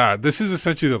because of that, this is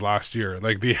essentially the last year.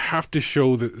 Like, they have to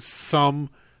show that some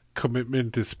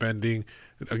commitment to spending.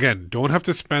 Again, don't have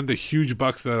to spend the huge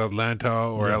bucks that Atlanta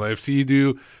or LAFC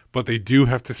do, but they do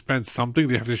have to spend something.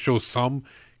 They have to show some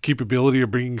capability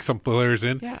of bringing some players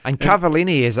in. Yeah, and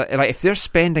Cavallini is like, if they're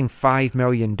spending $5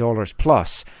 million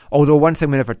plus, although one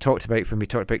thing we never talked about when we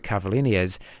talked about Cavallini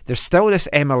is there's still this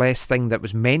MLS thing that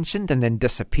was mentioned and then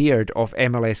disappeared of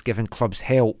MLS giving clubs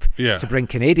help to bring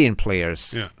Canadian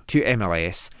players to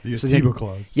MLS. The Estiba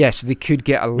clause. Yeah, so they could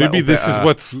get a little Maybe this bit, is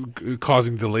what's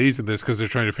causing delays in this because they're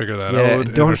trying to figure that out.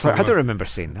 I don't remember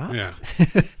saying that.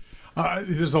 Yeah.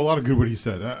 There's a lot of good what he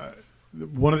said.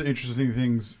 One of the interesting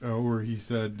things where he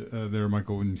said there,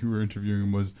 Michael, when you were interviewing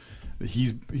him, was that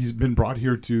he's been brought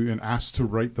here and asked to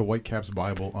write the Whitecaps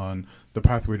Bible on the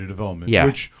pathway to development. Yeah.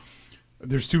 Which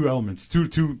there's two elements,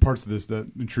 two parts of this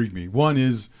that intrigue me. One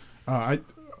is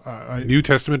New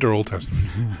Testament or Old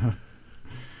Testament?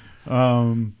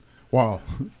 Wow.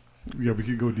 Yeah, we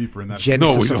could go deeper in that.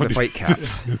 Genesis of the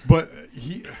Whitecaps. But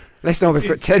we've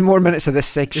got 10 more minutes of this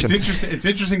section. It's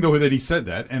interesting though that he said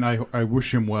that, and I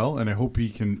wish him well, and I hope he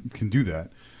can do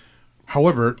that.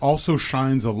 However, it also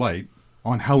shines a light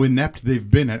on how inept they've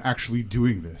been at actually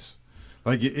doing this.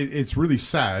 Like it's really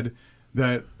sad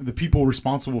that the people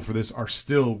responsible for this are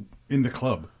still in the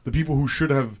club. The people who should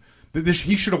have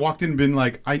he should have walked in and been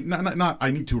like, I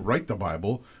need to write the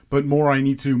Bible, but more I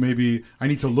need to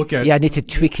look at. Yeah, I need to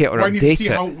tweak it or I need to update see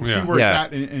it. Where it's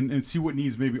at and see what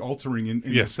needs maybe altering in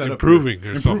the setup. Improving.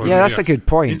 That's a good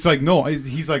point. It's like, no,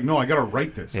 he's like, no, I got to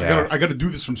write this. Yeah. I got to do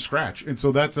this from scratch. And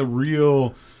so that's a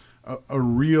real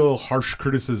harsh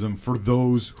criticism for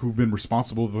those who've been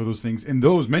responsible for those things. And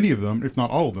those, many of them, if not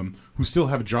all of them, who still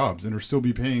have jobs and are still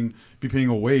be paying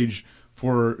a wage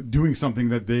for doing something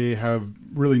that they have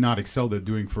really not excelled at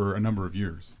doing for a number of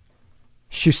years.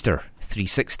 Schuster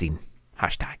 316 #.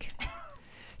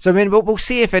 So I mean, we'll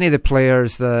see if any of the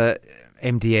players that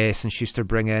MDS and Schuster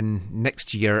bring in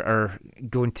next year are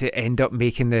going to end up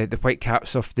making the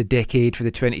Whitecaps of the decade for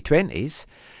the 2020s.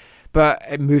 But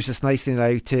it moves us nicely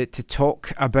now to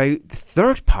talk about the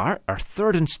third part, our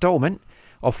third instalment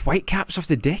of Whitecaps of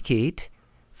the Decade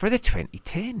for the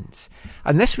 2010s.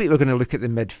 And this week we're going to look at the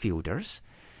midfielders.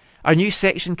 Our new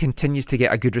section continues to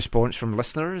get a good response from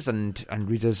listeners and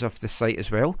readers of the site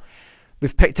as well.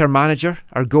 We've picked our manager,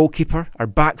 our goalkeeper, our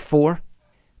back four.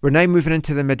 We're now moving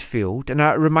into the midfield. And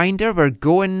a reminder, we're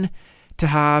going to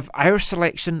have our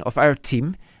selection of our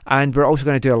team, and we're also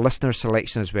going to do a listener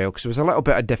selection as well, because there was a little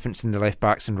bit of difference in the left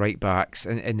backs and right backs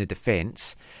in the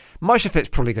defence. Much of it's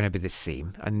probably going to be the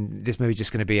same, and there's maybe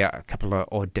just going to be a couple of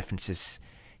odd differences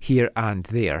here and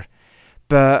there.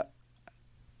 But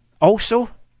also,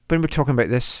 when we're talking about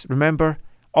this, remember,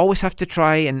 always have to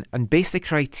try and base the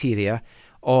criteria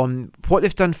on what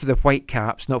they've done for the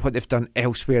Whitecaps, not what they've done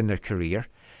elsewhere in their career,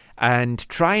 and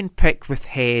try and pick with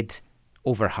head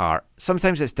over heart.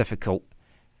 Sometimes it's difficult,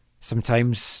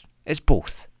 sometimes it's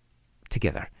both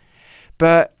together.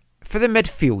 But for the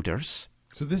midfielders...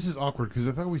 So this is awkward, because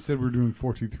I thought we said we were doing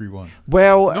 4-2-3-1.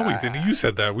 Well... No, we didn't. You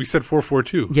said that. We said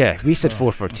 4-4-2. Yeah, we said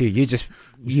 4-4-2.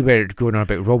 You were going on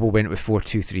about Robbo went with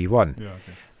 4-2-3-1. Yeah, okay.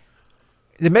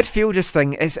 The midfielders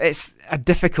thing, it's a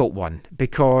difficult one,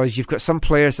 because you've got some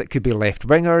players that could be left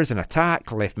wingers in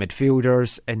attack, left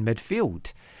midfielders in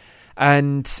midfield.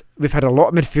 And we've had a lot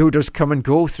of midfielders come and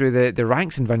go through the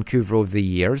ranks in Vancouver over the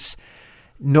years.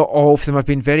 Not all of them have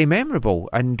been very memorable.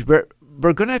 And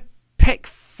we're going to pick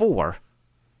 4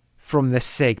 from this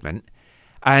segment,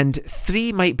 and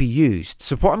 3 might be used.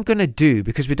 So what I'm going to do,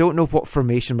 because we don't know what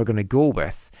formation we're going to go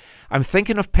with, I'm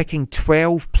thinking of picking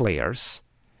 12 players.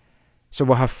 So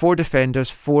we'll have 4 defenders,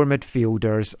 4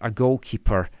 midfielders, a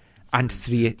goalkeeper, and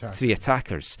 3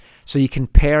 attackers. So you can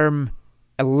perm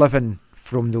 11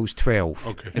 from those 12.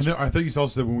 Okay. And I thought you also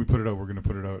said when we put it out, we're going to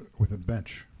put it out with a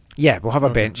bench. Yeah, we'll have a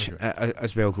bench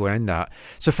as well going in that.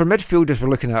 So for midfielders, we're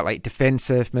looking at like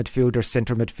defensive midfielders,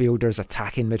 centre midfielders,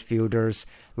 attacking midfielders,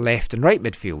 left and right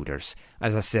midfielders.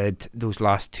 As I said, those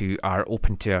last 2 are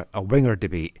open to a winger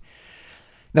debate.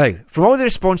 Now, from all the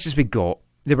responses we got,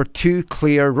 there were 2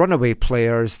 clear runaway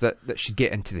players that should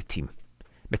get into the team.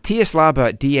 Matías Laba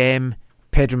at DM,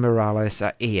 Pedro Morales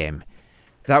at AM.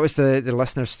 That was the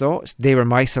listeners' thoughts. They were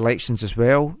my selections as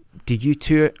well. Do you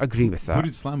 2 agree with that? Who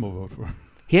did Slambo vote for?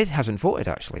 He hasn't voted,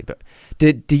 actually. But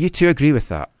do you 2 agree with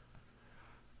that?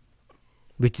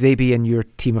 Would they be in your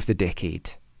team of the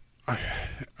decade?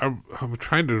 I'm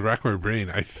trying to rack my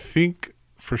brain. I think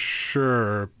for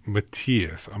sure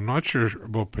Matías. I'm not sure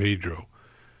about Pedro.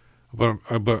 But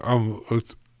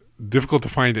it's difficult to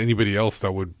find anybody else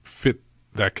that would fit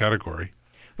that category.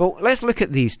 Well, let's look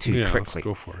at these 2 quickly. Let's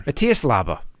go for it. Matías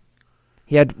Laba.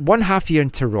 He had 1.5 year in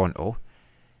Toronto.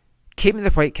 Came to the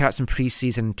Whitecaps in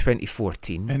pre-season in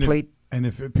 2014. And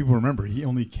if people remember, he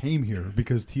only came here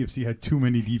because TFC had too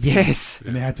many DPs. Yes.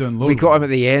 And they had to unload We got him at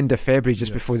the end of February,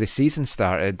 just before the season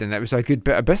started, and it was a good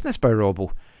bit of business by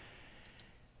Robbo.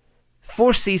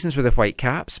 4 seasons with the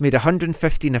Whitecaps, made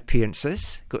 115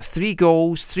 appearances, got 3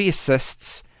 goals, 3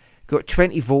 assists, got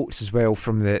 20 votes as well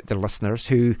from the listeners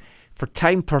who, for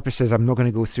time purposes, I'm not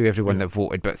going to go through everyone that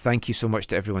voted, but thank you so much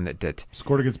to everyone that did.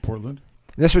 Scored against Portland.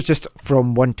 This was just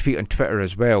from one tweet on Twitter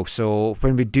as well. So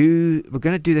when we're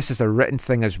going to do this as a written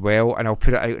thing as well, and I'll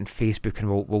put it out on Facebook, and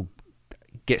we'll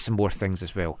get some more things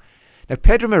as well. Now,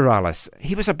 Pedro Morales,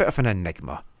 he was a bit of an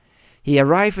enigma. He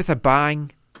arrived with a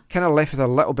bang, kind of left with a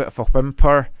little bit of a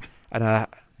whimper and a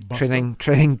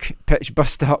training pitch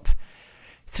bust up.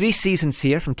 3 seasons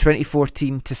here from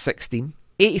 2014 to 16,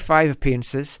 85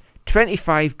 appearances,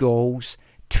 25 goals,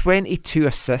 22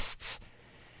 assists.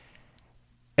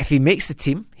 If he makes the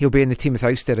team, he'll be in the team with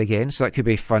Ousted again, so that could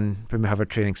be fun when we have our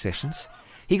training sessions.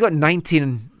 He got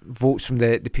 19 votes from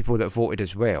the people that voted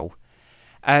as well.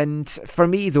 And for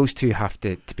me, those 2 have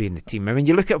to be in the team. I mean,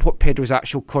 you look at what Pedro's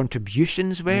actual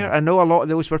contributions were. Yeah. I know a lot of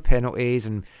those were penalties,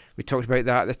 and we talked about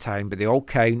that at the time, but they all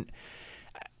count.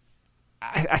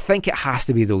 I think it has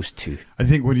to be those 2. I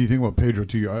think when you think about Pedro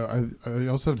too, I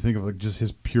also have to think of like just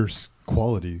his pure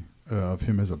quality of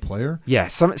him as a player. Yeah,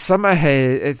 some of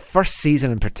his first season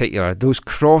in particular, those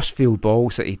cross-field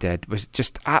balls that he did was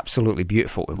just absolutely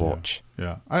beautiful to watch.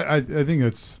 Yeah. I think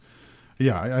it's...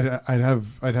 Yeah, I'd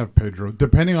have Pedro.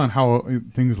 Depending on how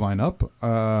things line up,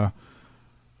 Matías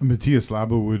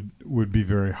Laba would be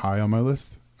very high on my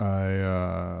list.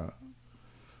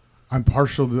 I'm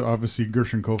partial to obviously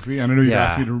Gershon Kofi, and I know you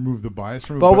asked me to remove the bias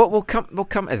from it. Well, we'll come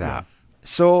to that. Yeah.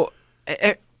 So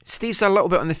Steve's a little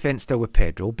bit on the fence still with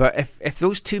Pedro, but if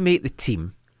those 2 make the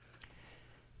team,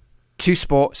 2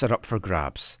 spots are up for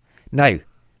grabs. Now,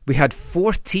 we had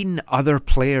 14 other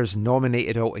players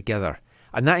nominated altogether.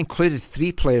 And that included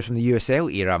 3 players from the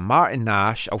USL era: Martin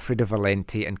Nash, Alfredo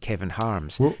Valente and Kevin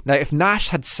Harms. Well, now, if Nash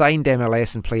had signed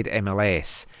MLS and played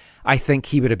MLS, I think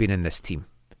he would have been in this team.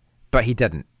 But he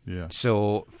didn't. Yeah.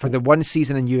 So for the one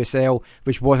season in USL,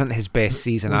 which wasn't his best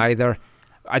season either,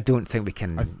 I don't think we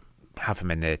can have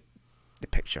him in the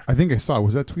picture. I think I saw.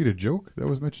 Was that tweet a joke that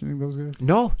was mentioning those guys?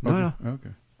 No. Okay.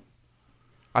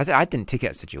 I didn't take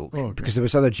it as a joke because there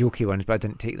was other jokey ones, but I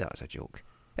didn't take that as a joke.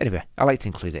 Anyway, I like to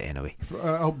include it anyway.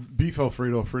 Beef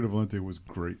Alfredo Valente was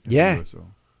great. Yeah.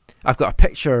 I've got a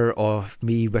picture of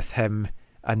me with him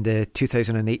and the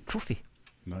 2008 trophy.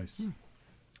 Nice.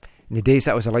 In the days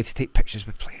that I was allowed to take pictures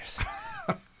with players.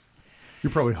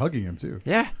 You're probably hugging him too.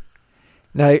 Yeah.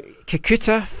 Now,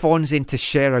 Kakuta, Fonzie and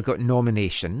Teixeira got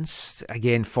nominations,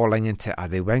 again falling into, are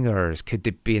they wingers? Could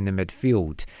they be in the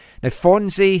midfield? Now,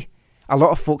 Fonzie, a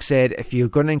lot of folks said if you're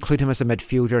going to include him as a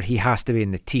midfielder, he has to be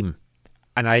in the team.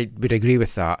 And I would agree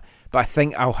with that. But I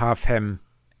think I'll have him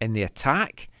in the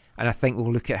attack, and I think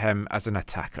we'll look at him as an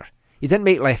attacker. He didn't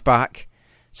make left back,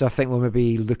 so I think we'll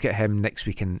maybe look at him next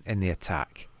week in the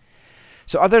attack.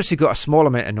 So others who got a small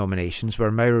amount of nominations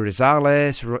were Mauro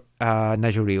Rosales,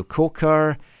 Nigel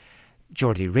Reo-Coker,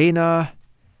 Jordi Reyna.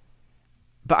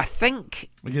 But I think...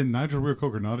 Again, Nigel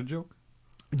Reo-Coker, not a joke?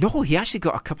 No, he actually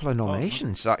got a couple of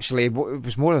nominations, actually. It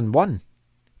was more than one.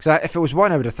 Because if it was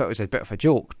one, I would have thought it was a bit of a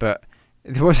joke, but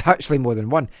there was actually more than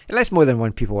one. Unless more than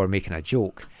one people were making a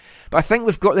joke. But I think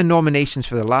we've got the nominations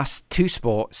for the last 2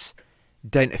 spots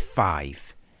down to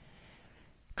 5.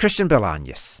 Christian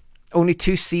Bolaños. Only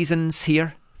 2 seasons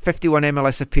here, 51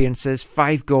 MLS appearances,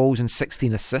 5 goals and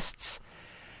 16 assists.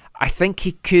 I think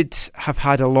he could have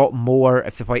had a lot more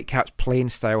if the Whitecaps' playing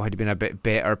style had been a bit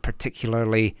better,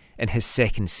 particularly in his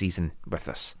second season with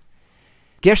us.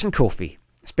 Gerson Kofi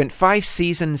spent 5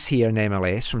 seasons here in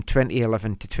MLS from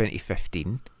 2011 to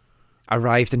 2015.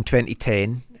 Arrived in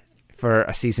 2010 for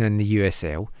a season in the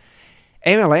USL.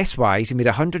 MLS-wise, he made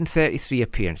 133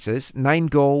 appearances, 9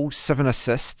 goals, 7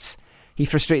 assists. He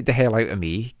frustrated the hell out of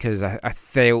me because I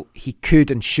felt he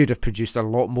could and should have produced a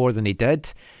lot more than he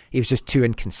did. He was just too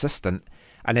inconsistent.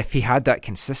 And if he had that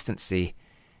consistency,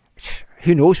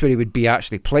 who knows where he would be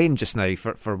actually playing just now,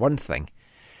 for one thing.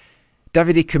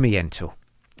 Davide Cumiento,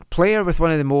 player with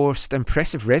one of the most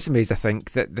impressive resumes, I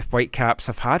think, that the Whitecaps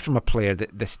have had from a player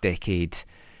this decade.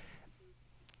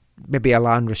 Maybe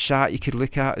Alain Rochat you could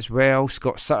look at as well.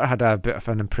 Scott Sutter had a bit of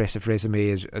an impressive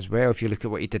resume as well, if you look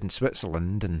at what he did in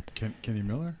Switzerland. And Kenny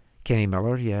Miller? Kenny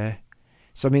Miller, yeah.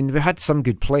 So, I mean, we had some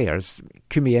good players.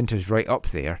 Cumiento's right up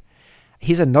there.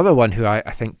 He's another one who I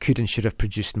think could and should have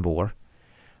produced more.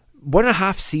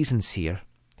 1.5 seasons here.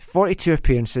 42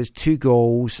 appearances, 2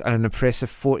 goals, and an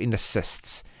impressive 14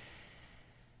 assists.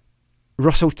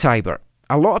 Russell Teibert.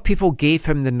 A lot of people gave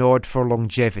him the nod for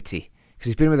longevity, because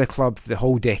he's been with the club for the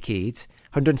whole decade.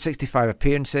 165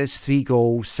 appearances, 3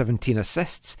 goals, 17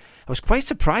 assists. I was quite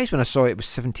surprised when I saw it was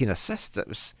 17 assists. It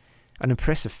was an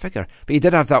impressive figure. But he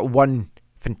did have that one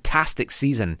fantastic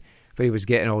season where he was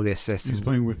getting all the assists. He was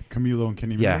playing with Camilo and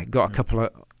Kenny Miller. Yeah, got a couple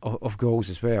of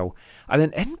goals as well. And then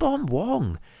Inbom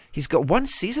Wong, he's got 1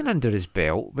 season under his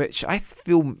belt, which I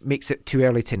feel makes it too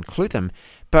early to include him.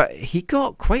 But he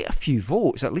got quite a few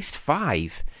votes, at least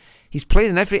 5. He's played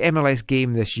in every MLS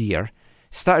game this year.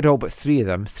 Started all but 3 of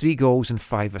them, 3 goals and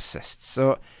 5 assists.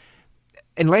 So,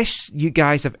 unless you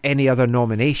guys have any other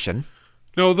nomination...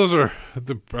 No, those are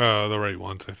the right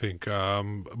ones, I think.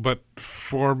 But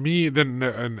for me, then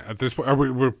at this point,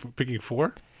 we're picking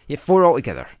 4? Yeah, 4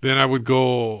 altogether. Then I would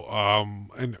go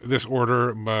in this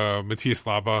order: Matias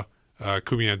Laba,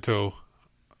 Cumiento,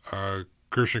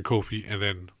 Gerson Kofi, and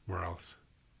then Morales.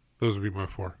 Those would be my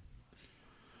 4.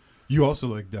 You also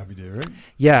like Davide, right?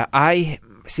 Yeah, I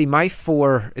see. My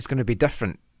 4 is going to be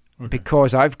different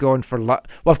because I've gone for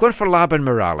I've gone for Laba and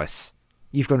Morales.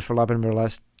 You've gone for Laba and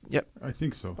Morales. Yep, I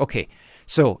think so. Okay,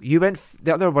 so you went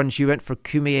the other ones. You went for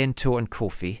Cumiento and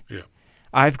Kofi. Yeah,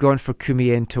 I've gone for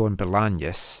Cumiento and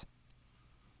Bolaños.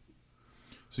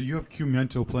 So you have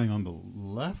Cumiento playing on the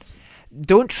left?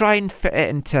 Don't try and fit it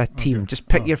into a team. Okay. Just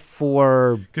pick your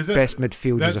 4 best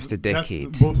midfielders of the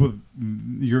decade. Both with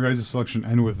your guys' selection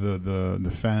and with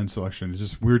the fan selection. It's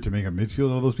just weird to make a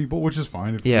midfield of those people, which is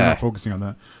fine if you're not focusing on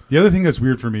that. The other thing that's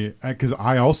weird for me, because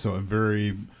I also am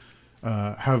very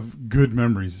have good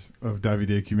memories of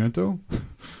Davide Cumiento.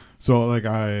 So like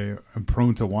I am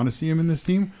prone to want to see him in this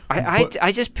team.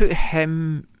 I just put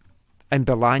him and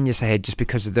Bolaños ahead just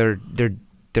because of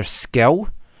their skill.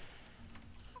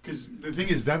 Because the thing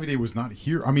is, Davide was not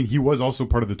here. I mean, he was also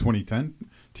part of the 2010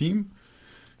 team.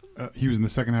 He was in the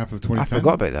second half of 2010. I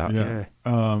forgot about that.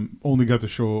 Yeah. Only got to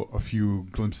show a few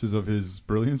glimpses of his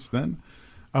brilliance then.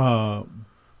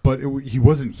 But he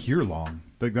wasn't here long.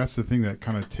 Like that's the thing that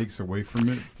kind of takes away from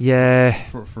it. Yeah.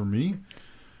 For me.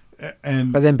 But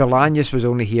then Bolaños was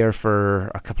only here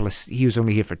for he was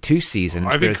only here for 2 seasons.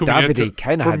 I think Davide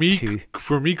kind of had 2.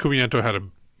 For me, Cumiento had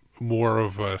more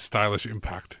of a stylish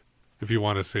impact, if you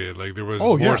want to say it. Like there was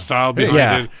more style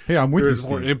behind it. Hey, I'm with you. There was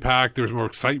more impact. There was more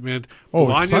excitement.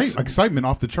 Excitement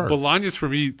off the charts. Bolaños for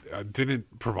me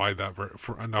didn't provide that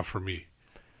enough for me.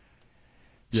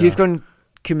 So you've gone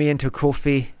Cumiento,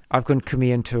 Kofi. I've gone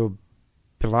Cumiento,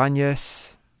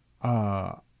 Bolaños.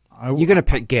 You're going to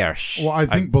pick Gersh. Well, I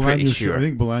think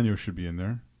Bolaños should be in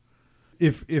there.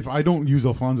 If I don't use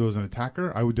Alfonso as an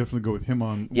attacker, I would definitely go with him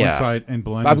on one side and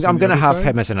Bolaños. I'm going to have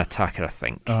him as an attacker, I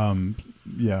think.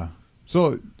 Yeah.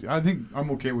 So I think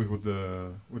I'm okay with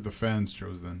the fans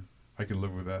chose. Then I can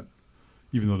live with that,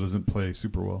 even though it doesn't play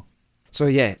super well.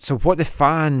 So what the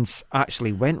fans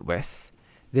actually went with,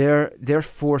 their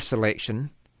 4 selection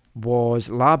was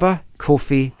Laba,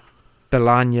 Kofi,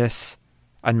 Bolaños,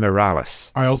 and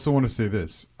Morales. I also want to say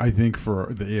this. I think for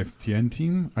the AFTN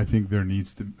team, I think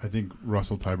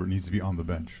Russell Teibert needs to be on the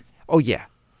bench. Oh, yeah.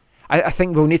 I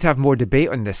think we'll need to have more debate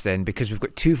on this then, because we've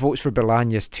got 2 votes for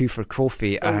Bolaños, 2 for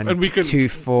Kofi, and 2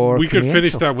 for We could Cumiento.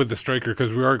 finish that with the striker,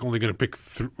 because we are only going to pick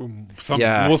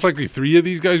most likely 3 of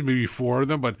these guys, maybe 4 of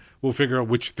them, but we'll figure out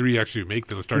which 3 actually make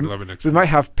the start 11 next week. We might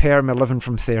have Perm 11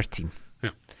 from 13. Yeah.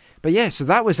 But yeah, so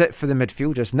that was it for the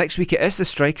midfielders. Next week it is the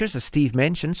strikers, as Steve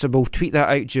mentioned, so we'll tweet that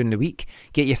out during the week.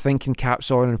 Get your thinking caps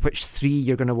on and which 3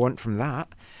 you're going to want from that.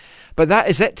 But that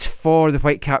is it for the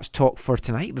Whitecaps talk for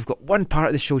tonight. We've got one part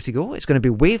of the show to go. It's going to be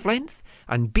Wavelength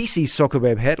and BC's Soccer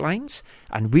Web headlines,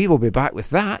 and we will be back with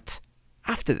that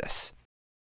after this.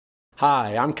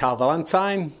 Hi, I'm Carl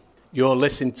Valentine. You're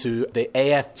listening to the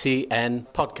AFTN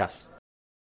podcast.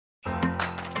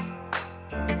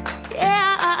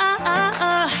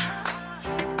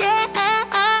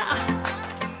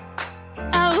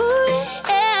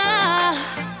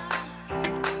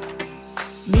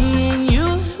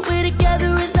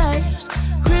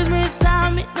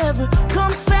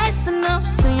 Comes fast enough,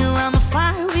 singing around the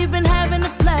fire. We've been having a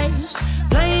blast,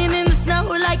 playing in the snow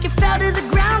like it fell to the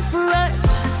ground for us.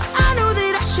 I know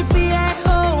that I should be at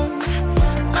home.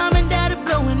 Mom and Dad are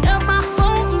blowing up my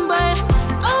phone, but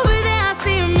over there I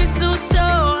see a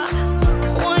mistletoe.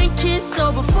 One kiss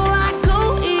so before I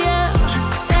go, yeah.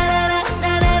 Da, da, da,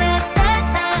 da, da, da,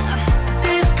 da.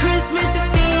 This Christmas is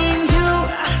me and you.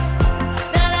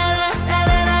 Da, da, da, da,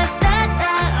 da, da,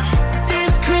 da.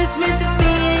 This Christmas is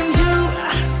me.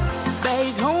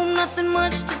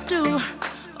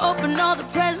 Open all the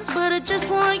presents, but I just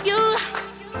want you.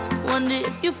 Wonder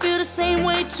if you feel the same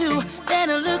way too. Then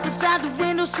I look outside the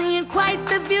window, seeing quite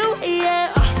the view,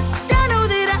 yeah. I know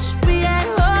that I should be at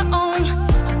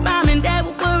home. Mom and Dad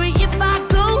will worry if I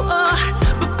go,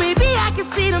 but baby, I can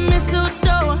see the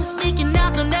mistletoe sneaking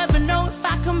out. They'll never know if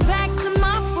I come back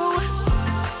tomorrow.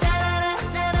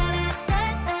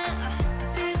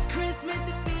 This Christmas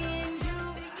is me and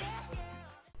you.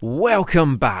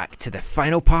 Welcome back to the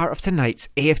final part of tonight's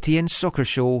AFTN Soccer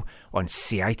Show on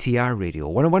CITR Radio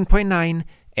 101.9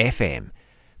 FM,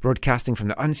 broadcasting from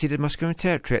the unceded Musqueam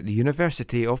Territory at the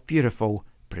University of beautiful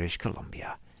British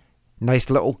Columbia. Nice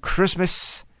little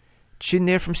Christmas tune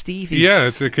there from Steve. Yeah,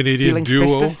 it's a Canadian duo.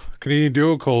 Festive. Canadian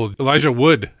duo called Elijah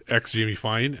Wood, ex Jamie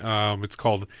Fine. It's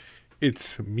called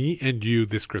 "It's Me and You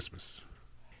This Christmas."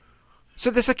 So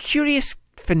there's a curious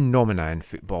phenomena in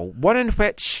football, one in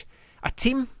which a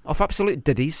team of absolute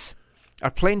diddies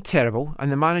are playing terrible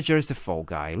and the manager is the fall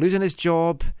guy, losing his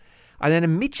job, and then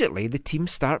immediately the team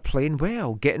start playing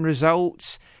well, getting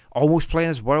results, almost playing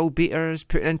as world beaters,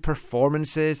 putting in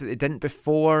performances that they didn't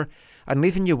before, and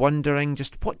leaving you wondering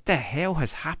just what the hell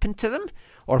has happened to them,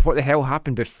 or what the hell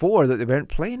happened before that they weren't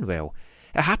playing well.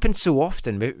 It happens so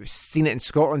often. We've seen it in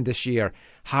Scotland this year.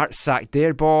 Hearts sacked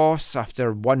their boss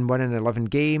after 1-1 in 11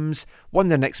 games, won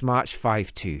their next match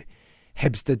 5-2.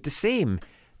 Hibs did the same.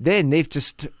 Then they've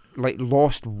just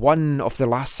lost 1 of the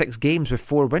last 6 games with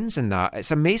 4 wins in that.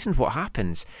 It's amazing what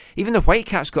happens. Even the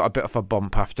Whitecaps got a bit of a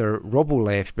bump after Robbo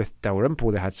left with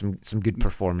Dalrymple. They had some good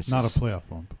performances. Not a playoff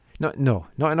bump. No,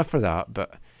 not enough for that,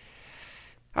 but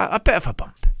a bit of a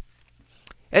bump.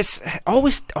 It's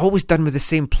always done with the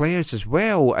same players as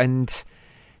well, and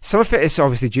some of it is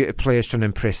obviously due to players trying to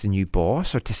impress the new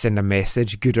boss or to send a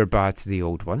message, good or bad, to the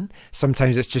old one.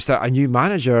 Sometimes it's just a new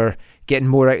manager getting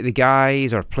more out of the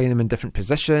guys or playing them in different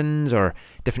positions or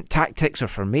different tactics or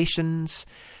formations.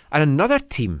 And another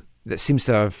team that seems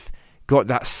to have got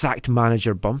that sacked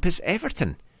manager bump is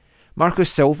Everton. Marco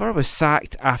Silva was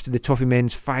sacked after the Toffee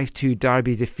Men's 5-2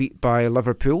 derby defeat by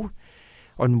Liverpool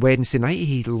on Wednesday night.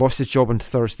 He lost his job on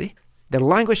Thursday. They're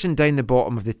languishing down the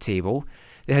bottom of the table.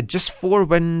 They had just 4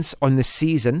 wins on the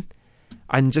season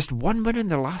and just 1 win in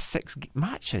their last 6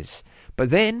 matches. But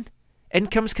then, in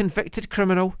comes convicted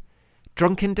criminal,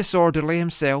 drunken disorderly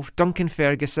himself, Duncan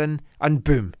Ferguson, and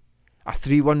boom, a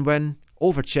 3-1 win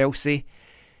over Chelsea.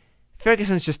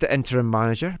 Ferguson's just the interim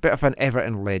manager, bit of an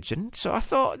Everton legend, so I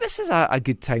thought this is a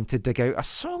good time to dig out a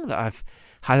song that I've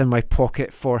had in my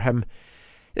pocket for him.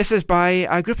 This is by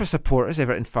a group of supporters,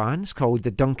 Everton fans, called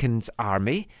the Duncan's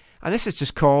Army, and this is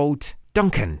just called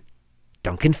Duncan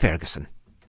Ferguson.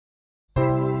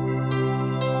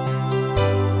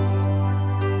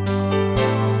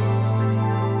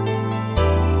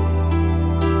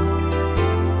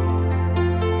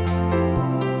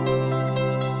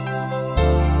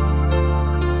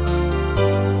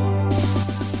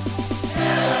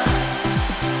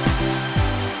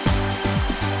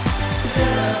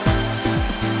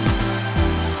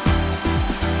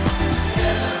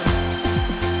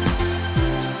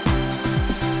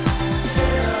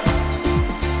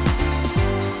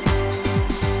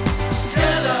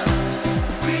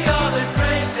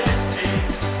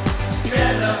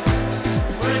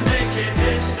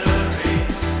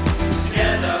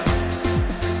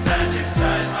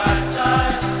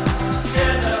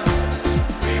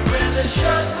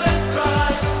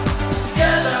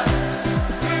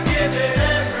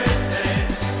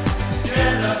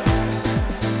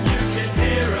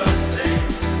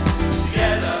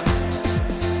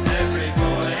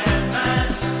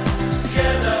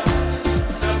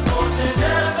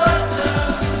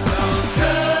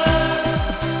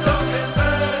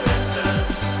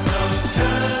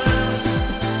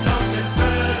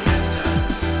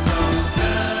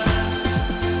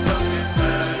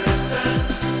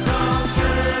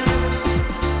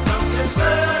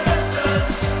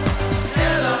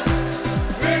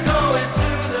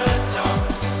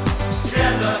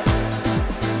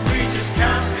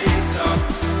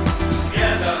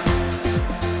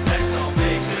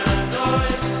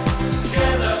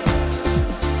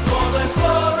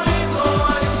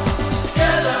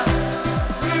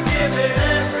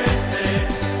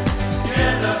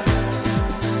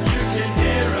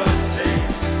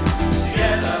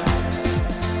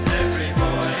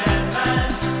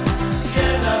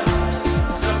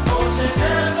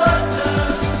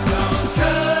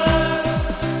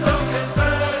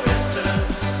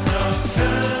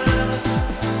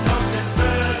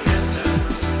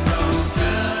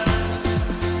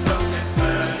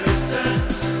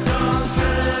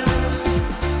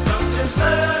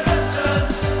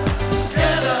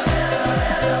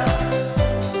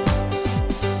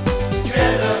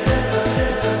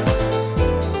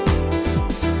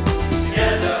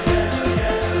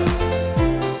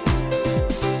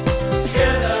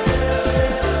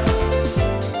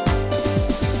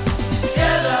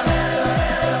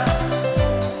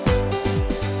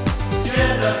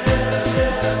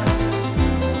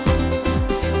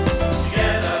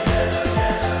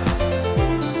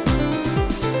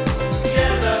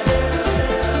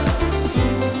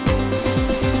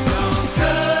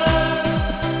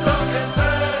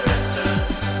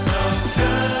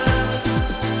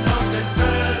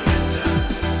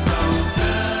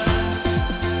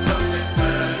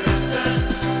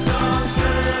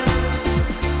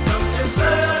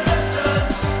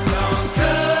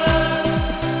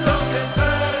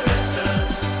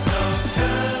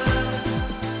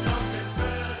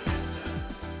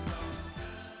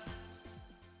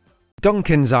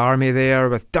 Duncan's Army there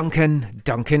with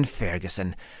Duncan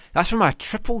Ferguson. That's from a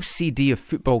triple CD of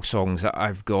football songs that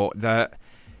I've got that,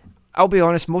 I'll be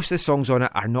honest, most of the songs on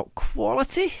it are not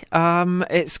quality.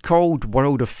 It's called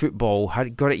World of Football. I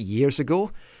got it years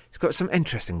ago. It's got some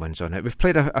interesting ones on it. We've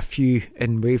played a few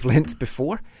in Wavelength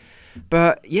before.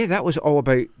 But yeah, that was all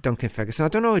about Duncan Ferguson. I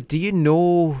don't know, do you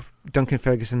know Duncan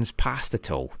Ferguson's past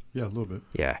at all? Yeah, a little bit.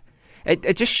 Yeah.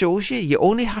 It just shows you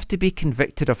only have to be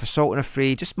convicted of assault and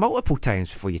affray just multiple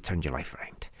times before you turn your life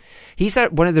around. He's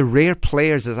one of the rare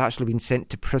players that's actually been sent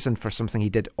to prison for something he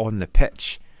did on the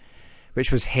pitch,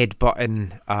 which was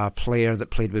headbutting a player that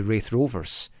played with Wraith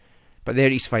Rovers. But they're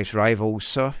East Fife's rivals,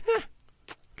 so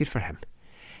good for him.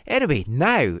 Anyway,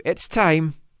 now it's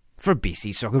time for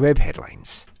BC Soccer Web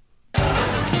headlines.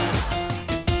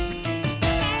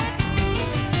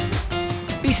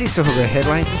 BC Soccer Web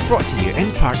Headlines is brought to you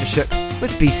in partnership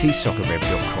with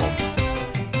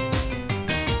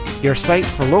bcsoccerweb.com. Your site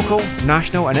for local,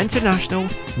 national and international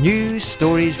news,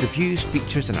 stories, reviews,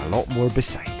 features and a lot more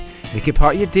beside. Make it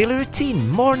part of your daily routine,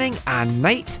 morning and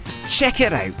night. Check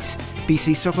it out,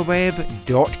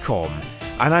 bcsoccerweb.com.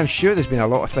 And I'm sure there's been a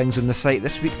lot of things on the site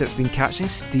this week that's been catching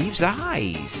Steve's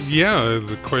eyes. Yeah,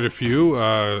 quite a few.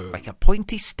 Like a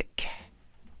pointy stick.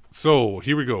 So,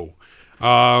 here we go.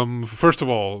 First of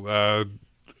all,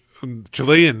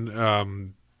 Chilean,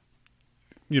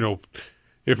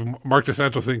 if Mark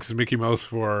DeSanto thinks Mickey Mouse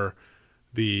for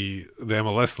the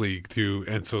MLS league to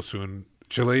end so soon,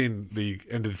 Chilean league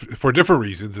ended for different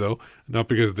reasons, though, not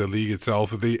because of the league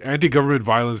itself. The anti-government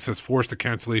violence has forced the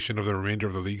cancellation of the remainder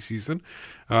of the league season.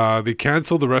 They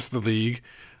canceled the rest of the league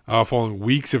following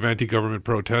weeks of anti-government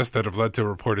protests that have led to a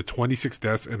reported 26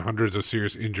 deaths and hundreds of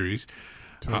serious injuries.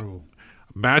 Terrible.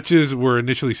 Matches were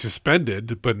initially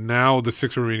suspended, but now the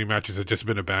 6 remaining matches have just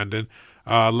been abandoned.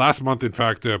 Last month, in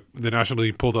fact, the National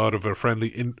League pulled out of a friendly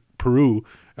in Peru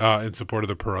in support of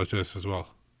the protests as well.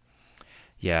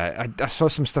 Yeah, I saw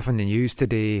some stuff on the news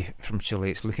today from Chile.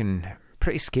 It's looking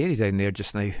pretty scary down there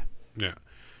just now. Yeah.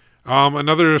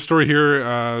 Another story here,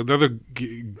 another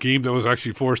game that was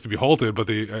actually forced to be halted, but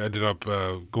they ended up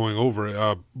going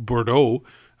over. Bordeaux,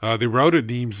 they routed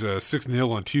Nimes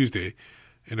 6-0 on Tuesday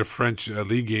in a French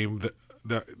league game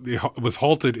that was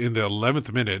halted in the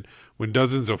 11th minute when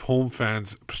dozens of home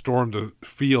fans stormed the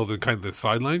field and kind of the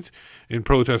sidelines in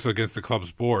protest against the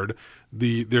club's board.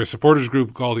 Their supporters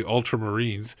group called the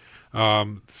Ultramarines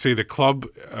say the club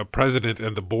president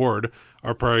and the board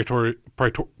are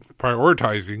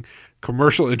prioritizing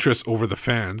commercial interests over the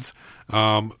fans,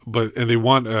 and they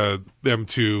want them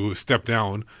to step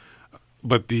down.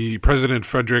 But the president,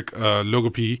 Frederic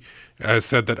Logopi, has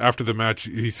said that after the match,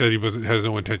 he said he has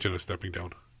no intention of stepping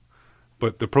down.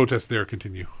 But the protests there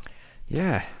continue.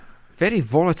 Yeah, very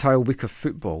volatile week of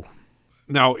football.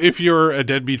 Now, if you're a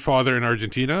deadbeat father in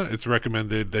Argentina, it's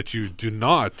recommended that you do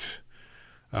not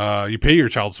you pay your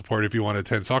child support if you want to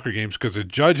attend soccer games, because a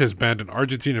judge has banned an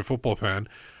Argentinian football fan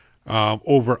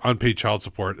over unpaid child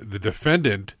support. The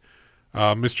defendant,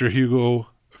 Mr. Hugo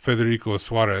Federico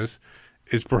Suarez,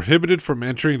 is prohibited from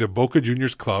entering the Boca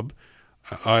Juniors club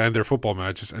and their football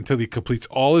matches until he completes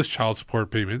all his child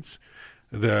support payments.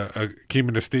 Came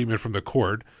in a statement from the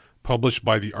court published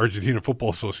by the Argentina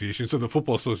Football Association. So the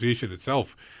Football Association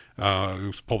itself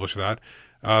published that.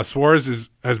 Suarez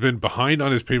has been behind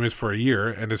on his payments for a year,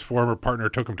 and his former partner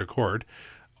took him to court.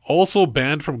 Also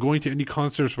banned from going to any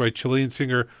concerts by Chilean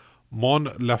singer Mon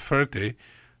Laferte.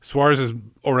 Suarez has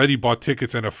already bought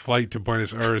tickets and a flight to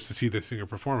Buenos Aires to see the singer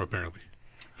perform, apparently.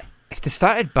 If they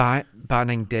started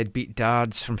banning deadbeat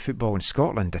dads from football in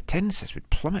Scotland, attendances would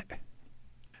plummet.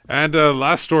 And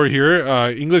last story here,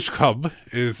 English club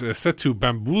is set to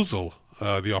bamboozle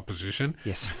the opposition.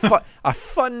 Yes, a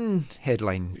fun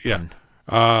headline. Yeah.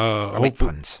 I like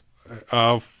puns.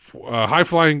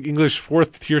 High-flying English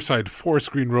fourth-tier side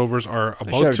Forest Green Rovers are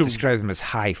about to describe them as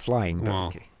high-flying. Well,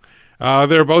 okay.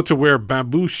 They're about to wear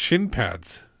bamboo shin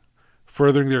pads,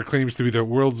 furthering their claims to be the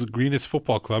world's greenest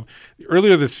football club.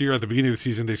 Earlier this year, at the beginning of the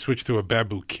season, they switched to a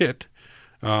bamboo kit,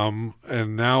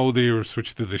 and now they were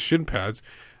switched to the shin pads.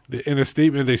 In a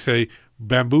statement, they say,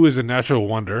 bamboo is a natural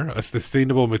wonder, a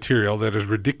sustainable material that is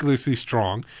ridiculously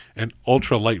strong and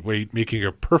ultra-lightweight, making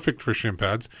it perfect for shin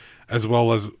pads, as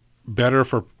well as better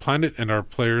for planet and our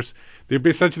players. They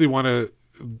essentially want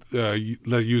to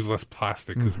use less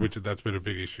plastic, which that's been a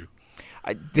big issue.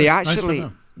 They actually,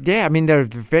 yeah, I mean, they're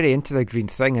very into the green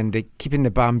thing, and they're keeping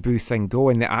the bamboo thing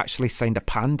going. They actually signed a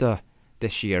panda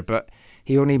this year, but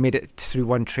he only made it through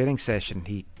one training session.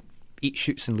 He eats,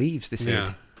 shoots, and leaves, they said.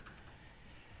 Yeah.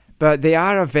 But they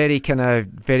are a very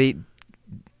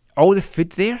all the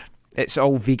food there, it's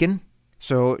all vegan,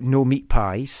 so no meat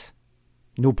pies,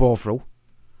 no bovril.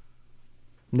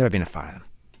 Never been a fan of them.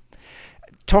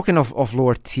 Talking of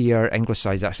lower tier English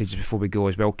sides, actually, just before we go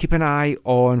as well, keep an eye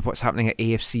on what's happening at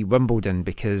AFC Wimbledon,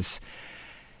 because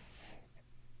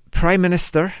Prime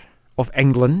Minister of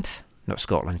England, not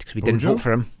Scotland, because we didn't vote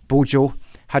for him, Bojo,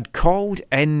 had called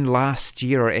in last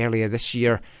year or earlier this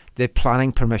year the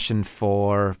planning permission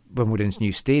for Wimbledon's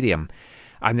new stadium,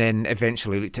 and then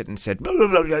eventually looked at it and said, blah,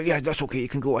 blah, blah, yeah, that's okay, you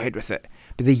can go ahead with it.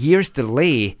 But the year's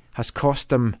delay has cost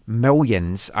them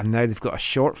millions, and now they've got a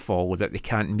shortfall that they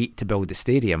can't meet to build the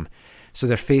stadium. So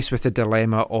they're faced with the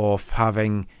dilemma of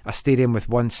having a stadium with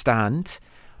one stand,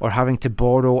 or having to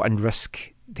borrow and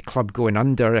risk the club going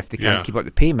under if they can't keep up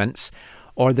the payments,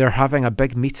 or they're having a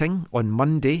big meeting on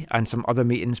Monday and some other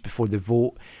meetings before the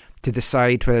vote to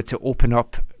decide whether to open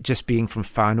up just being from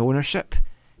fan ownership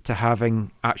to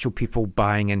having actual people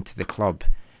buying into the club.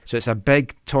 So it's a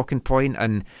big talking point,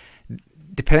 and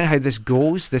depending on how this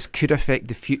goes, this could affect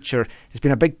the future. There's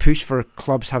been a big push for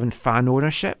clubs having fan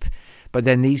ownership, but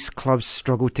then these clubs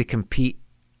struggle to compete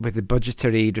with the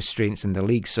budgetary restraints in the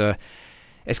league. So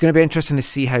it's going to be interesting to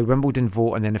see how Wimbledon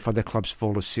vote, and then if other clubs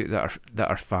follow suit that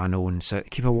are fan owned. So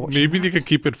keep a watch. Maybe they could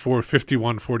keep it for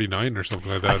 51-49 or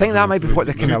something like that. I think that might be what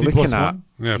they're kind of looking at.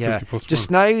 Yeah, 50 plus just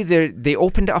 1. now they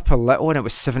opened it up a little, and it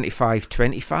was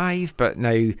 75-25, but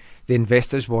now the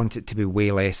investors want it to be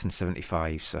way less than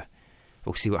 75. So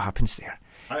we'll see what happens there.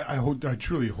 I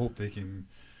truly hope they can.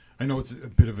 I know it's a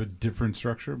bit of a different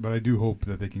structure, but I do hope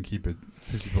that they can keep it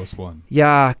 50 plus 1.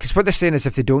 Yeah, because what they're saying is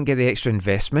if they don't get the extra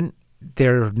investment,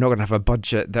 they're not going to have a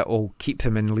budget that will keep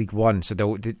them in League One.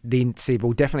 So they say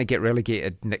we'll definitely get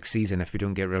relegated next season if we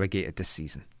don't get relegated this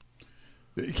season.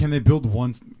 Can they build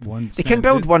one stand? They can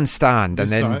build one stand and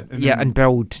then and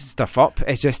build stuff up.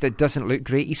 It's just it doesn't look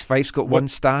great. East Fife's got one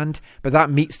stand, but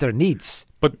that meets their needs.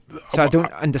 But so I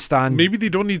don't understand. Maybe they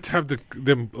don't need to have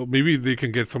them. Maybe they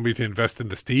can get somebody to invest in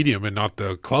the stadium and not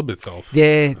the club itself.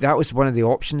 Yeah, that was one of the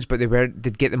options, but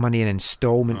they'd get the money in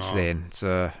installments then.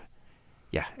 So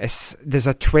yeah, there's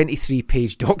a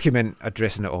 23-page document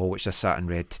addressing it all, which I sat and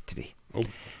read today. Oh.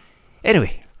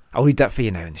 Anyway, I'll read that for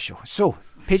you now in the show. So,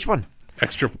 page 1.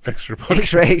 Extra.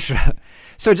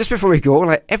 So just before we go,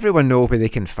 let everyone know where they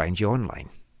can find you online.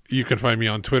 You can find me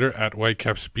on Twitter at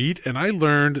WhitecapsBeat, and I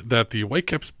learned that the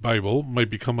Whitecaps Bible might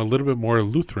become a little bit more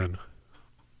Lutheran.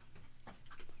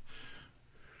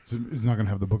 So it's not going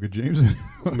to have the Book of James?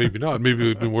 Maybe not. Maybe it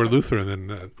would be more Lutheran than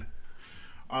that.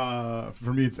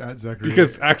 For me, it's at Zachary.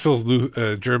 Because Axel's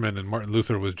German and Martin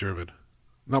Luther was German.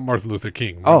 Not Martin Luther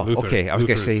King. Martin Luther. Okay. I was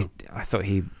going to say, I thought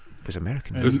he was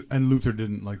American. And Luther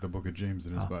didn't like the Book of James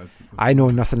in his Bible. I know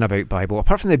nothing about Bible,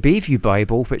 apart from the Bayview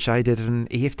Bible, which I did in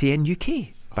AFTN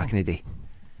UK back in the day.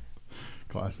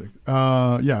 Classic.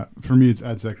 Yeah, for me, it's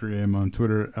at Zachary AM on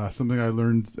Twitter. Something I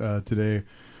learned today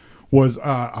was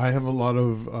I have a lot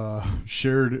of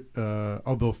shared,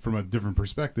 although from a different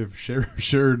perspective,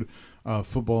 shared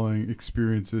footballing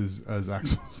experiences as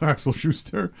Axel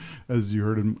Schuster, as you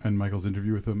heard in Michael's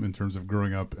interview with him, in terms of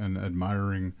growing up and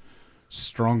admiring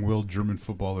strong-willed German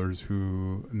footballers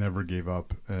who never gave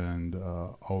up and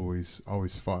always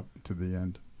fought to the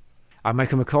end. I'm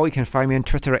Michael McCall. You can find me on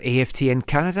Twitter at AFTN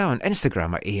Canada, on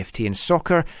Instagram at AFTN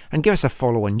Soccer, and give us a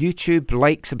follow on YouTube,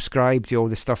 like, subscribe, do all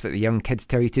the stuff that the young kids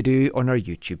tell you to do on our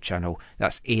YouTube channel.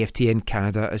 That's AFTN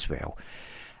Canada as well.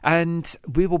 And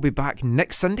we will be back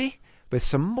next Sunday with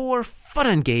some more fun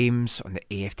and games on the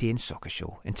AFTN Soccer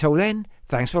Show. Until then,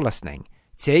 thanks for listening.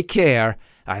 Take care,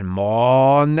 and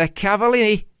Mon the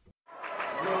Cavallini.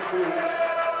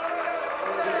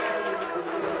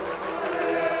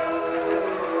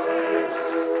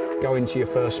 Going to your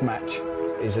first match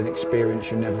is an experience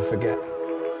you never forget.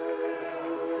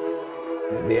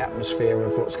 The atmosphere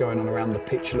of what's going on around the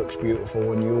pitch looks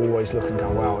beautiful, and you always look and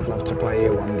go, wow, I'd love to play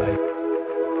here one day.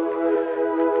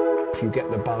 If you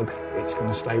get the bug, it's going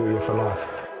to stay with you for life.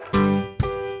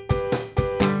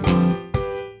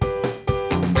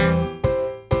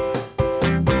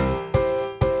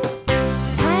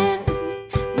 10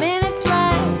 minutes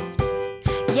left.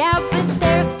 Yeah, but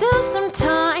there's still some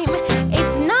time.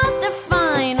 It's not the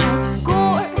final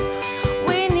score.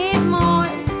 We need more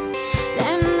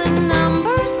than the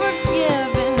numbers we're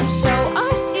given. Show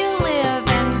us you live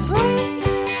and breathe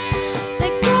the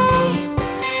game.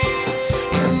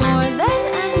 You're more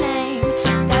than a name.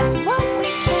 That's what we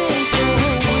came for.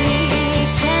 We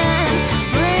can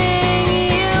bring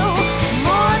you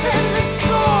more than the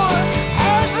score.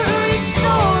 Every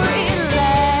story.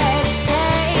 Let's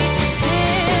take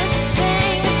this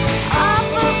thing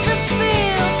off of the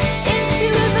field into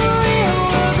the real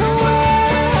world,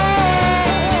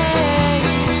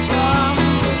 away from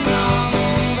the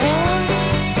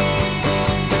numbers,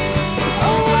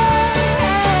 away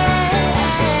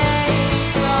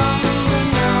from the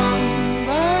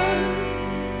numbers.